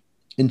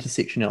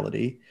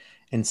 intersectionality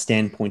and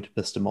standpoint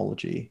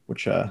epistemology,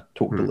 which I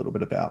talked a little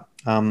bit about.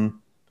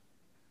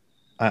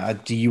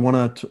 Do you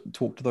want to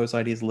talk to those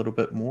ideas a little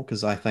bit more?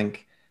 Because I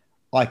think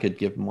I could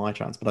give my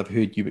chance, but I've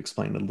heard you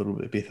explain it a little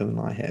bit better than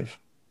I have.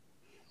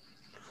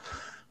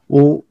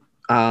 Well,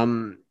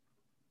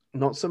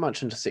 not so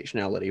much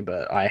intersectionality,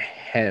 but I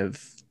have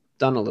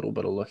done a little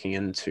bit of looking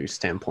into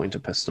standpoint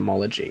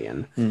epistemology,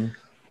 and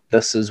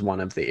this is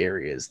one of the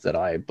areas that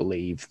I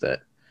believe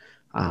that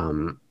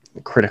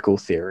critical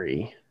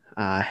theory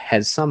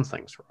has some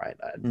things right.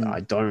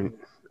 I don't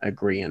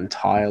agree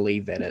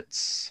entirely that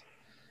it's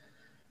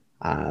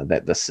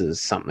that this is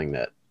something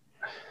that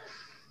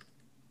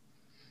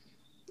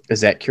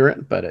is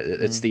accurate, but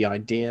it's the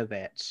idea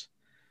that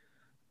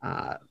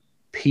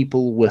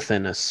people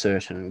within a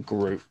certain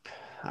group,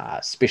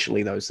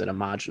 especially those that are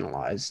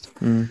marginalized,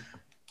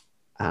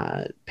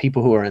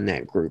 people who are in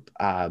that group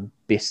are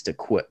best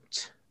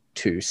equipped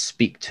to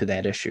speak to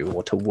that issue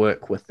or to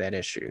work with that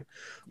issue.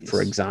 Yes.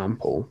 For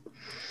example,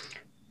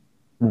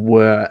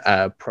 were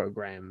a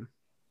program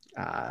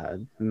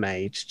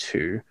made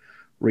to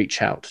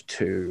reach out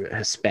to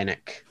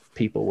Hispanic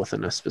people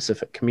within a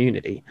specific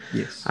community,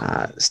 yes.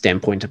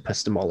 Standpoint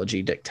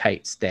epistemology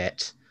dictates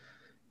that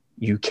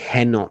you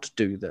cannot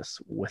do this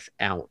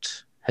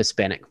without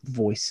Hispanic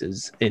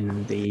voices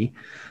in the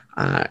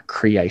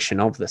creation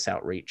of this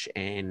outreach,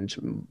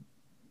 and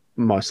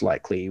most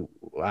likely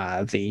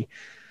the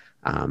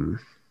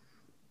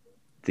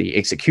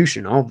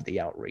execution of the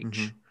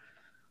outreach.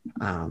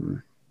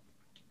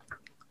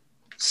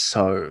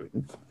 So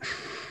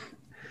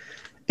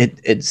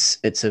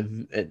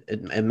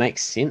it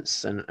makes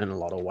sense in a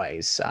lot of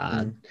ways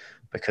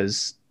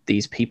because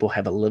these people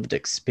have a lived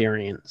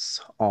experience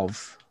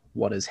of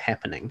what is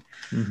happening.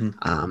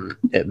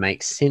 It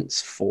makes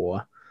sense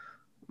for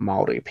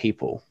Māori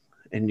people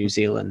in New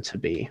Zealand to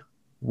be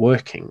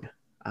working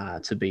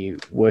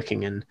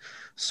in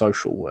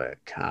social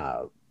work,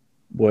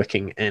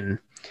 working in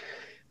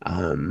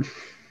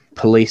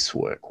police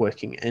work,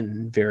 working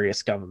in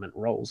various government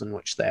roles in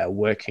which they are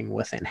working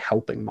with and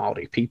helping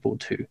Māori people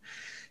to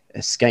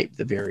escape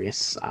the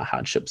various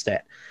hardships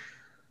that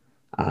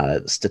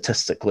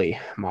statistically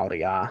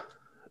Māori are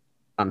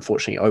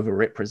unfortunately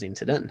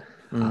overrepresented in.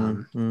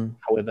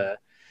 However,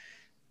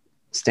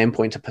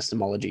 standpoint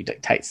epistemology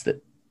dictates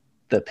that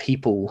the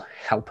people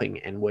helping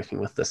and working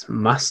with this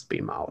must be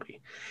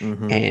Māori.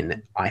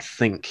 And I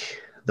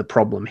think the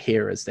problem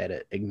here is that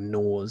it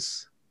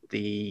ignores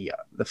the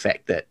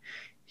fact that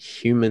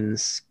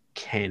humans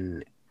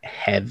can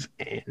have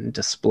and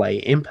display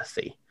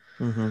empathy.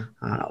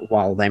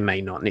 While they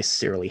may not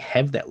necessarily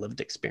have that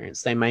lived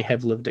experience, they may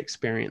have lived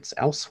experience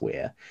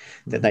elsewhere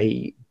that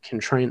they can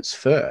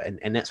transfer.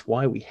 And that's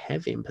why we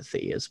have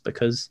empathy, is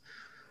because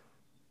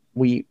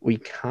we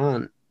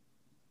can't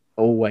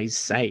always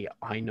say,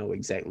 I know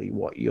exactly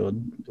what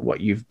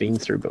you've been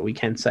through, but we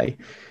can say,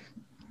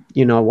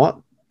 you know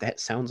what, that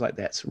sounds like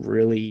that's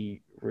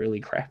really, really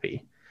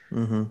crappy.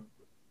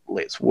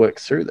 Let's work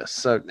through this.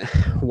 So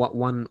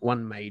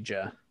one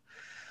major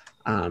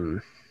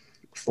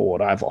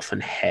thought I've often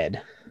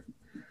had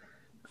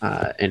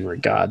in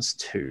regards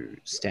to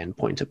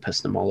standpoint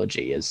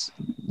epistemology is,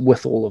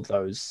 with all of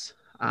those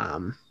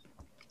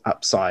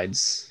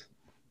upsides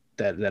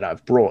that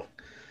I've brought,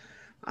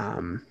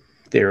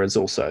 there is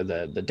also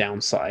the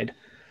downside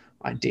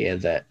idea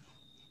that,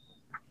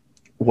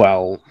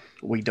 well,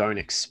 we don't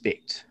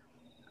expect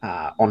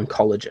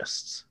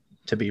oncologists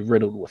to be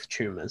riddled with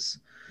tumors.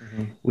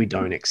 We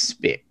don't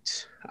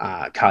expect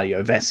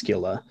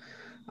cardiovascular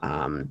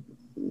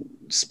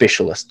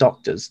specialist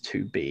doctors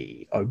to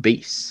be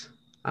obese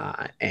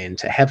and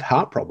to have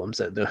heart problems.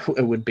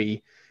 It would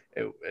be,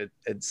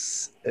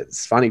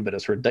 it's funny, but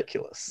it's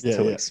ridiculous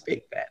to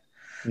expect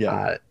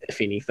that.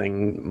 If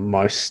anything,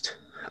 most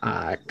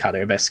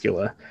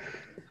cardiovascular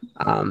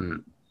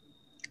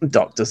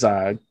doctors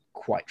are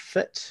quite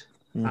fit,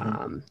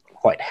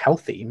 quite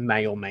healthy,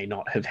 may or may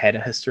not have had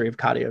a history of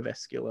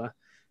cardiovascular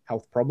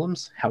health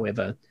problems.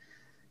 However,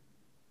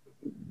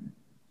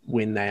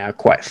 when they are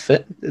quite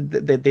fit,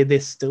 they're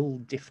still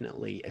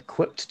definitely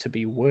equipped to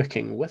be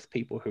working with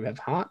people who have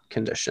heart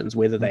conditions,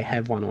 whether they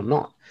have one or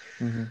not.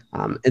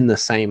 In the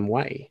same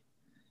way,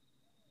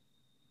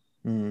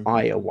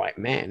 I, a white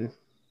man,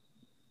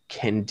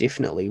 can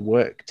definitely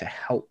work to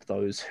help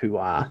those who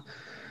are,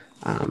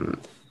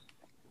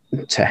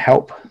 to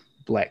help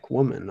Black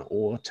women,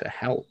 or to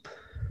help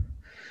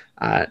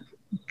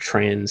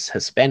trans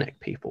Hispanic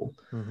people.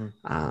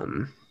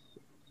 Mm-hmm.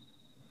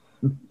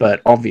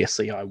 But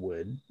obviously I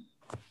would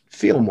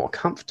feel more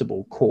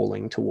comfortable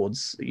calling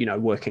towards,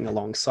 working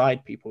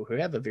alongside people who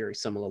have a very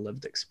similar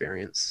lived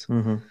experience.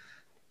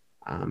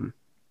 Mm-hmm.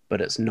 But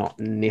it's not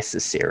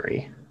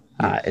necessary.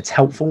 Yes. It's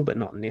helpful, but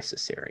not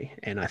necessary.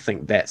 And I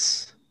think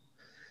that's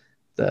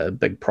the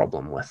big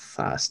problem with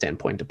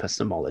standpoint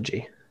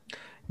epistemology.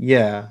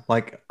 Yeah,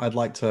 like I'd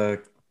like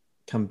to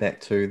come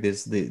back to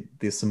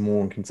there's some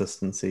more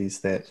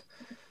inconsistencies that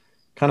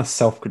kind of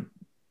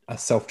are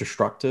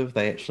self-destructive.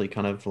 They actually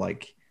kind of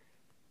like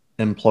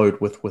implode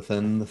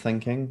within the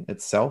thinking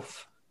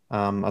itself.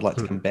 I'd like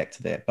to come back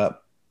to that,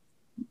 but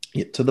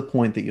yeah, to the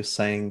point that you're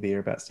saying there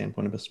about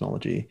standpoint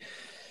epistemology.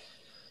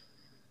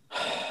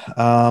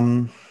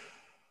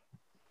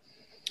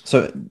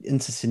 So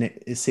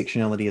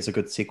intersectionality is a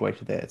good segue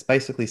to that. It's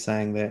basically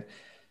saying that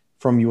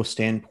from your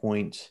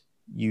standpoint,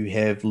 you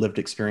have lived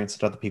experience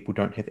that other people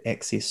don't have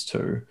access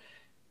to.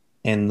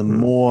 And the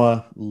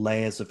more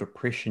layers of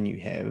oppression you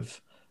have,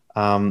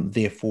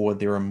 therefore,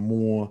 there are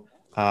more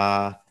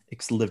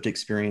lived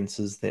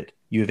experiences that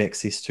you have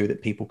access to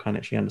that people can't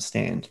actually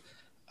understand.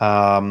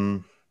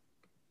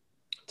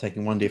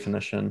 Taking one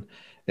definition,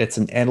 it's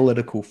an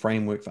analytical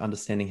framework for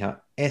understanding how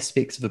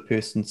aspects of a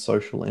person's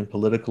social and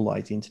political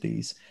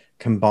identities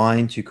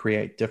combine to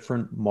create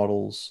different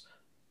models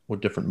or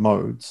different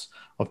modes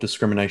of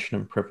discrimination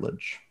and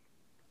privilege.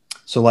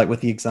 So, like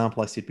with the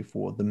example I said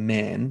before, the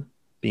man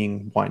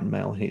being white,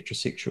 male,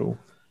 heterosexual,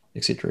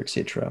 etc.,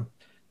 etc.,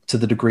 to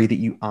the degree that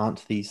you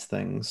aren't these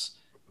things,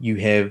 you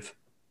have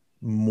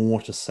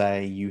more to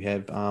say, you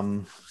have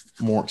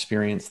more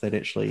experience that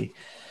actually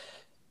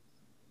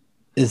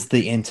is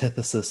the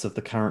antithesis of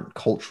the current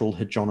cultural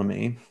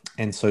hegemony,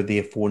 and so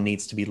therefore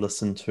needs to be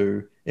listened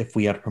to if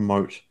we are to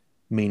promote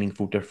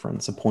meaningful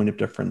difference, a point of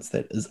difference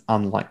that is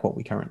unlike what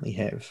we currently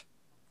have.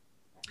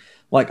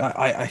 Like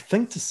I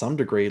think to some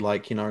degree,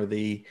 like,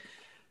 the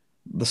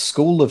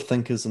school of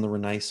thinkers in the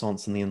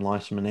Renaissance and the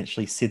Enlightenment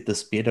actually said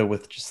this better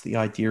with just the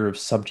idea of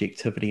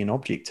subjectivity and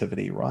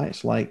objectivity,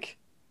 right? Like,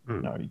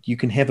 you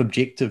can have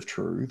objective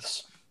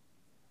truths,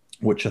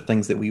 which are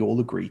things that we all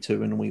agree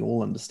to and we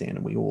all understand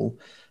and we all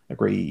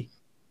agree,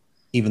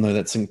 even though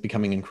that's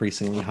becoming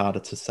increasingly harder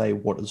to say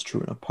what is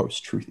true in a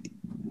post-truth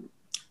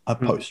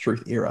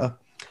era.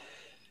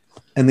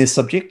 And there's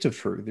subjective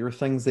truth. There are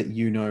things that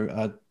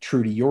are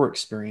true to your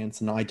experience,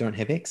 and I don't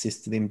have access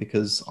to them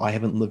because I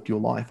haven't lived your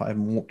life. I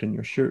haven't walked in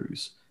your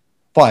shoes.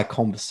 Via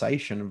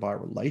conversation and via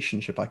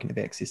relationship, I can have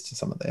access to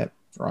some of that,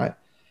 right?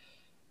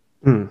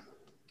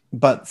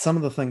 But some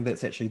of the thing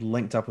that's actually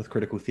linked up with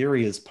critical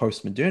theory is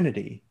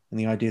postmodernity and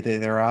the idea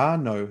that there are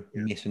no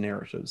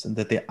meta-narratives and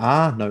that there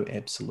are no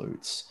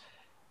absolutes.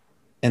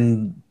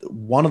 And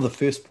one of the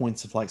first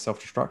points of like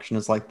self-destruction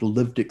is like the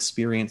lived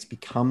experience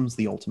becomes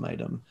the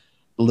ultimatum.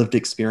 The lived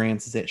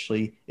experience is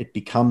actually, it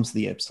becomes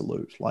the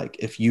absolute. Like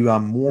if you are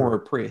more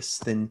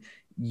oppressed, then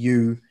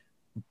you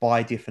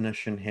by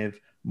definition have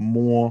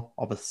more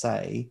of a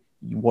say.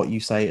 What you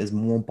say is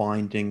more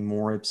binding,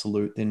 more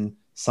absolute than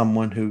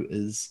someone who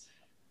is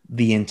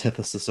the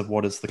antithesis of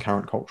what is the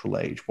current cultural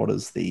age, what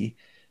is the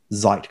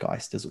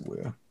zeitgeist, as it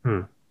were.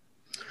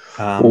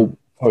 Well,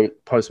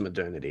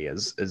 postmodernity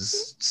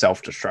is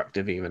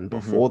self-destructive even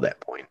before that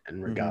point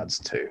in regards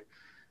to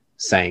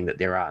saying that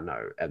there are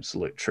no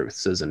absolute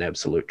truths is an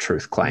absolute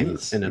truth claim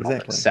in and of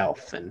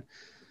itself. And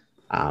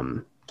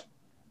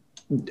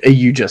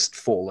you just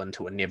fall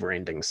into a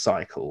never-ending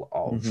cycle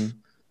of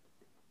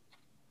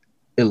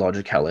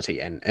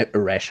illogicality and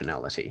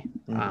irrationality.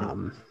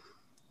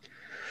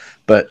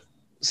 But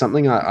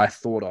something I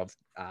thought of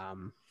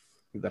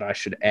that I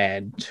should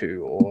add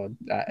to, or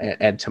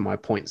add to my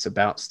points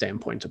about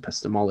standpoint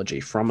epistemology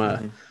from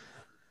a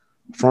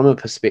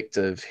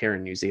perspective here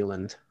in New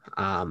Zealand,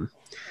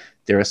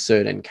 there are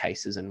certain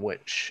cases in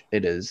which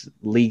it is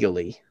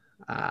legally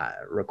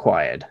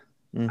required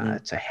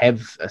to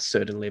have a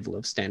certain level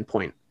of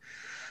standpoint,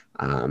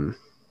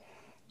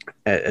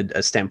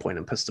 a standpoint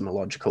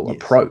epistemological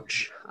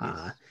approach,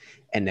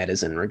 and that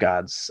is in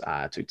regards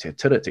to Te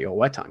Tiriti o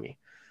Waitangi.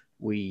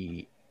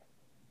 We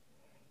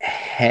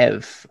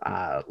have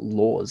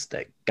laws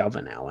that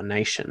govern our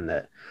nation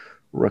that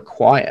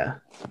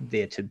require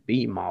there to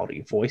be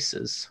Māori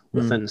voices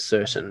within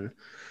certain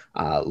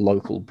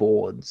local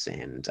boards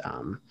and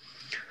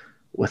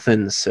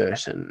within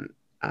certain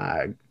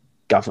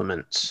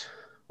government,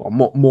 or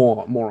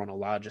more on a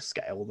larger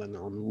scale than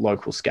on a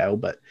local scale,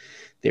 but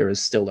there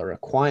is still a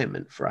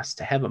requirement for us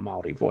to have a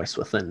Māori voice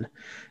within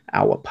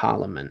our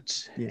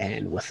parliament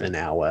and within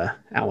our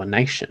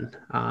nation.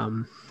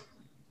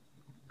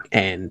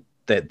 And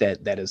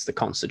that is the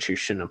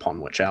constitution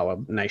upon which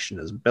our nation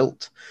is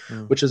built,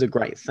 which is a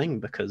great thing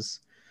because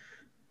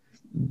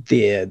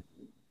there,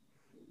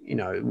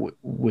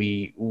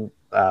 we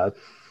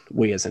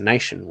as a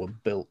nation were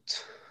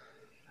built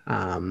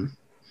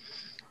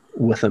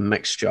with a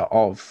mixture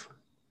of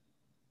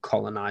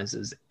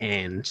colonizers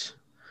and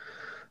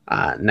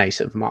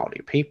native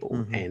Māori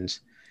people, and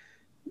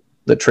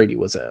the treaty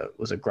was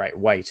a great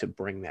way to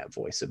bring that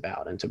voice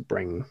about and to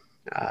bring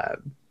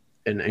an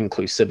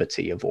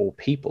inclusivity of all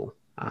people.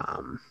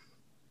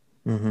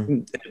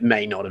 It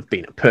may not have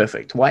been a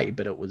perfect way,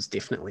 but it was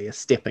definitely a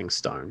stepping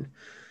stone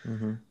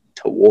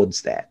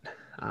towards that.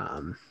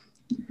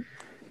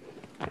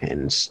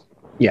 And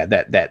yeah,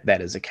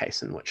 that is a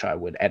case in which I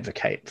would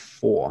advocate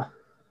for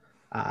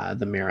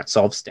the merits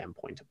of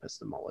standpoint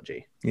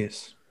epistemology.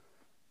 Yes.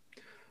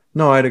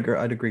 No, I'd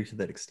agree to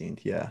that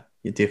extent. Yeah,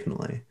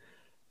 definitely.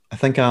 I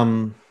think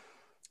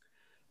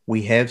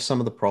we have some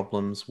of the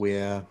problems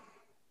where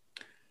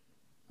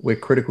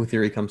critical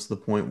theory comes to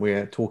the point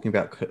where talking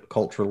about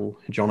cultural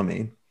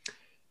hegemony,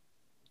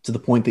 to the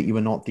point that you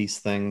are not these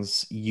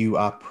things, you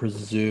are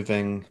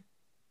preserving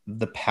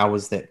the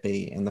powers that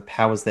be, and the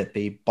powers that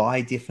be,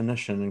 by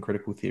definition, in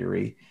critical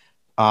theory,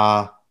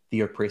 are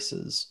the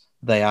oppressors.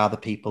 They are the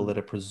people that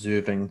are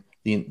preserving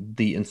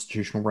the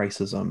institutional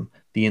racism,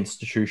 the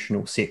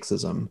institutional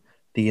sexism,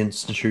 the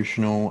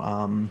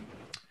institutional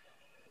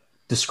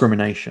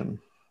discrimination.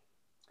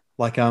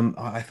 Like,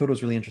 I thought it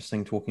was really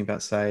interesting talking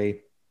about,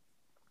 say,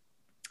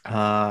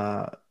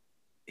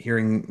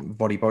 hearing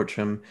Vodi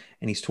Bochum,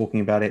 and he's talking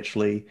about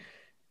actually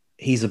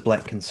he's a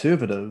black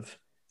conservative,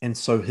 and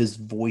so his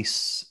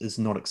voice is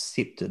not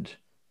accepted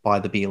by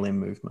the BLM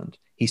movement.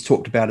 He's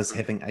talked about as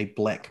having a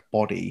black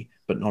body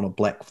but not a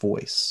black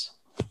voice,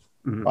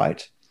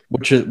 right?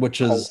 Which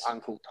is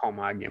Uncle Tom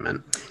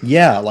argument.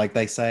 Yeah, like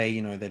they say,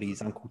 you know, that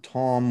he's Uncle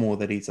Tom, or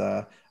that he's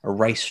a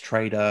race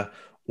trader,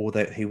 or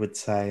that he would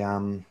say,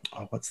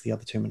 what's the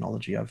other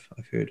terminology I've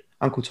heard?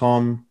 Uncle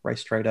Tom,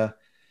 race trader.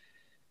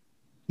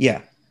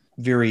 Yeah,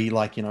 very,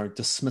 like, you know,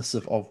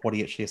 dismissive of what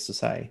he actually has to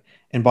say.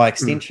 And by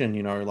extension,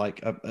 you know,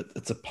 like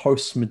it's a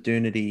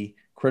post-modernity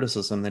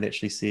criticism that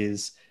actually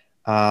says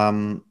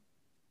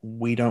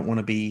we don't want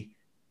to be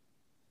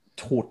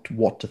taught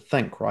what to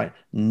think, right?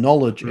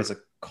 Knowledge as a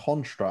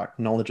construct,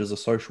 knowledge as a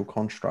social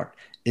construct,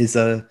 is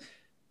a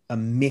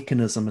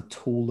mechanism, a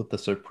tool of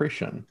this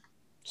oppression.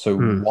 So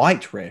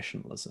white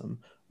rationalism,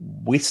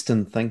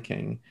 Western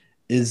thinking,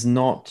 is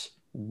not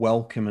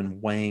welcome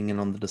and weighing in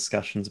on the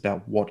discussions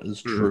about what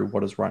is true,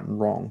 what is right and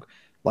wrong.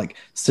 Like,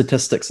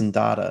 statistics and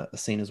data are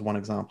seen as one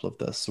example of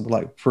this. So,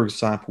 like, for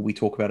example, we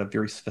talk about a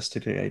very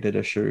sophisticated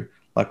issue,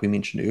 like we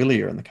mentioned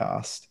earlier in the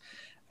cast,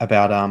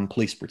 about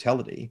police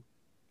brutality.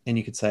 And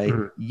you could say,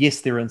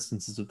 yes, there are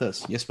instances of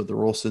this. Yes, but there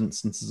are also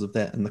instances of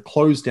that. And the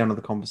close down of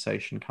the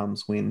conversation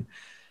comes when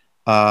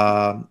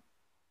the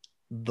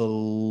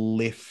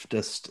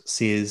leftist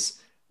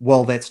says,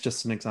 well, that's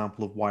just an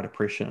example of white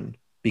oppression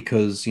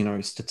because, you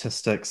know,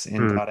 statistics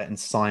and data and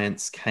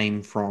science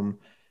came from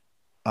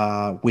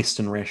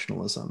Western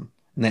rationalism.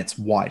 And that's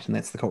white, and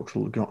that's the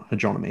cultural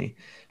hegemony.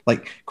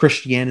 Like,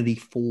 Christianity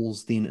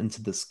falls then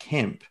into this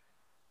camp.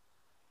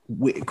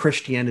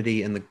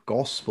 Christianity and the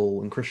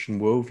gospel and Christian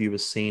worldview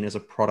is seen as a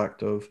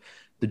product of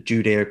the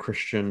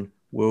Judeo-Christian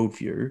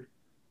worldview,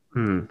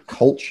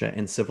 culture,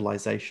 and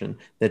civilization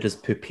that has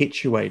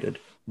perpetuated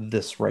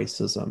this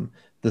racism,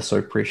 this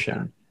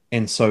oppression.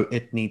 And so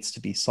it needs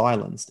to be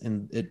silenced,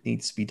 and it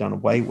needs to be done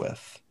away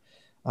with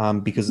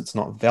because it's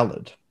not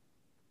valid.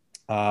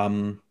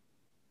 Coming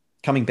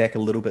back a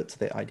little bit to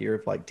that idea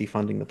of, like,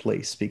 defunding the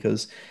police,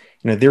 because,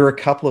 you know, there are a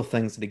couple of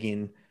things that,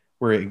 again,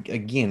 where,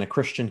 again, a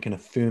Christian can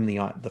affirm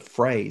the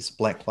phrase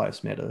Black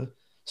Lives Matter.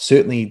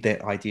 Certainly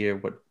that idea,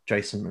 what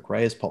Jason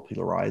McRae has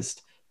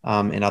popularized,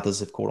 and others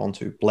have caught on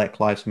to,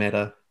 Black Lives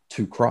Matter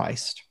to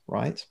Christ,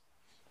 right?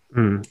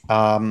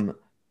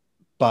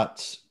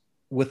 But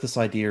with this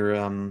idea,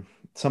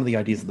 some of the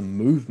ideas of the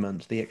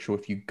movement, the actual,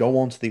 if you go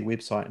onto their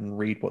website and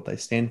read what they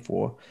stand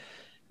for,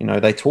 you know,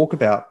 they talk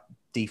about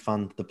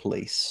defund the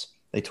police.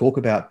 They talk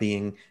about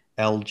being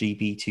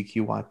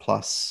LGBTQI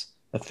plus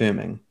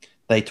affirming.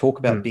 They talk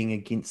about being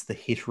against the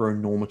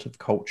heteronormative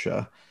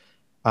culture.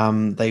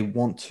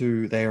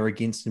 They are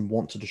against and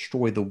want to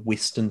destroy the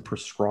Western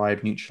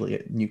prescribed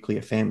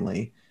nuclear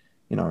family,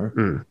 you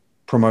know,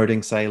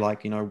 promoting, say,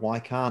 like, you know, why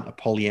can't a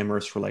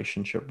polyamorous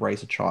relationship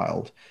raise a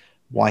child?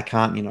 Why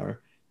can't, you know,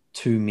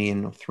 2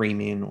 men or 3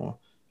 men, or,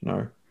 you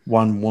know,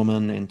 1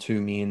 woman and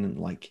 2 men, and,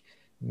 like,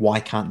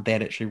 why can't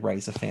that actually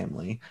raise a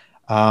family?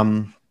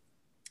 And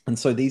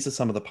so these are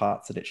some of the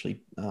parts that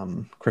actually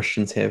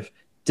Christians have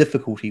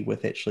difficulty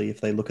with, actually. If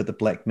they look at the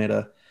Black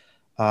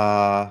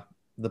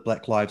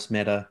Lives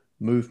Matter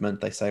movement,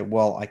 they say,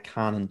 well, I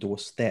can't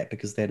endorse that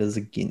because that is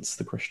against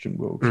the Christian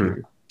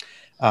worldview.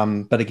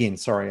 But again,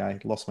 sorry, I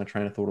lost my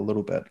train of thought a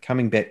little bit.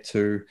 Coming back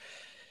to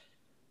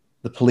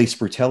the police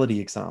brutality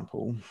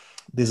example,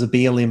 there's a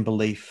BLM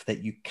belief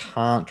that you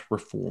can't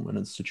reform an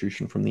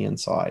institution from the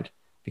inside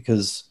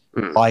because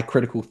by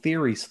critical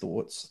theory's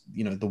thoughts,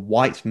 you know, the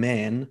white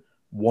man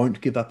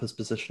won't give up his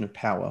position of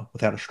power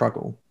without a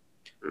struggle.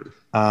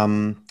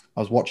 I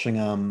was watching,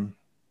 I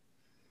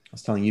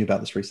was telling you about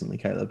this recently,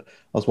 Caleb. I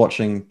was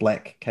watching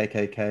Black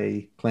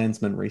KKK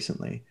Klansman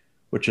recently,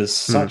 which is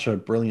such a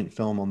brilliant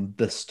film on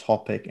this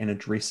topic and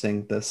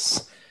addressing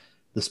this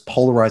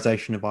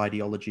polarization of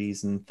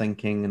ideologies and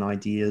thinking and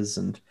ideas,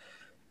 and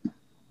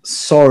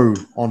so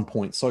on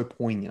point, so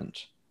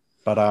poignant.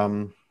 But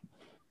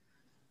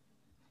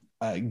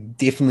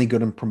definitely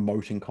good in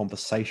promoting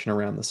conversation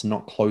around this,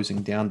 not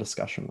closing down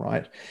discussion.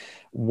 Right,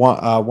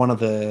 one of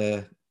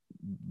the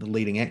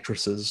leading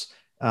actresses,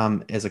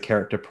 as a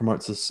character,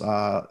 promotes this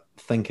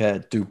thinker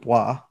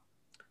Dubois.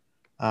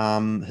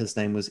 His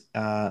name was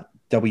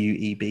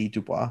W.E.B.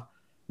 Dubois,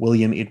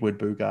 William Edward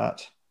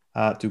Bogart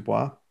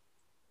Dubois.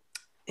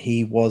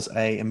 He was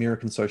an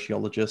American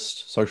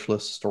sociologist,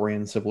 socialist,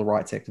 historian, civil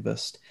rights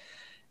activist,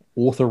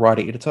 author,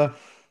 writer, editor.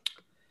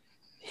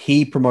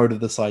 He promoted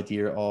this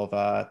idea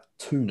of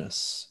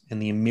two-ness,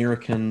 and the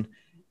American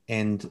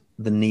and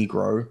the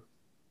Negro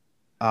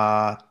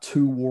are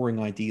two warring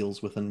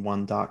ideals within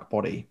one dark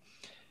body.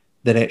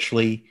 That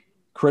actually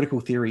critical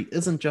theory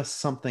isn't just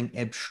something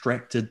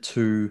abstracted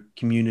to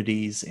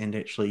communities and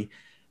actually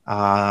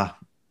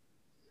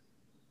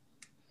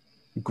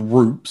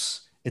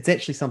groups. It's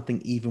actually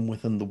something even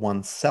within the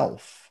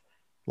oneself.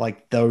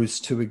 Like those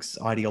two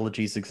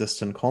ideologies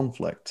exist in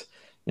conflict.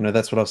 You know,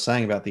 that's what I was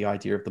saying about the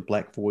idea of the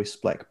black voice,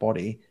 black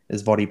body,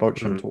 as Vodi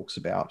Bochum talks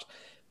about,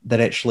 that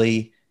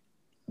actually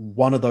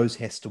one of those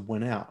has to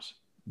win out.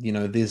 You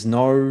know, there's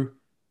no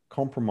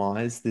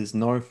compromise, there's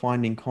no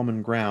finding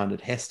common ground.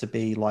 It has to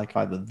be like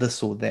either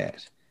this or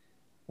that.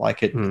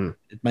 Like it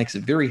makes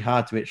it very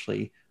hard to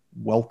actually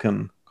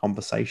welcome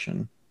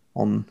conversation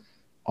on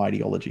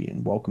ideology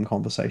and welcome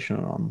conversation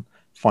on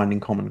finding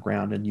common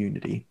ground and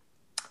unity.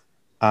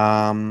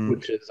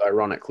 Which is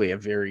ironically a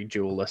very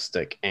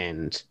dualistic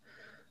and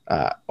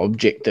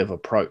objective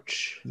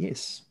approach.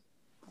 Yes.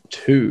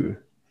 To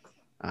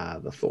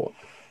the thought.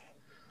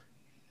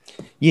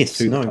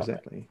 Yes, no,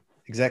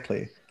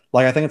 exactly.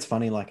 Like, I think it's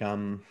funny, like,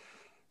 I've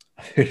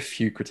heard a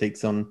few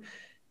critiques on,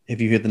 have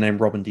you heard the name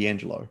Robin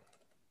DiAngelo?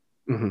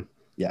 Mm-hmm.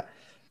 Yeah.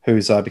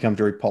 Who's become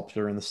very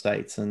popular in the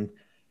States. And,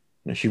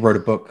 you know, she wrote a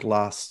book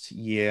last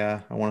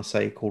year, I want to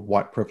say, called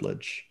White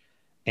Privilege.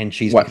 And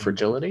she's White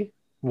Fragility?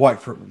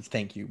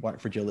 Thank you,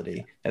 White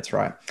Fragility. That's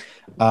right.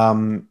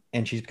 And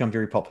she's become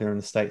very popular in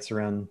the States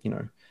around, you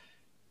know,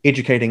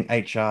 educating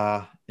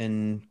HR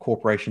in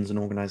corporations and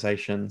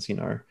organizations, you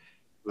know,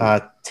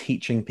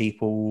 teaching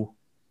people,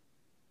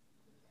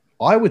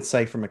 I would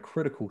say, from a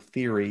critical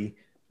theory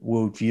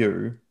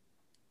worldview,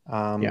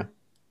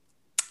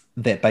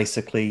 that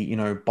basically, you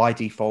know, by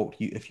default,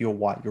 if you're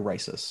white, you're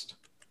racist.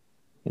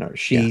 You know,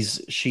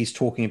 she's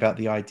talking about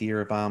the idea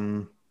of,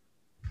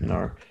 you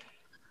know,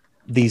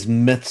 these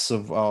myths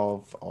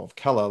of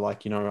color,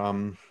 like, you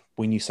know,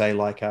 when you say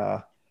like,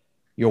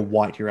 you're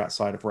white, you're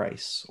outside of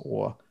race,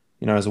 or,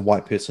 you know, as a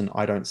white person,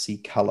 I don't see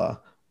color,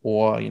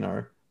 or, you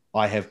know,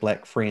 I have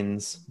black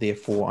friends,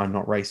 therefore I'm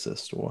not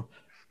racist, or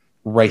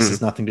race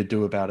has nothing to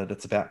do about it,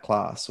 it's about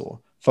class, or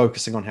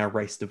focusing on how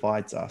race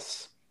divides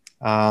us.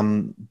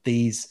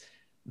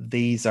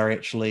 These are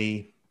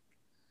actually,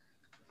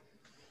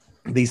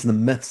 these are the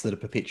myths that are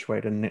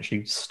perpetuated and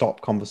actually stop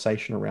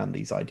conversation around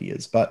these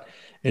ideas. But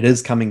it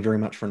is coming very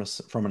much from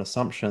an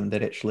assumption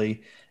that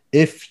actually,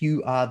 if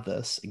you are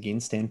this, again,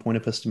 standpoint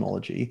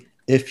epistemology,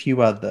 if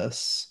you are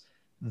this,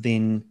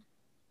 then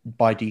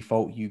by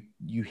default,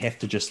 you have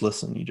to just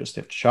listen. You just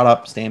have to shut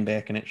up, stand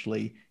back, and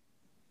actually,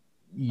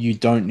 you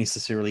don't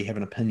necessarily have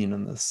an opinion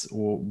on this,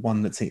 or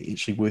one that's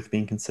actually worth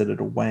being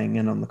considered or weighing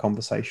in on the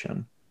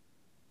conversation.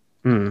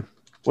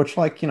 Which,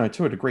 like, you know,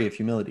 to a degree of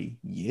humility,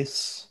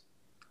 yes.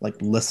 Like,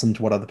 listen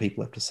to what other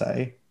people have to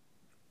say,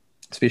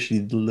 especially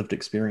the lived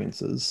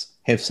experiences.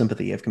 Have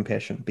sympathy, have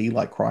compassion, be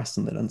like Christ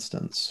in that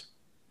instance.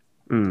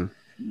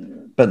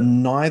 But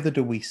neither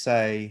do we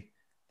say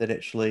that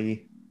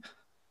actually,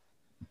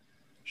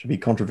 should be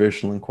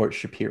controversial and quote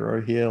Shapiro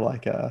here,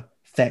 like,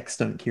 facts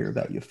don't care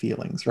about your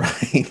feelings,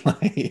 right?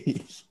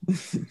 Like,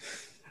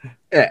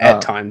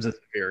 at times, it's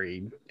a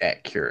very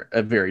accurate,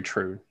 a very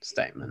true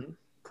statement.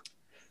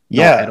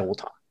 Yeah. Not at all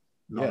times.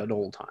 Not at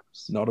all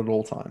times. Not at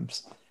all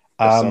times.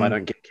 So I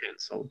don't get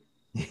cancelled.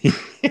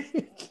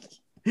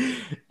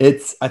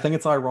 I think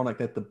it's ironic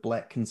that the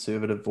black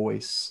conservative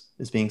voice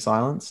is being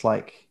silenced.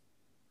 Like,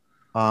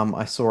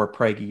 I saw a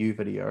PragerU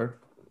video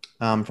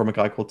from a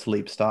guy called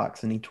Talib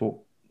Starks, and he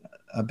talked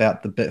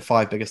about the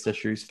 5 biggest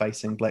issues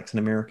facing blacks in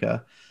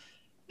America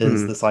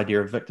is this idea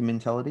of victim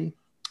mentality.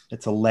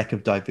 It's a lack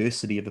of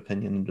diversity of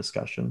opinion and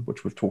discussion,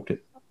 which we've talked at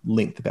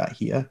length about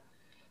here.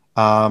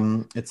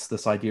 It's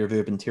this idea of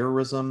urban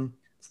terrorism.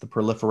 It's the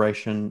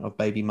proliferation of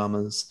baby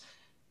mamas,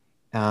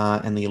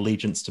 and the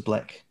allegiance to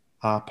black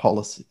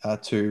policy,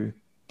 to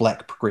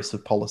black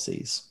progressive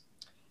policies.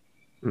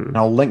 And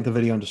I'll link the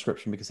video in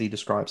description because he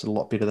describes it a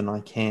lot better than I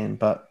can.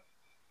 But,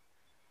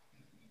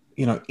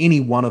 you know, any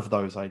one of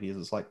those ideas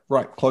is like,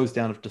 right, close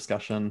down of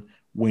discussion.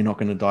 We're not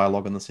going to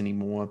dialogue on this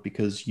anymore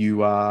because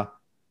you have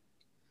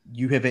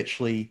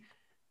actually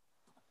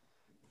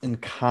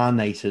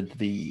incarnated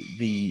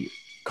the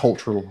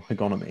cultural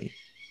hegemony.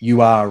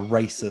 You are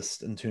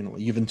racist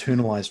internally. You've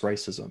internalized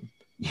racism.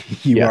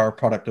 You are a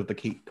product of the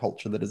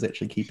culture that is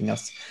actually keeping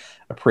us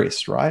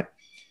oppressed, right?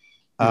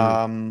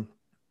 And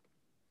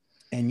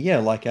yeah,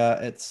 like,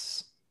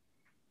 it's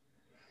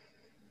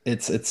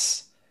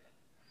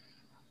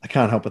I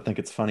can't help but think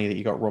it's funny that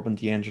you got Robin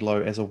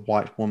DiAngelo as a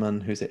white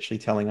woman who's actually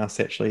telling us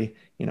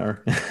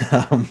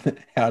um,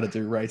 how to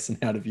do race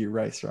and how to view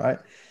race, right?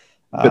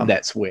 But Um,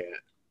 that's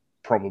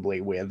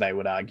probably where they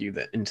would argue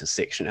that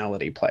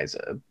intersectionality plays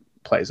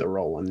a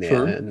role in there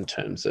true, in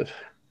terms of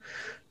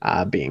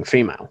being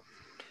female.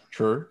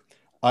 true.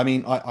 I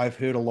mean, I've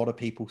heard a lot of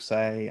people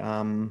say,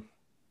 a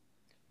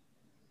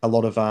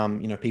lot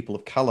of people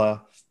of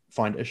color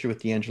find issue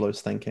with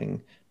D'Angelo's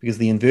thinking because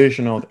the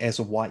inversion of as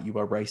a white you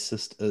are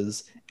racist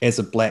is as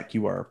a black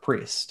you are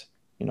oppressed,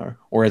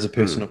 or as a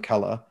person Mm. of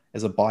color,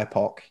 as a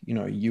BIPOC,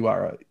 you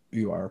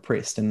are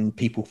oppressed, and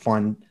people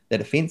find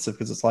that offensive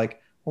because it's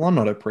like, well, I'm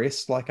not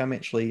oppressed. Like I'm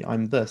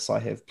this. I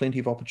have plenty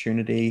of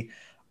opportunity.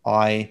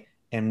 I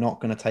am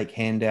not going to take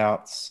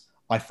handouts.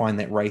 I find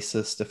that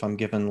racist if I'm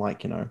given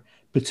like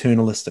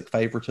paternalistic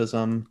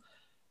favoritism.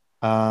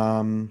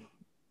 Um,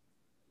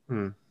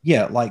 Mm.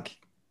 yeah, like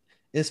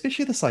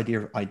especially this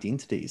idea of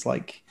identities.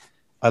 Like,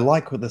 I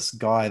like what this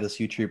guy, this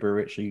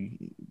YouTuber, actually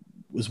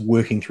was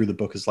working through the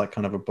book as like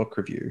kind of a book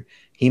review.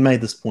 He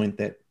made this point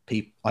that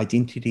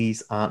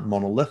identities aren't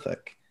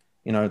monolithic.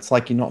 It's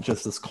like you're not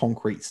just this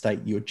concrete state,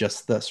 you're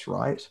just this,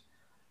 right?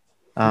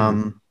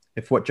 Mm.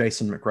 If what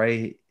Jason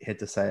McRae had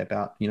to say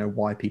about,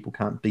 why people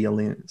can't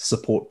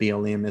support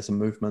BLM as a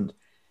movement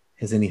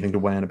has anything to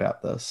weigh in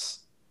about this,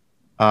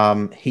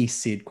 he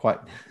said quite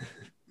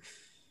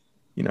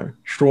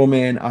straw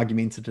man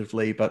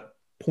argumentatively, but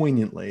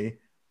poignantly.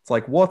 It's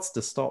like, what's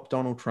to stop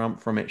Donald Trump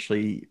from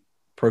actually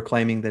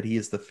proclaiming that he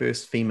is the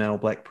first female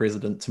black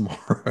president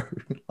tomorrow?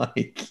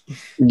 Like,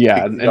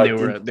 Yeah, because and he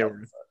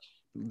identifies as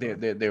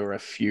such. there were a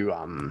few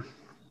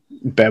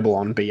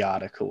Babylon B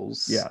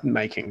articles Yeah,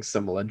 making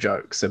similar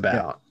jokes yeah.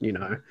 about,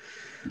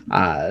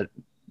 uh,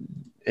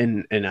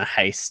 in a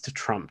haste,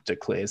 Trump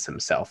declares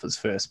himself as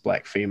first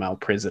black female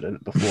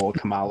president before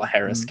Kamala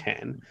Harris Mm.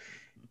 can,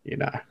 you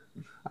know.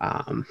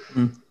 Um,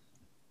 Mm.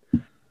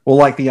 Well,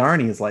 like the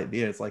irony is like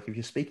there. It's like if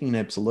you're speaking in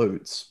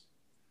absolutes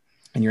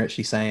and you're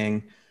actually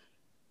saying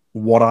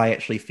what I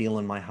actually feel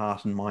in my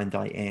heart and mind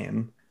I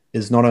am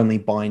is not only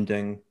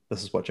binding,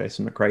 this is what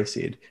Jason McRae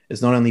said,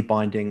 is not only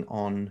binding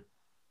on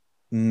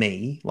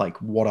me,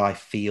 like what I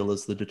feel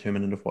is the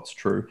determinant of what's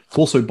true. It's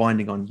also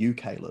binding on you,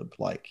 Caleb.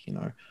 Like,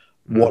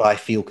 what mm, I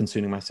feel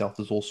concerning myself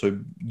is also,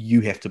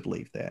 you have to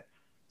believe that.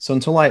 So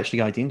until I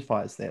actually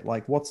identify as that,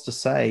 like, what's to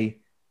say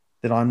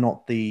that I'm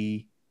not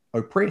the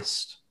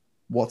oppressed?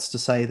 What's to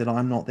say that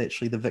I'm not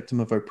actually the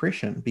victim of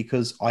oppression?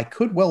 Because I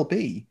could well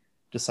be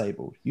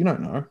disabled. You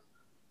don't know.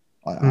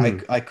 I, I,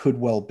 mm, I could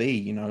well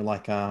be,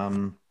 like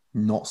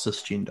not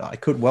cisgender. I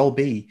could well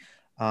be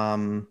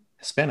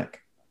Hispanic.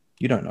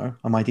 You don't know.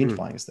 I'm mm,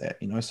 identifying as that,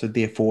 So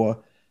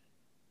therefore,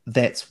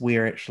 that's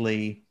where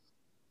actually,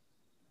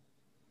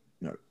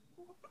 you know,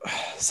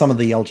 some of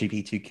the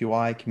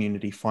LGBTQI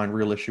community find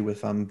real issue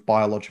with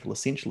biological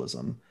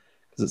essentialism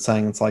because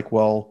it's like,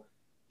 well,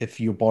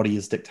 if your body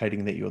is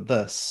dictating that you're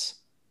this,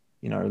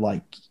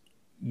 like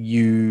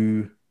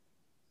you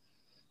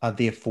are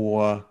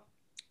therefore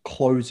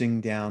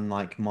closing down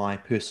like my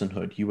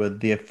personhood. You are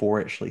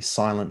therefore actually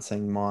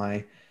silencing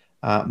my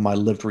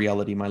lived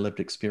reality, my lived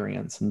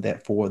experience, and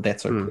therefore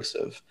that's mm,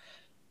 oppressive.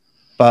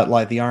 But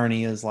like the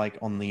irony is like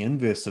on the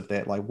inverse of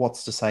that, like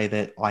what's to say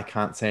that I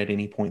can't say at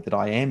any point that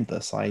I am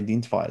this, I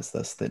identify as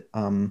this, that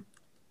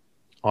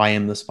I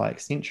am this by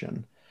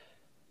extension.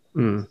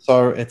 mm.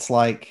 So it's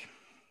like,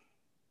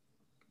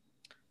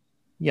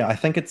 yeah, I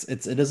think it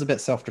is a bit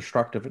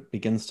self-destructive. It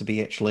begins to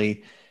be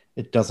actually,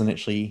 it doesn't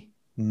actually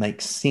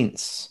make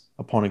sense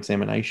upon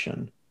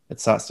examination. It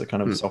starts to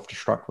kind of Mm.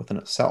 self-destruct within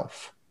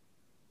itself.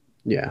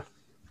 Yeah.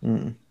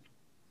 Mm.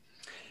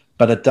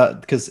 But it does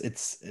because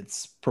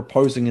it's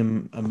proposing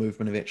a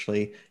movement of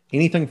actually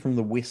anything from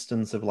the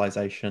Western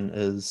civilization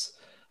is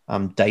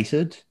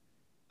dated,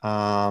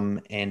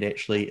 and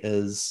actually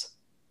is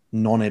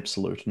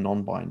non-absolute,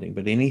 non-binding.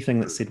 But anything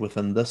that's said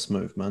within this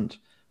movement,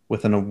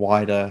 within a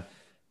wider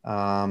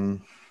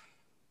um,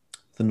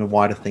 within a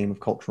wider theme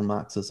of cultural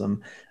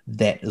Marxism,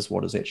 that is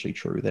what is actually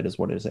true. That is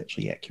what is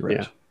actually Yeah.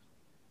 accurate.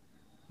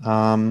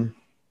 Um,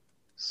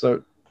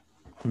 So,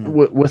 hmm.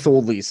 with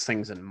all these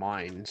things in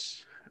mind,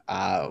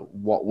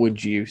 what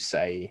would you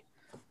say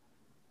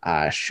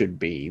should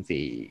be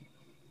the,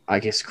 I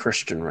guess,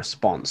 Christian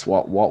response?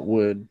 What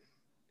would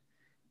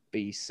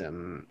be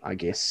some, I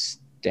guess,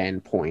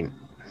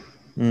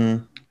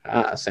 Mm.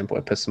 standpoint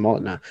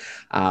epistemology?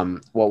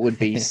 What would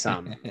be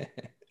some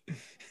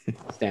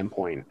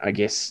standpoint, I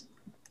guess,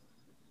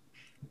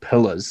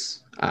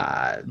 pillars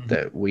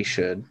that we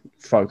should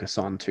focus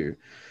on to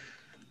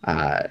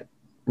uh,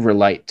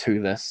 relate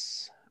to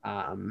this?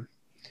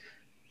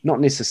 Not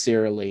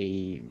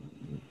necessarily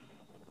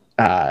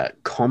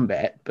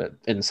combat, but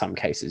in some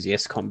cases,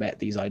 yes, combat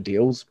these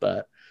ideals,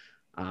 but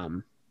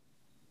um,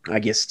 I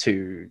guess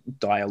to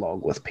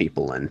dialogue with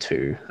people and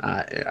to,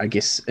 I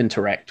guess,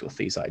 interact with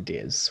these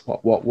ideas.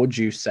 What would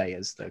you say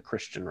is the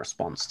Christian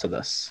response to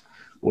this,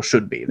 or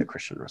should be the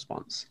Christian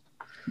response?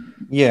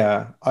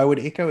 Yeah, I would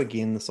echo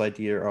again this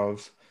idea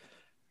of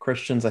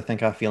Christians, I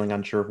think, are feeling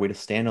unsure of where to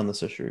stand on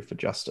this issue for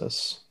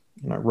justice.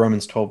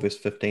 Romans 12 verse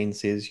 15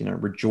 says,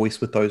 rejoice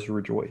with those who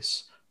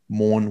rejoice,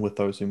 mourn with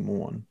those who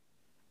mourn.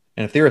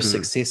 And if there are Mm.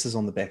 successes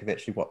on the back of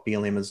actually what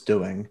BLM is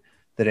doing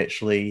that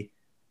actually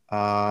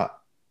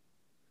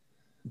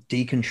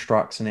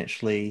deconstructs and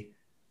actually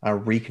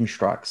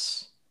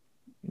reconstructs,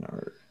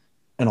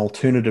 an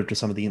alternative to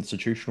some of the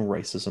institutional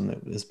racism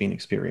that has been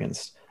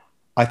experienced,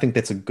 I think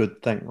that's a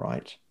good thing,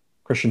 right?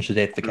 Christians should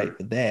advocate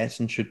for that,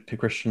 and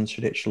Christians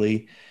should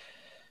actually,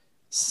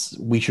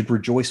 we should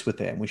rejoice with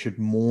that, and we should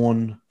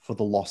mourn for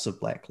the loss of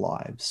Black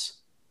lives.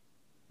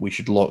 We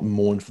should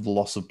mourn for the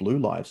loss of blue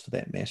lives, for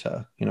that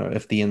matter.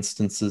 If the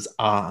instances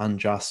are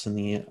unjust and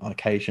the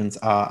occasions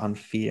are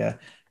unfair,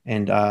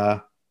 and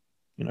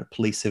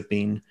police have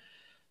been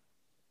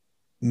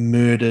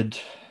murdered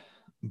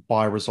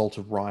by a result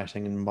of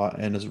rioting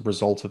and as a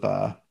result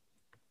of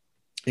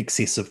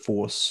excessive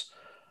force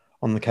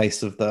on the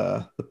case of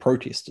the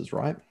protesters,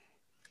 right?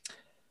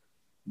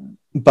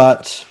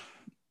 But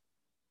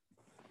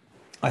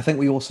I think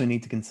we also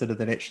need to consider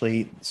that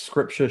actually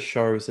Scripture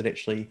shows that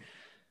actually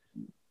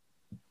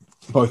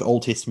both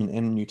Old Testament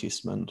and New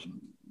Testament,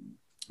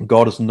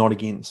 God is not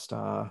against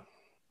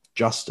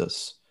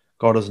justice.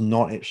 God is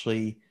not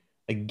actually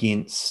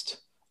against,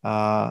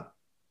 or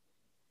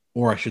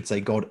I should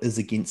say, God is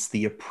against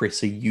the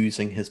oppressor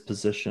using his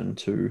position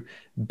to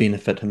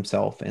benefit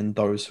himself and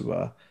those who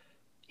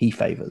he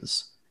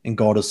favors. And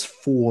God is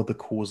for the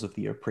cause of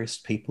the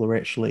oppressed people, are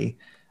actually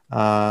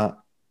as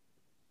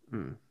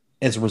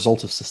a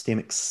result of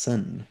systemic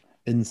sin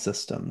in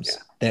systems.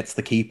 Yeah. That's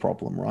the key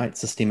problem, right?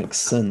 Systemic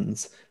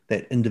sins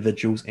that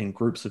individuals and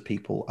groups of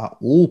people are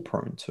all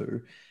prone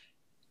to.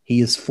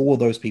 He is for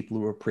those people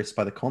who are oppressed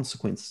by the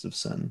consequences of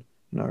sin.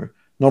 Not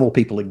all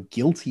people are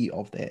guilty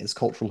of that, as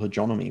cultural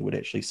hegemony would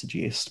actually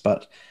suggest,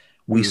 but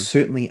we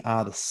certainly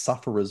are the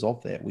sufferers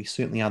of that. We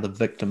certainly are the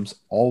victims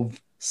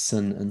of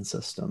sin in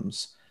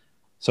systems.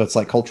 So it's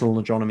like cultural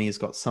hegemony has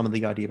got some of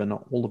the idea, but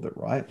not all of it,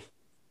 right?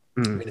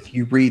 I mean, if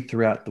you read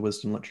throughout the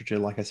wisdom literature,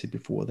 like I said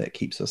before, that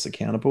keeps us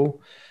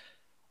accountable.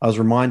 I was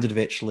reminded of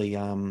actually,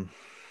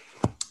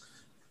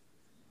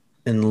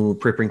 in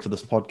preparing for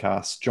this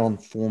podcast, John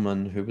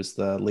Foreman, who was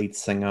the lead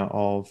singer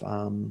of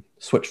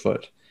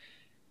Switchfoot.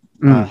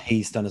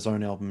 He's done his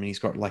own album, and he's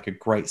got like a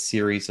great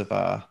series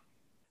of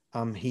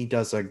he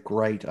does a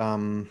great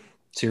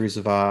series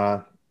of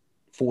 4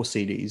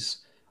 CDs,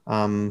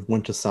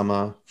 winter,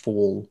 summer,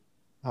 fall,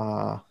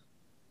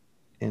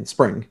 and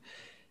spring.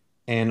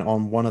 And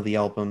on one of the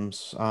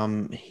albums,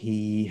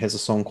 he has a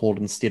song called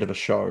Instead of a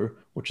Show,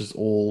 which is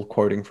all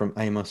quoting from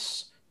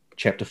Amos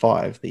chapter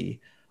 5, the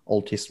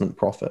Old Testament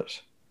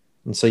prophet.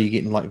 And so you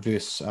get in like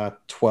verse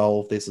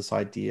 12, there's this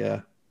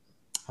idea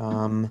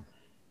in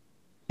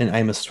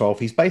Amos 12.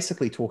 He's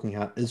basically talking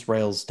how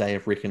Israel's day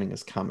of reckoning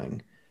is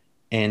coming.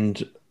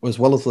 And as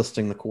well as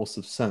listing the course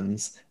of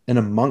sins, and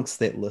amongst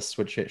that list,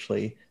 which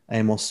actually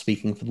Amos,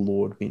 speaking for the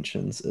Lord,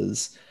 mentions,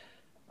 is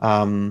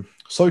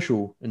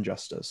social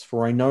injustice.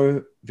 For I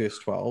know, verse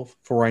 12,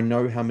 for I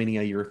know how many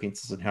are your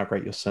offenses and how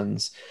great your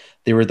sins.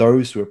 There are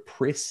those who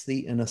oppress the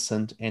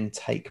innocent and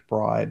take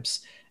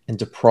bribes and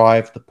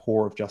deprive the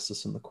poor of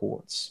justice in the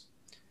courts.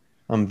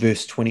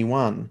 Verse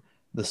 21,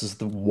 this is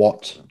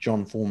what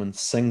John Foreman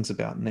sings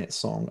about in that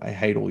song, I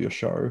Hate All Your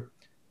Show.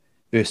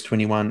 Verse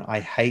 21,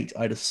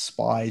 I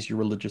despise your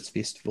religious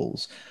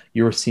festivals.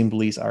 Your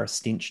assemblies are a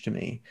stench to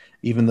me.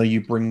 Even though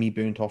you bring me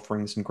burnt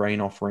offerings and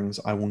grain offerings,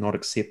 I will not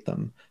accept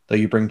them. Though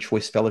you bring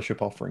choice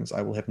fellowship offerings,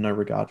 I will have no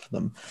regard for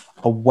them.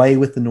 Away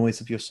with the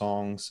noise of your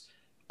songs.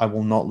 I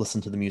will not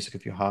listen to the music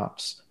of your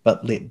harps,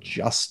 but let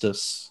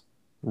justice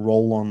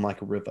roll on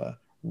like a river,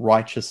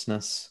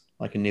 righteousness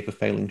like a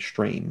never-failing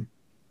stream.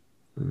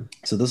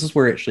 So this is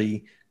where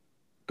actually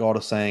God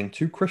is saying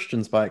to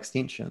Christians by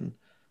extension,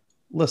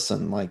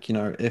 listen, like,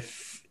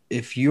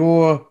 if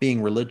you're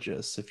being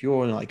religious, if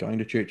you're like going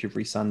to church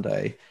every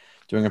Sunday,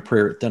 doing a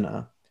prayer at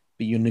dinner,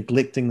 but you're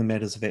neglecting the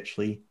matters of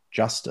actually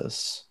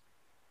justice,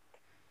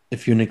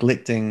 if you're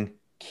neglecting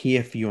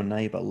care for your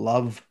neighbor,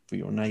 love for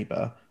your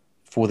neighbor,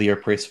 for the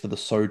oppressed, for the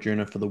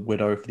sojourner, for the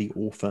widow, for the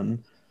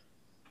orphan,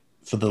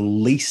 for the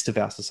least of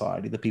our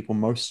society, the people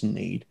most in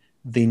need,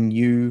 then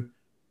you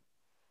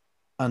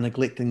are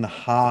neglecting the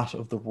heart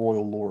of the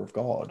royal law of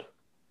God.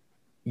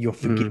 You're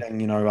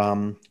forgetting,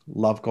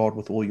 love God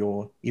with all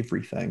your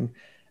everything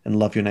and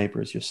love your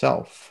neighbor as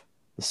yourself.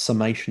 The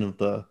summation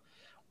of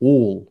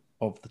all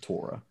of the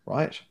Torah,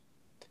 right?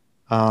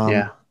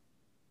 Yeah.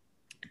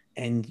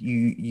 And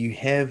you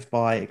have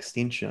by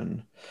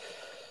extension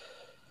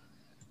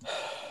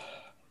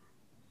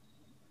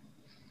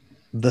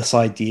this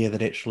idea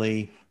that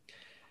actually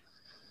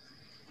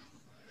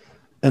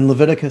in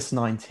Leviticus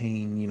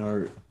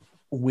 19,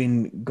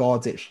 when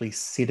God's actually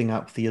setting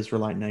up the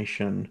Israelite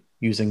nation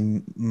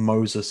using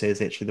Moses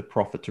as actually the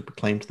prophet to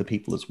proclaim to the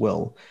people as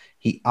well,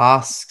 he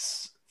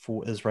asks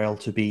for Israel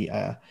to be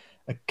a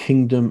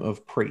kingdom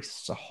of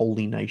priests, a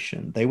holy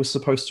nation. They were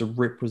supposed to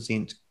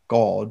represent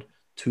God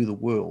to the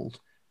world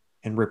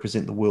and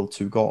represent the world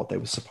to God. They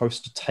were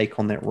supposed to take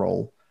on that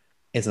role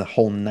as a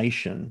whole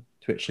nation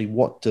to actually,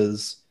 what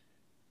does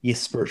yes,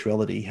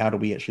 spirituality, how do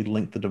we actually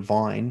link the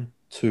divine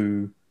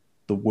to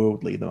the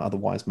worldly, the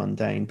otherwise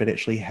mundane, but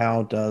actually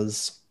how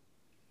does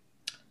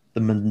the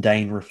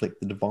mundane reflect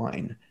the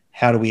divine?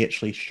 How do we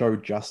actually show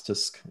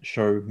justice,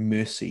 show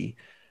mercy?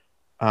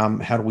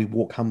 How do we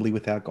walk humbly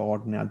with our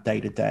God in our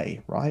day to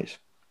day, right?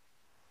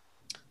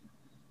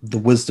 The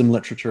wisdom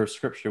literature of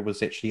scripture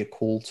was actually a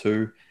call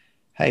to,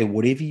 hey,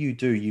 whatever you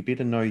do, you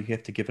better know you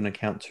have to give an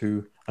account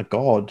to a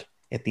God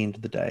at the end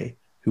of the day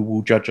who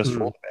will judge us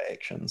for all Mm. of our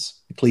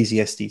actions.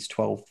 Ecclesiastes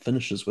 12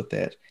 finishes with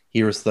that.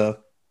 Here is the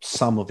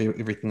sum of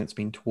everything that's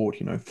been taught,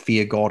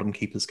 fear God and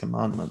keep his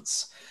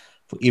commandments.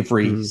 For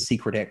every Mm.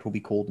 secret act will be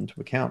called into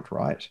account,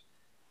 right?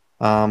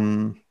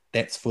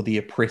 That's for the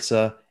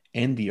oppressor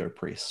and the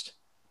oppressed.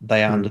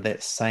 They are under Mm.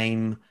 that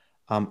same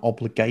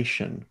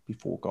obligation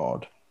before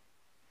God.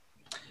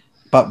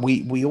 But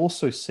we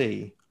also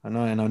see, and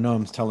I know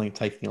I'm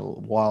taking a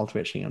while to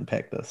actually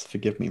unpack this.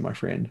 Forgive me, my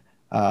friend.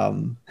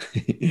 Um,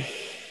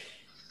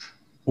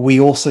 we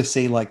also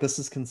see like this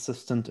is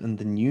consistent in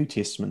the New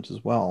Testament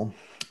as well.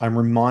 I'm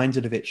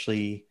reminded of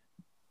actually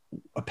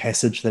a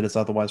passage that is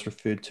otherwise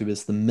referred to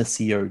as the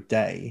Missio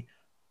Dei,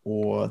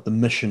 or the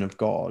mission of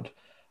God.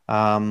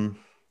 Um,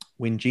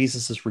 when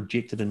Jesus is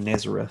rejected in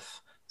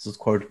Nazareth, this is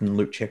quoted in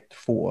Luke chapter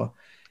 4,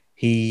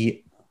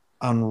 he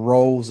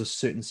unrolls a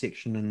certain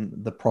section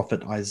in the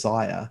prophet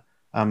Isaiah,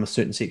 a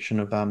certain section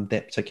of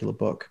that particular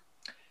book,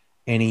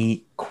 and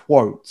he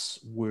quotes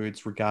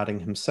words regarding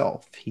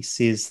himself. He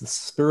says, "The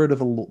Spirit of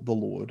the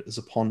Lord is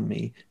upon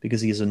me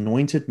because he has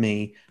anointed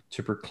me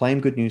to proclaim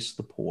good news to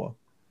the poor.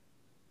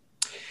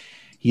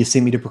 He has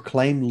sent me to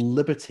proclaim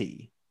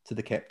liberty to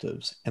the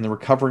captives and the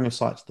recovering of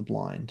sight to the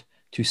blind,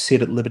 to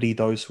set at liberty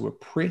those who are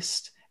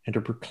oppressed, and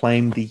to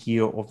proclaim the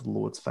year of the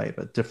Lord's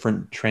favor."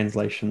 Different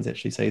translations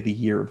actually say the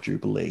year of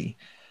Jubilee.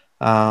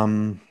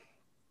 Um,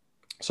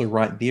 so,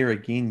 right there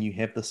again, you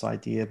have this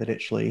idea that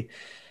actually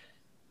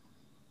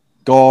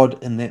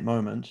God, in that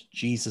moment,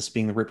 Jesus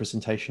being the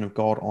representation of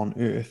God on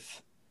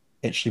earth,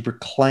 actually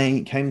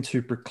came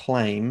to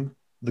proclaim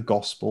the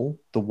gospel,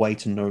 the way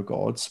to know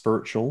God,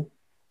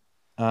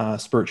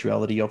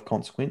 spirituality of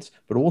consequence,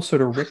 but also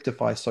to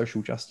rectify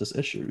social justice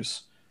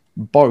issues.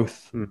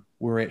 Both Mm.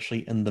 were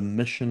actually in the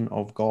mission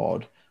of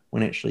God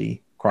when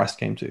actually Christ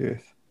came to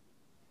earth.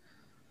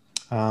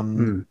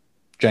 Mm.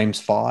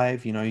 James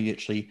 5,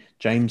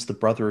 James, the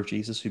brother of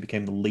Jesus, who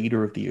became the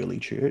leader of the early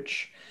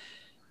church,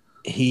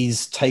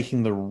 he's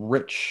taking the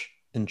rich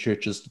in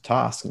churches to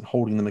task and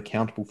holding them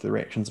accountable for their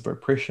actions of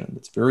oppression.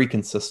 It's very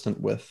consistent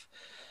with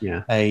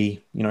Yeah.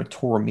 a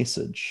Torah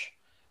message.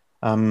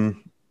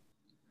 I'm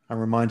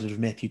reminded of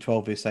Matthew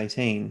 12, verse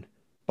 18.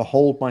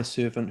 "Behold my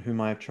servant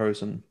whom I have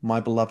chosen, my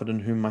beloved in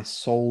whom my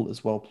soul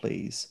is well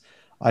pleased.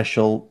 I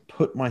shall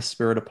put my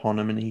spirit upon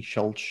him, and he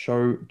shall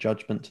show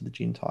judgment to the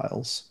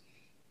Gentiles."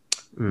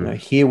 Mm.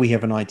 Here we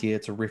have an idea,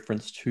 it's a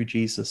reference to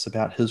Jesus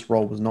about his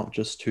role was not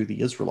just to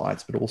the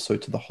Israelites, but also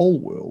to the whole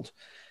world.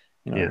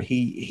 Yeah.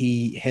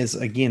 He has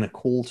again a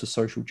call to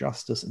social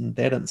justice in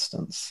that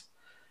instance.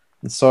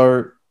 And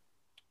so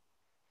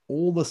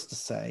all this to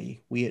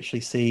say, we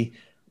actually see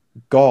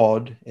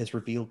God, as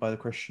revealed by the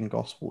Christian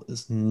gospel,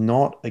 is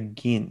not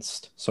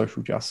against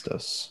social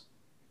justice.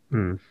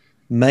 Mm.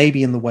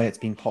 Maybe in the way it's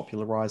been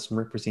popularized and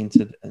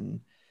represented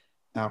in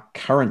our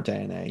current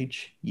day and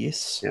age,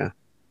 yes. Yeah.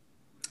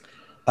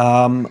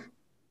 Um,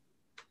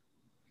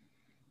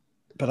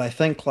 but I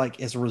think,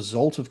 like, as a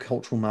result of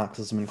cultural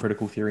Marxism and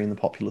critical theory in the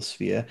popular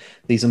sphere,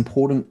 these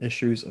important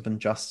issues of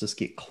injustice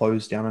get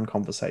closed down in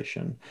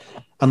conversation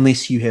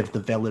unless you have the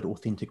valid,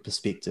 authentic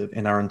perspective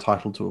and are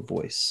entitled to a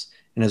voice.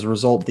 And as a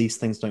result, these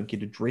things don't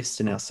get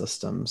addressed in our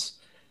systems.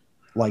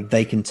 Like,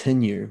 they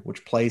continue,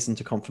 which plays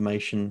into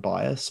confirmation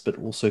bias, but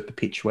also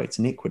perpetuates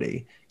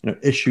inequity.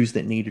 Issues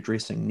that need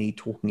addressing, need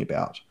talking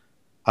about,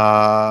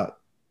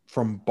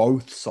 from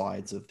both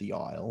sides of the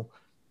aisle,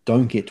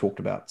 don't get talked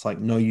about. It's like,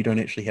 no, you don't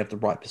actually have the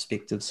right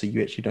perspective, so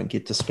you actually don't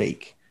get to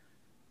speak.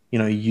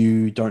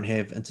 You don't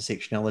have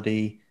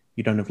intersectionality,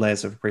 you don't have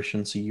layers of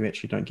oppression, so you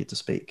actually don't get to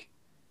speak.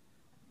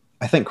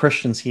 I think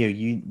Christians here,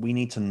 we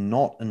need to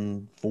not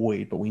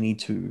avoid, but we need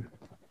to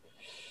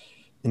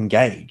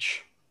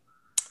engage.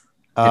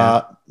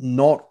 Yeah.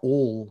 Not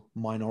all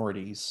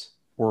minorities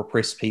or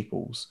oppressed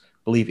peoples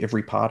believe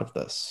every part of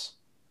this.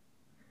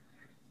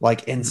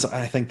 And so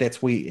I think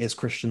that's as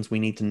Christians, we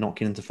need to not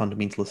get into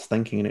fundamentalist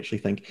thinking and actually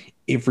think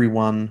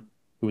everyone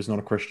who is not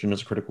a Christian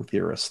is a critical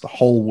theorist. The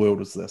whole world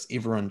is this.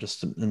 Everyone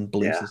just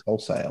believes Yeah. this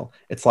wholesale.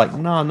 It's like,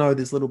 no,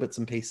 there's little bits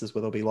and pieces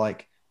where they'll be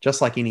like,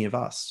 just like any of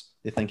us,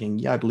 they're thinking,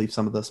 yeah, I believe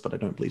some of this, but I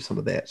don't believe some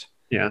of that.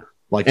 Yeah.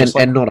 Like, And just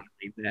like, not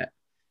only that,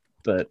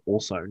 but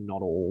also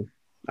not all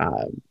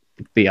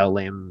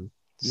BLM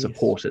yes,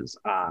 supporters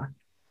are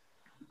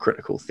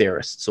critical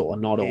theorists, or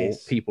not all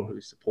yes, people who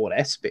support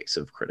aspects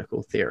of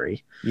critical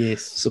theory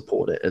yes,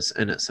 support it as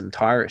in its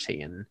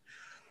entirety. And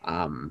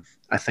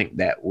I think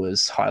that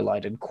was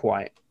highlighted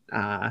quite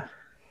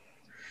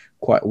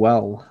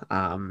well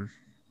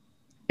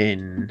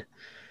in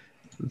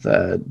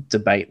the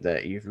debate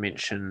that you've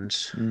mentioned,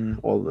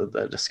 or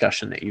the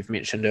discussion that you've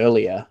mentioned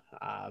earlier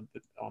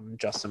on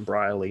Justin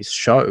Brierley's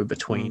show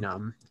between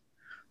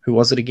who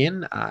was it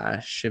again?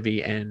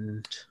 Chevy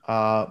and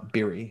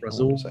Berry.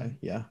 Russell. I want to say,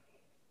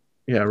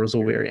 yeah,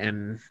 Russell Berry,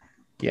 and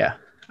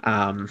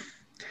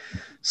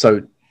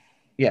so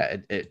yeah,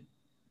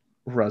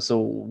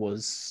 Russell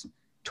was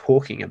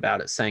talking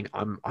about it, saying,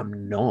 "I'm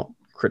not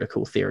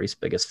critical theory's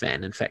biggest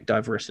fan. In fact,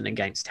 I've written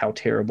against how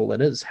terrible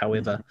it is.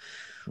 However,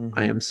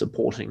 I am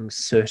supporting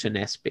certain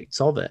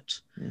aspects of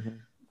it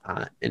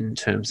in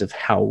terms of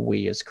how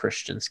we as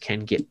Christians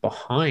can get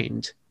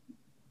behind,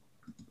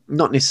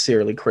 not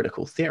necessarily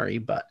critical theory,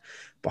 but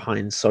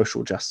behind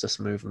social justice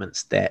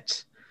movements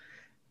that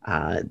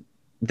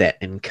that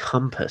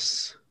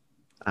encompass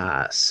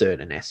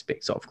certain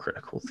aspects of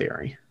critical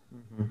theory."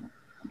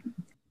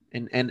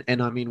 And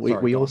I mean,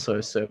 we also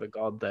serve a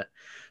God that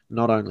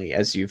not only,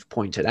 as you've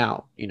pointed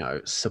out,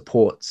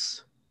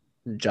 supports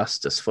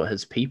justice for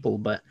his people,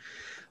 but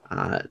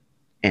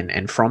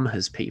and from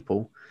his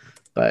people,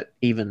 but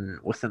even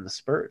within the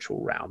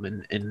spiritual realm.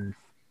 In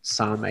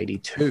Psalm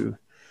 82,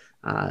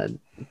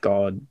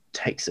 God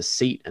takes a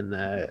seat in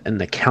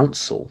the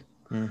council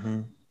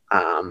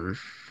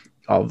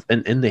of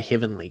in the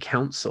heavenly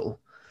council,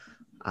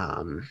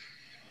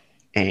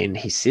 and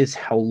he says,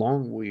 "How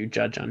long will you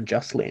judge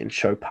unjustly and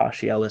show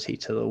partiality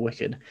to the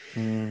wicked?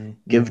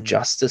 Give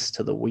justice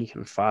to the weak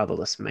and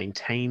fatherless.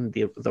 Maintain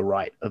the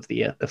right of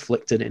the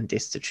afflicted and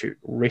destitute.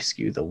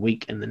 Rescue the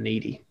weak and the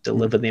needy.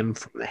 Deliver them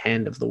from the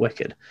hand of the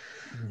wicked."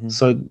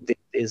 So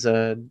there's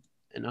an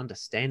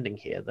understanding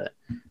here that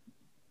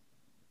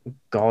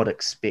God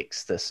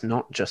expects this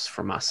not just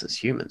from us as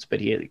humans, but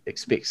he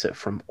expects it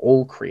from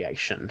all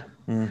creation.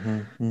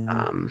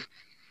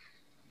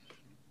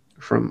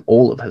 From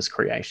all of his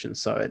creation.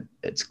 So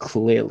it's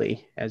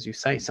clearly, as you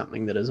say,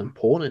 something that is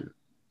important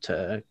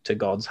to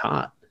God's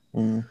heart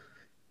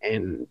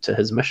and to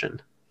his mission.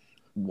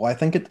 Well, I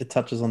think it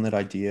touches on that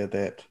idea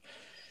that,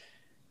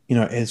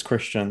 as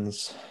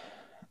Christians,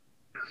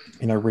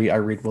 I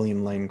read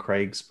William Lane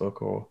Craig's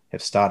book, or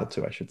have started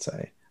to, I should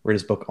say. Read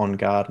his book On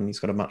Guard, and he's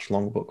got a much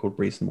longer book called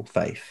Reasonable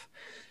Faith.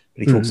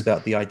 But he talks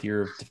about the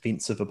idea of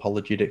defensive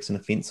apologetics and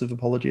offensive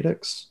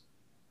apologetics.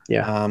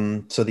 Yeah.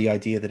 So the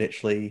idea that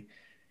actually,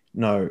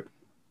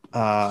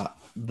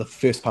 the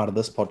first part of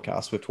this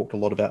podcast, we've talked a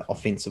lot about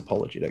offensive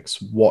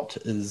apologetics. What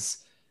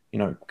is,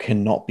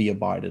 cannot be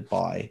abided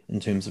by in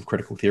terms of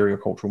critical theory or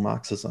cultural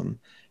Marxism.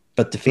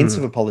 But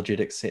defensive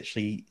apologetics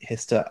actually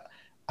has to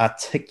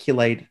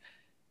articulate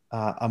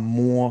a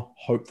more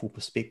hopeful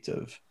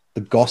perspective.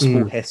 The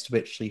gospel has to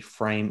actually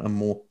frame a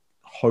more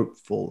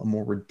hopeful, a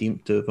more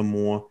redemptive, a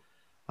more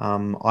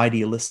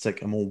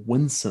idealistic, a more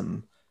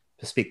winsome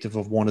perspective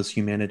of what is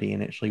humanity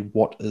and actually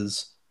what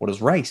is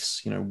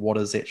race. What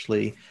does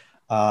actually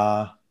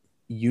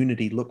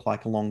unity look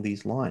like along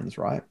these lines,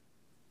 right?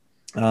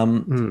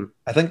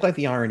 I think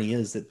the irony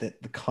is that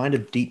the kind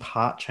of deep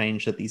heart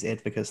change that these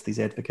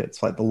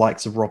advocates like the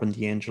likes of Robin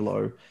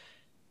DiAngelo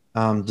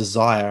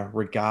desire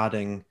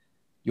regarding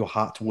your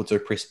heart towards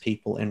oppressed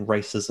people and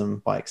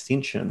racism by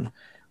extension,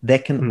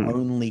 that can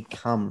only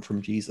come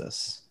from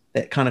Jesus.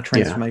 That kind of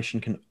transformation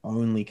can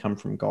only come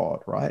from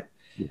God, right?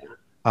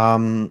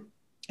 And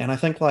I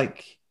think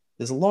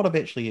there's a lot of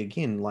actually,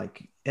 again,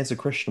 as a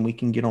Christian, we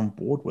can get on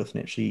board with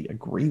and actually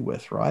agree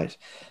with, right?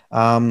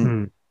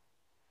 Well,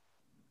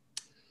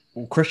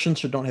 Christians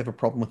should not have a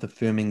problem with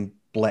affirming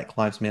Black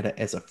Lives Matter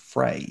as a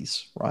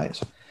phrase,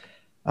 right?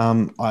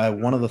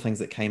 One of the things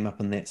that came up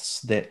in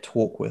that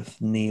talk with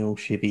Neil,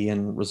 Chevy,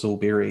 and Russell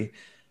Berry,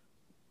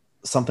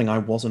 something I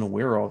wasn't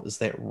aware of, is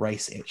that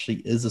race actually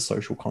is a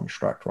social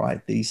construct,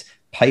 right? These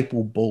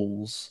papal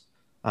bulls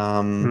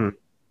were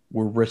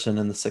written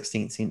in the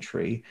 16th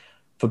century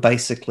for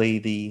basically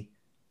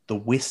the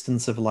Western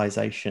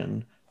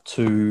civilization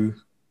to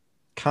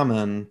come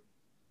in,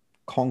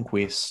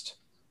 conquest,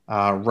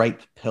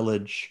 rape,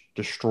 pillage,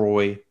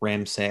 destroy,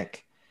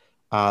 ransack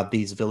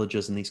these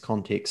villages and these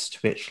contexts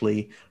to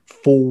actually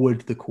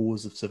forward the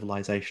cause of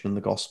civilization and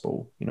the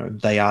gospel.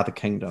 They are the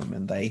kingdom,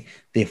 and they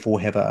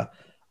therefore have a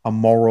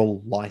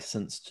moral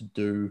license to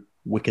do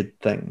wicked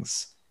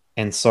things.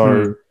 And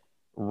so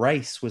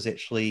race was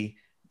actually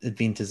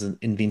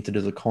invented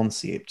as a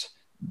concept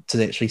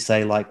to actually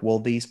say well,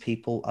 these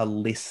people are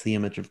less the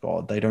image of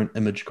God. They don't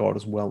image God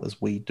as well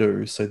as we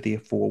do. So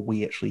therefore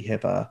we actually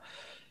have a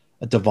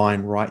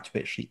divine right to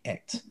actually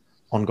act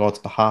on God's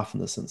behalf in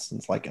this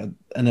instance,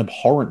 an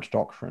abhorrent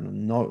doctrine,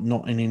 and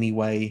not in any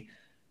way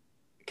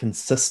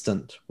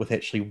consistent with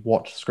actually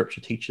what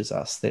Scripture teaches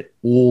us, that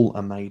all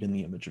are made in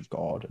the image of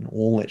God and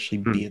all actually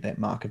bear that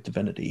mark of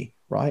divinity,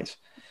 right?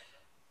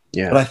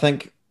 Yeah. But I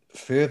think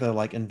further,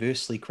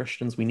 inversely,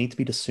 Christians, we need to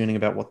be discerning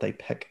about what they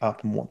pick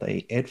up and what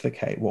they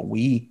advocate, what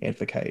we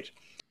advocate.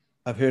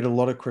 I've heard a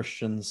lot of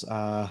Christians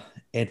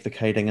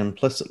advocating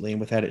implicitly and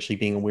without actually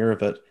being aware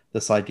of it,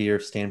 this idea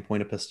of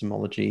standpoint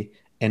epistemology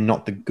and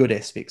not the good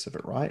aspects of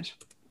it, right?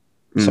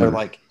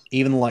 So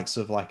even the likes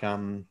of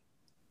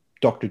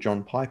Dr.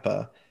 John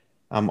Piper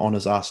on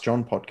his Ask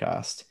John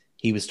podcast,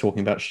 he was talking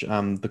about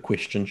the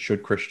question,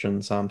 should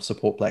Christians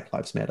support Black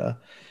Lives Matter?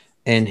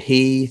 And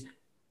he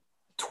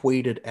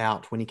tweeted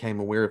out, when he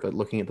came aware of it,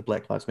 looking at the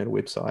Black Lives Matter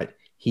website,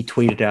 he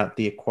tweeted out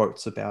their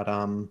quotes about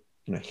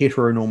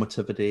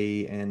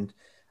heteronormativity and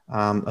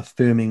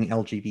affirming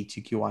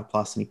LGBTQI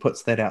plus, and he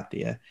puts that out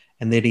there.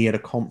 And then he had a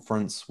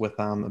conference with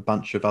a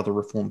bunch of other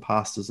Reformed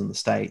pastors in the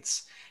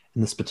States,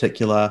 and this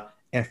particular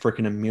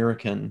African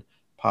American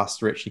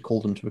pastor actually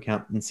called him to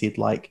account and said,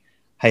 like,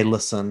 hey,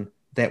 listen,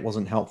 that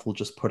wasn't helpful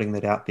just putting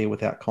that out there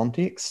without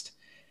context.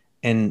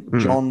 And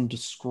John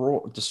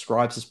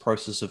describes this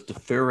process of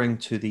deferring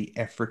to the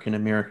African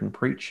American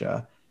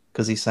preacher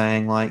because he's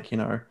saying, like,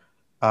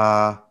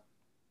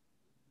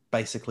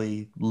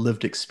 basically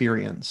lived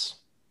experience,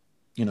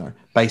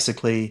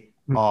 basically,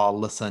 oh,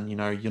 listen,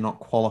 you're not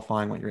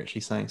qualifying what you're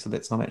actually saying, so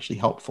that's not actually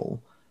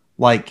helpful.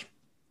 Like,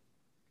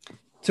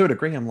 to a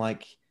degree, I'm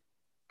like,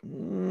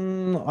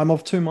 I'm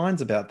of two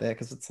minds about that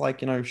because it's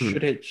like,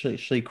 should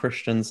actually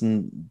Christians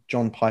and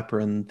John Piper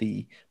in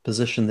the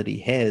position that he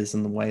has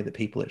and the way that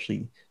people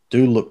actually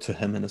do look to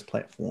him and his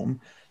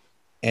platform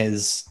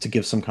as to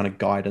give some kind of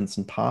guidance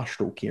and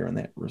pastoral care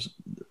and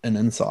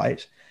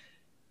insight,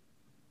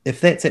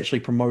 if that's actually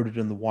promoted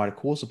in the wider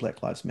cause of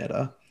Black Lives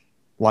Matter,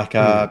 like,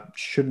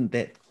 shouldn't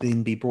that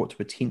then be brought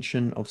to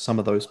attention of some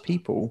of those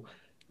people?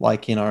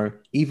 Like,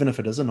 even if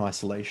it is in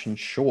isolation,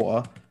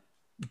 sure,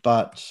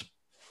 but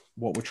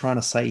what we're trying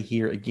to say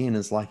here again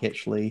is, like,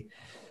 actually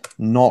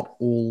not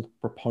all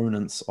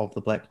proponents of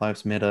the Black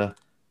Lives Matter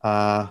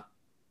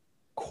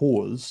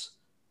cause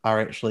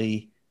are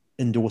actually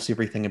endorse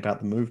everything about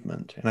the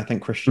movement. And I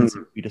think Christians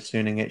need to be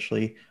discerning,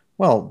 actually,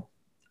 well,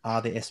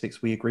 are there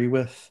aspects we agree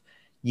with?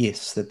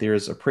 Yes, that there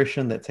is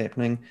oppression that's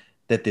happening,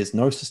 that there's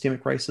no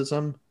systemic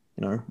racism.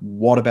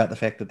 What about the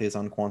fact that there's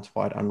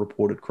unquantified,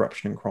 unreported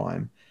corruption and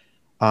crime?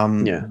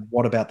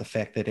 What about the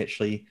fact that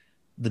actually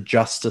the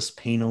justice,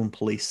 penal, and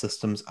police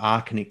systems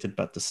are connected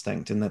but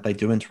distinct, and that they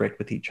do interact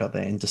with each other,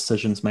 and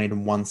decisions made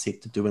in one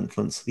sector do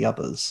influence the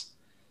others?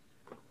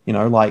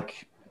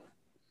 Like,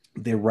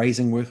 they're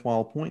raising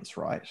worthwhile points,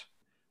 right?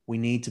 We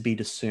need to be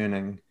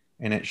discerning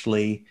and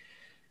actually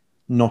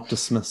not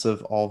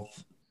dismissive of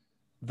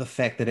the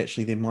fact that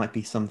actually there might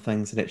be some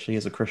things that actually,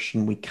 as a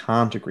Christian, we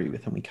can't agree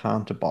with and we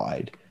can't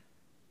abide.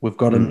 We've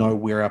got to know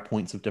where our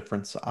points of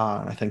difference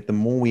are. And I think the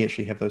more we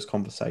actually have those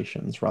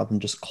conversations, rather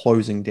than just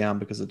closing down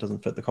because it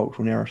doesn't fit the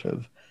cultural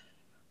narrative,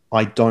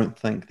 I don't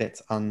think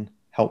that's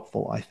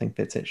unhelpful. I think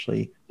that's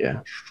actually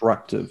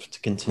constructive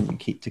to continue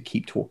to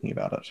keep talking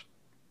about it.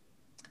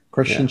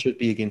 Christians should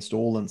be against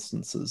all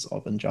instances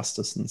of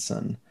injustice and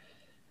sin,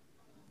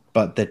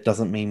 but that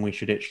doesn't mean we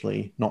should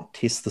actually not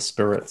test the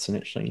spirits and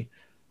actually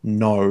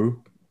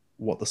know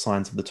what the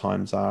signs of the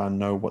times are,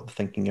 know what the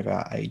thinking of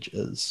our age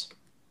is.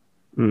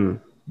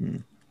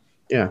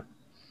 Yeah.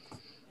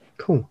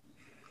 Cool.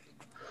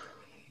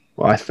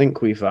 Well, I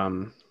think we've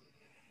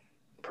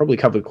probably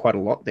covered quite a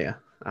lot there.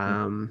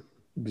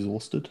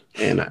 Exhausted.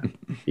 And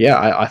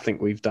I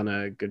think we've done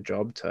a good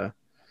job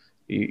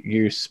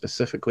you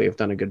specifically have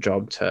done a good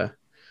job to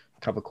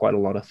cover quite a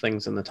lot of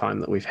things in the time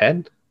that we've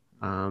had.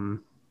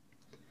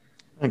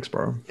 Thanks,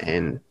 bro.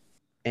 And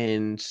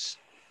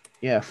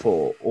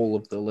for all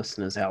of the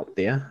listeners out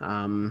there,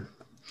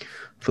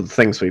 for the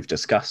things we've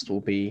discussed, we'll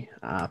be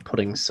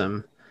putting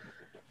some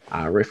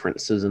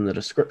references in the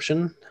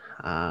description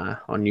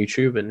on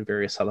YouTube and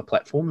various other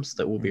platforms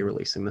that we'll be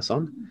releasing this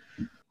on.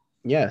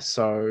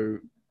 So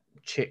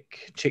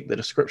check the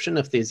description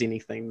if there's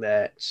anything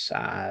that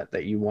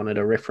you wanted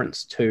a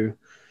reference to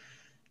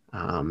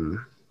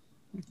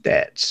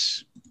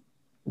that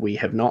we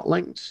have not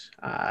linked.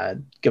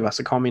 Give us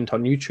a comment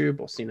on YouTube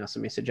or send us a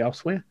message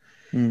elsewhere,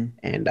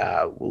 and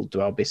we'll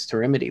do our best to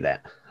remedy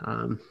that.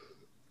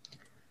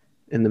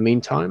 In the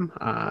meantime,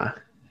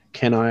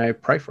 can I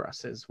pray for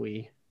us as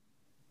we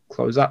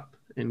close up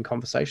in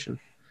conversation?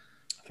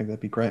 I think that'd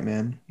be great,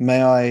 man.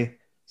 May I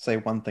say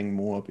one thing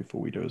more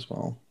before we do as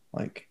well?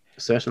 Like,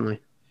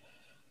 certainly.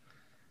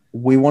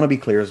 We want to be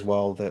clear as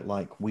well that,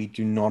 like, we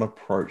do not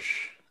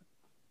approach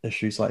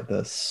issues like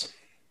this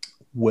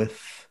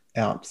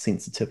without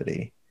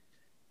sensitivity.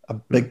 A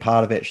big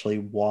part of actually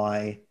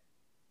why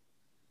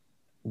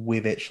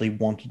we've actually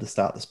wanted to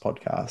start this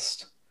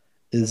podcast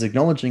is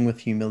acknowledging with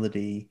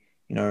humility,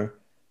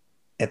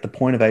 at the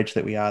point of age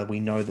that we are, we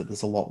know that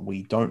there's a lot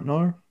we don't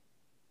know.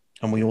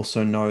 And we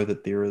also know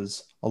that there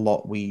is a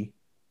lot we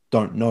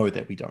don't know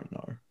that we don't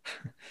know.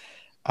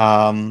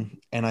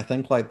 And I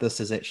think, like, this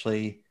is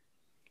actually,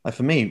 like,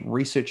 for me,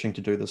 researching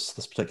to do this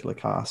particular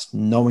cast,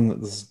 knowing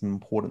that this is an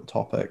important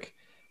topic,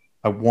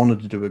 I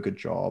wanted to do a good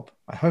job.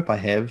 I hope I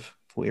have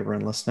for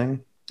everyone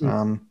listening.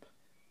 I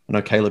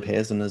know Caleb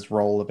has in his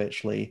role of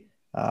actually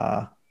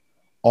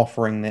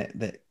offering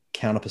that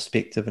counter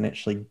perspective and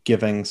actually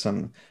giving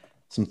some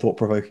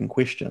thought-provoking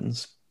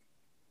questions.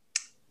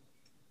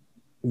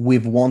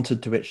 We've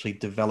wanted to actually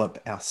develop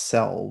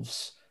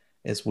ourselves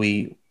as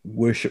we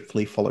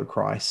worshipfully follow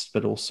Christ,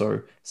 but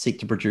also seek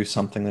to produce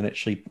something that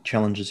actually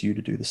challenges you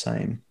to do the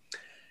same.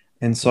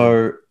 And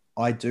so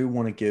I do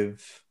want to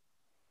give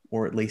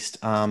or at least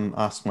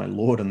ask my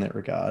Lord in that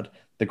regard,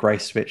 the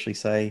grace to actually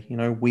say,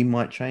 we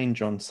might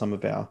change on some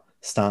of our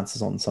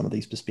stances on some of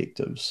these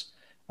perspectives.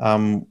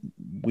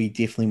 We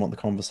definitely want the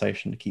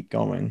conversation to keep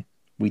going.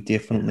 We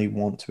definitely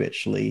want to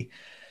actually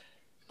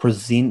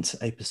present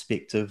a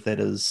perspective that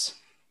is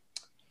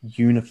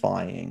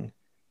unifying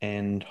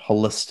and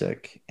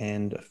holistic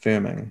and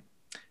affirming.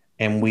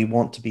 And we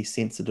want to be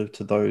sensitive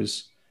to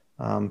those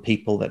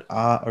people that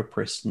are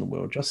oppressed in the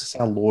world, just as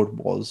our Lord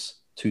was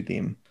to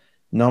them,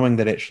 knowing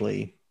that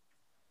actually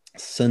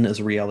sin is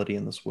a reality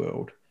in this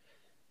world.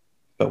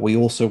 But we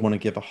also want to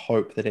give a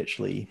hope that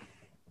actually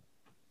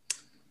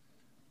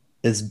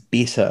is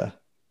better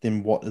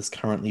than what is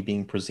currently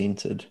being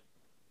presented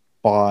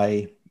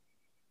by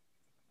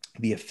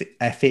the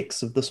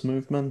effects of this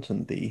movement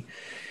and the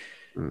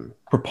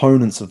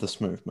proponents of this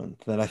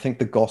movement. That I think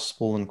the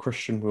gospel and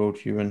Christian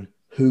worldview and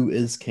who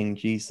is King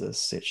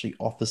Jesus actually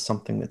offers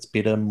something that's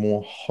better,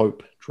 more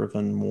hope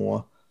driven,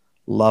 more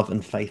love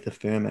and faith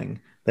affirming,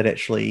 that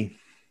actually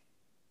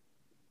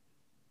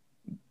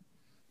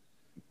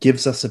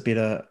gives us a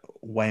better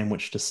way in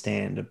which to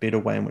stand, a better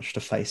way in which to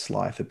face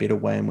life, a better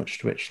way in which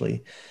to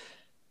actually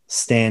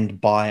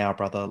stand by our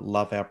brother,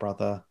 love our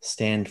brother,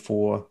 stand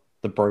for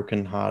the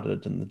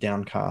brokenhearted and the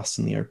downcast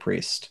and the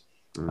oppressed.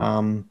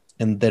 And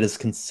that is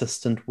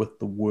consistent with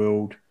the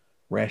world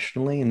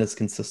rationally and is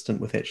consistent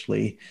with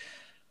actually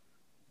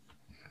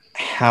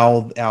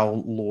how our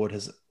Lord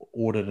has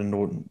ordered and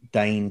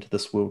ordained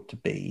this world to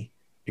be,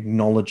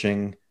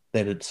 acknowledging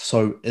that it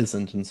so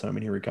isn't in so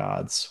many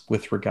regards,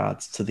 with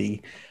regards to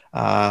the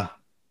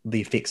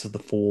effects of the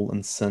fall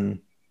and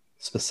sin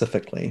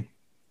specifically.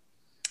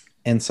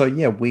 And so,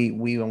 yeah, we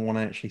want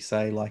to actually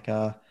say, like,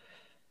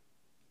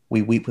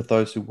 we weep with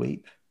those who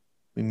weep,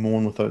 we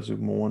mourn with those who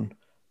mourn,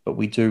 but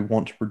we do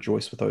want to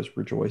rejoice with those who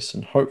rejoice.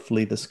 And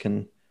hopefully this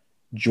can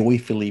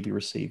joyfully be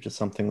received as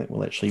something that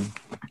will actually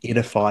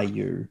edify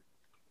you.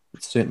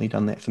 It's certainly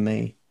done that for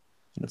me,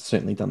 and it's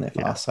certainly done that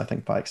for us, I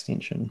think, by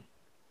extension.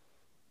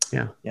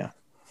 Yeah.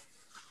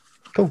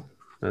 Cool.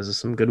 Those are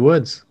some good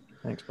words.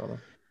 Thanks,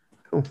 brother.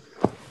 Cool.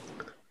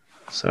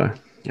 So,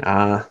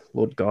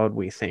 Lord God,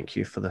 we thank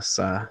you for this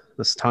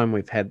this time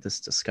we've had, this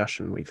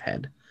discussion we've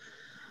had.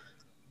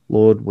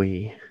 Lord,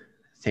 we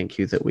thank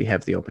you that we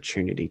have the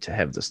opportunity to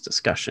have this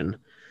discussion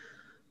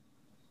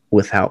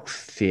without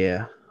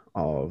fear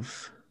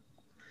of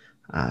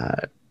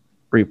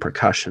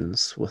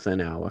repercussions within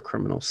our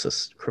criminal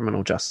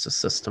justice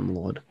system,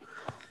 Lord.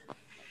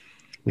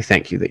 We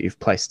thank you that you've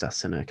placed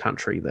us in a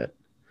country that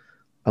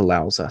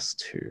allows us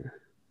to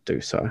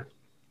do so.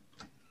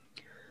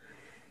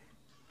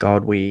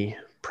 God, we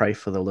pray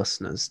for the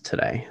listeners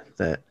today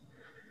that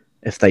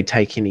if they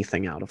take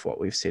anything out of what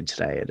we've said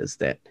today, it is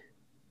that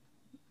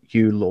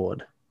you,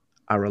 Lord,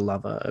 are a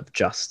lover of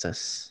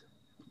justice,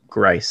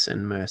 grace,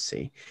 and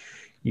mercy.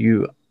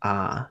 You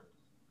are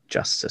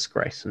justice,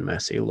 grace, and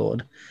mercy,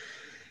 Lord.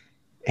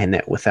 And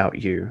that without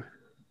you,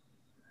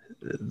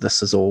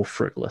 this is all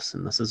fruitless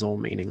and this is all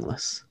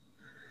meaningless.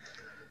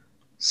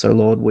 So,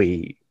 Lord,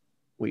 we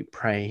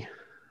pray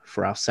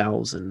for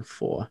ourselves and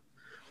for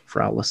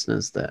our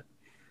listeners that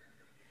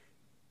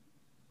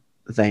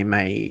they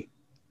may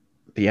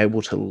be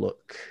able to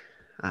look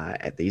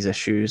at these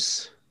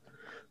issues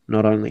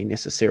not only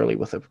necessarily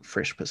with a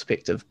fresh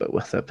perspective, but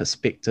with a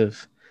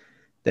perspective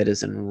that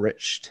is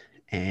enriched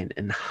and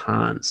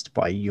enhanced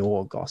by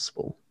your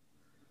gospel.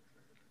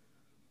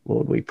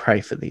 Lord, we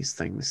pray for these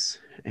things,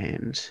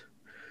 and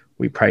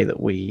we pray that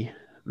we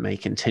may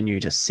continue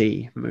to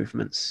see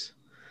movements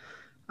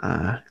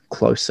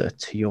closer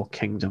to your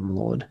kingdom,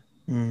 Lord,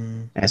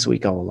 as we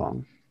go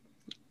along.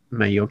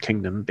 May your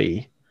kingdom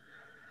be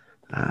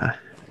at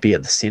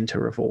the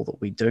center of all that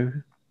we do.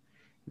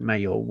 May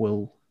your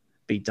will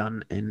be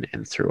done in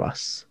and through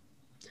us.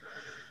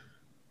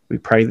 We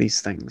pray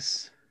these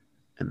things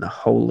in the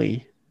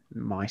holy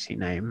and mighty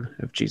name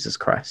of Jesus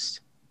Christ.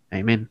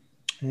 Amen.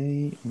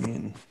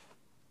 Amen.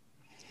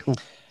 Cool.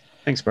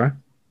 Thanks, bro.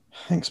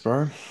 Thanks,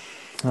 bro.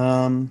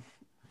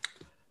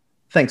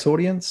 Thanks,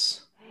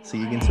 audience. See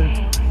you again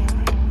soon.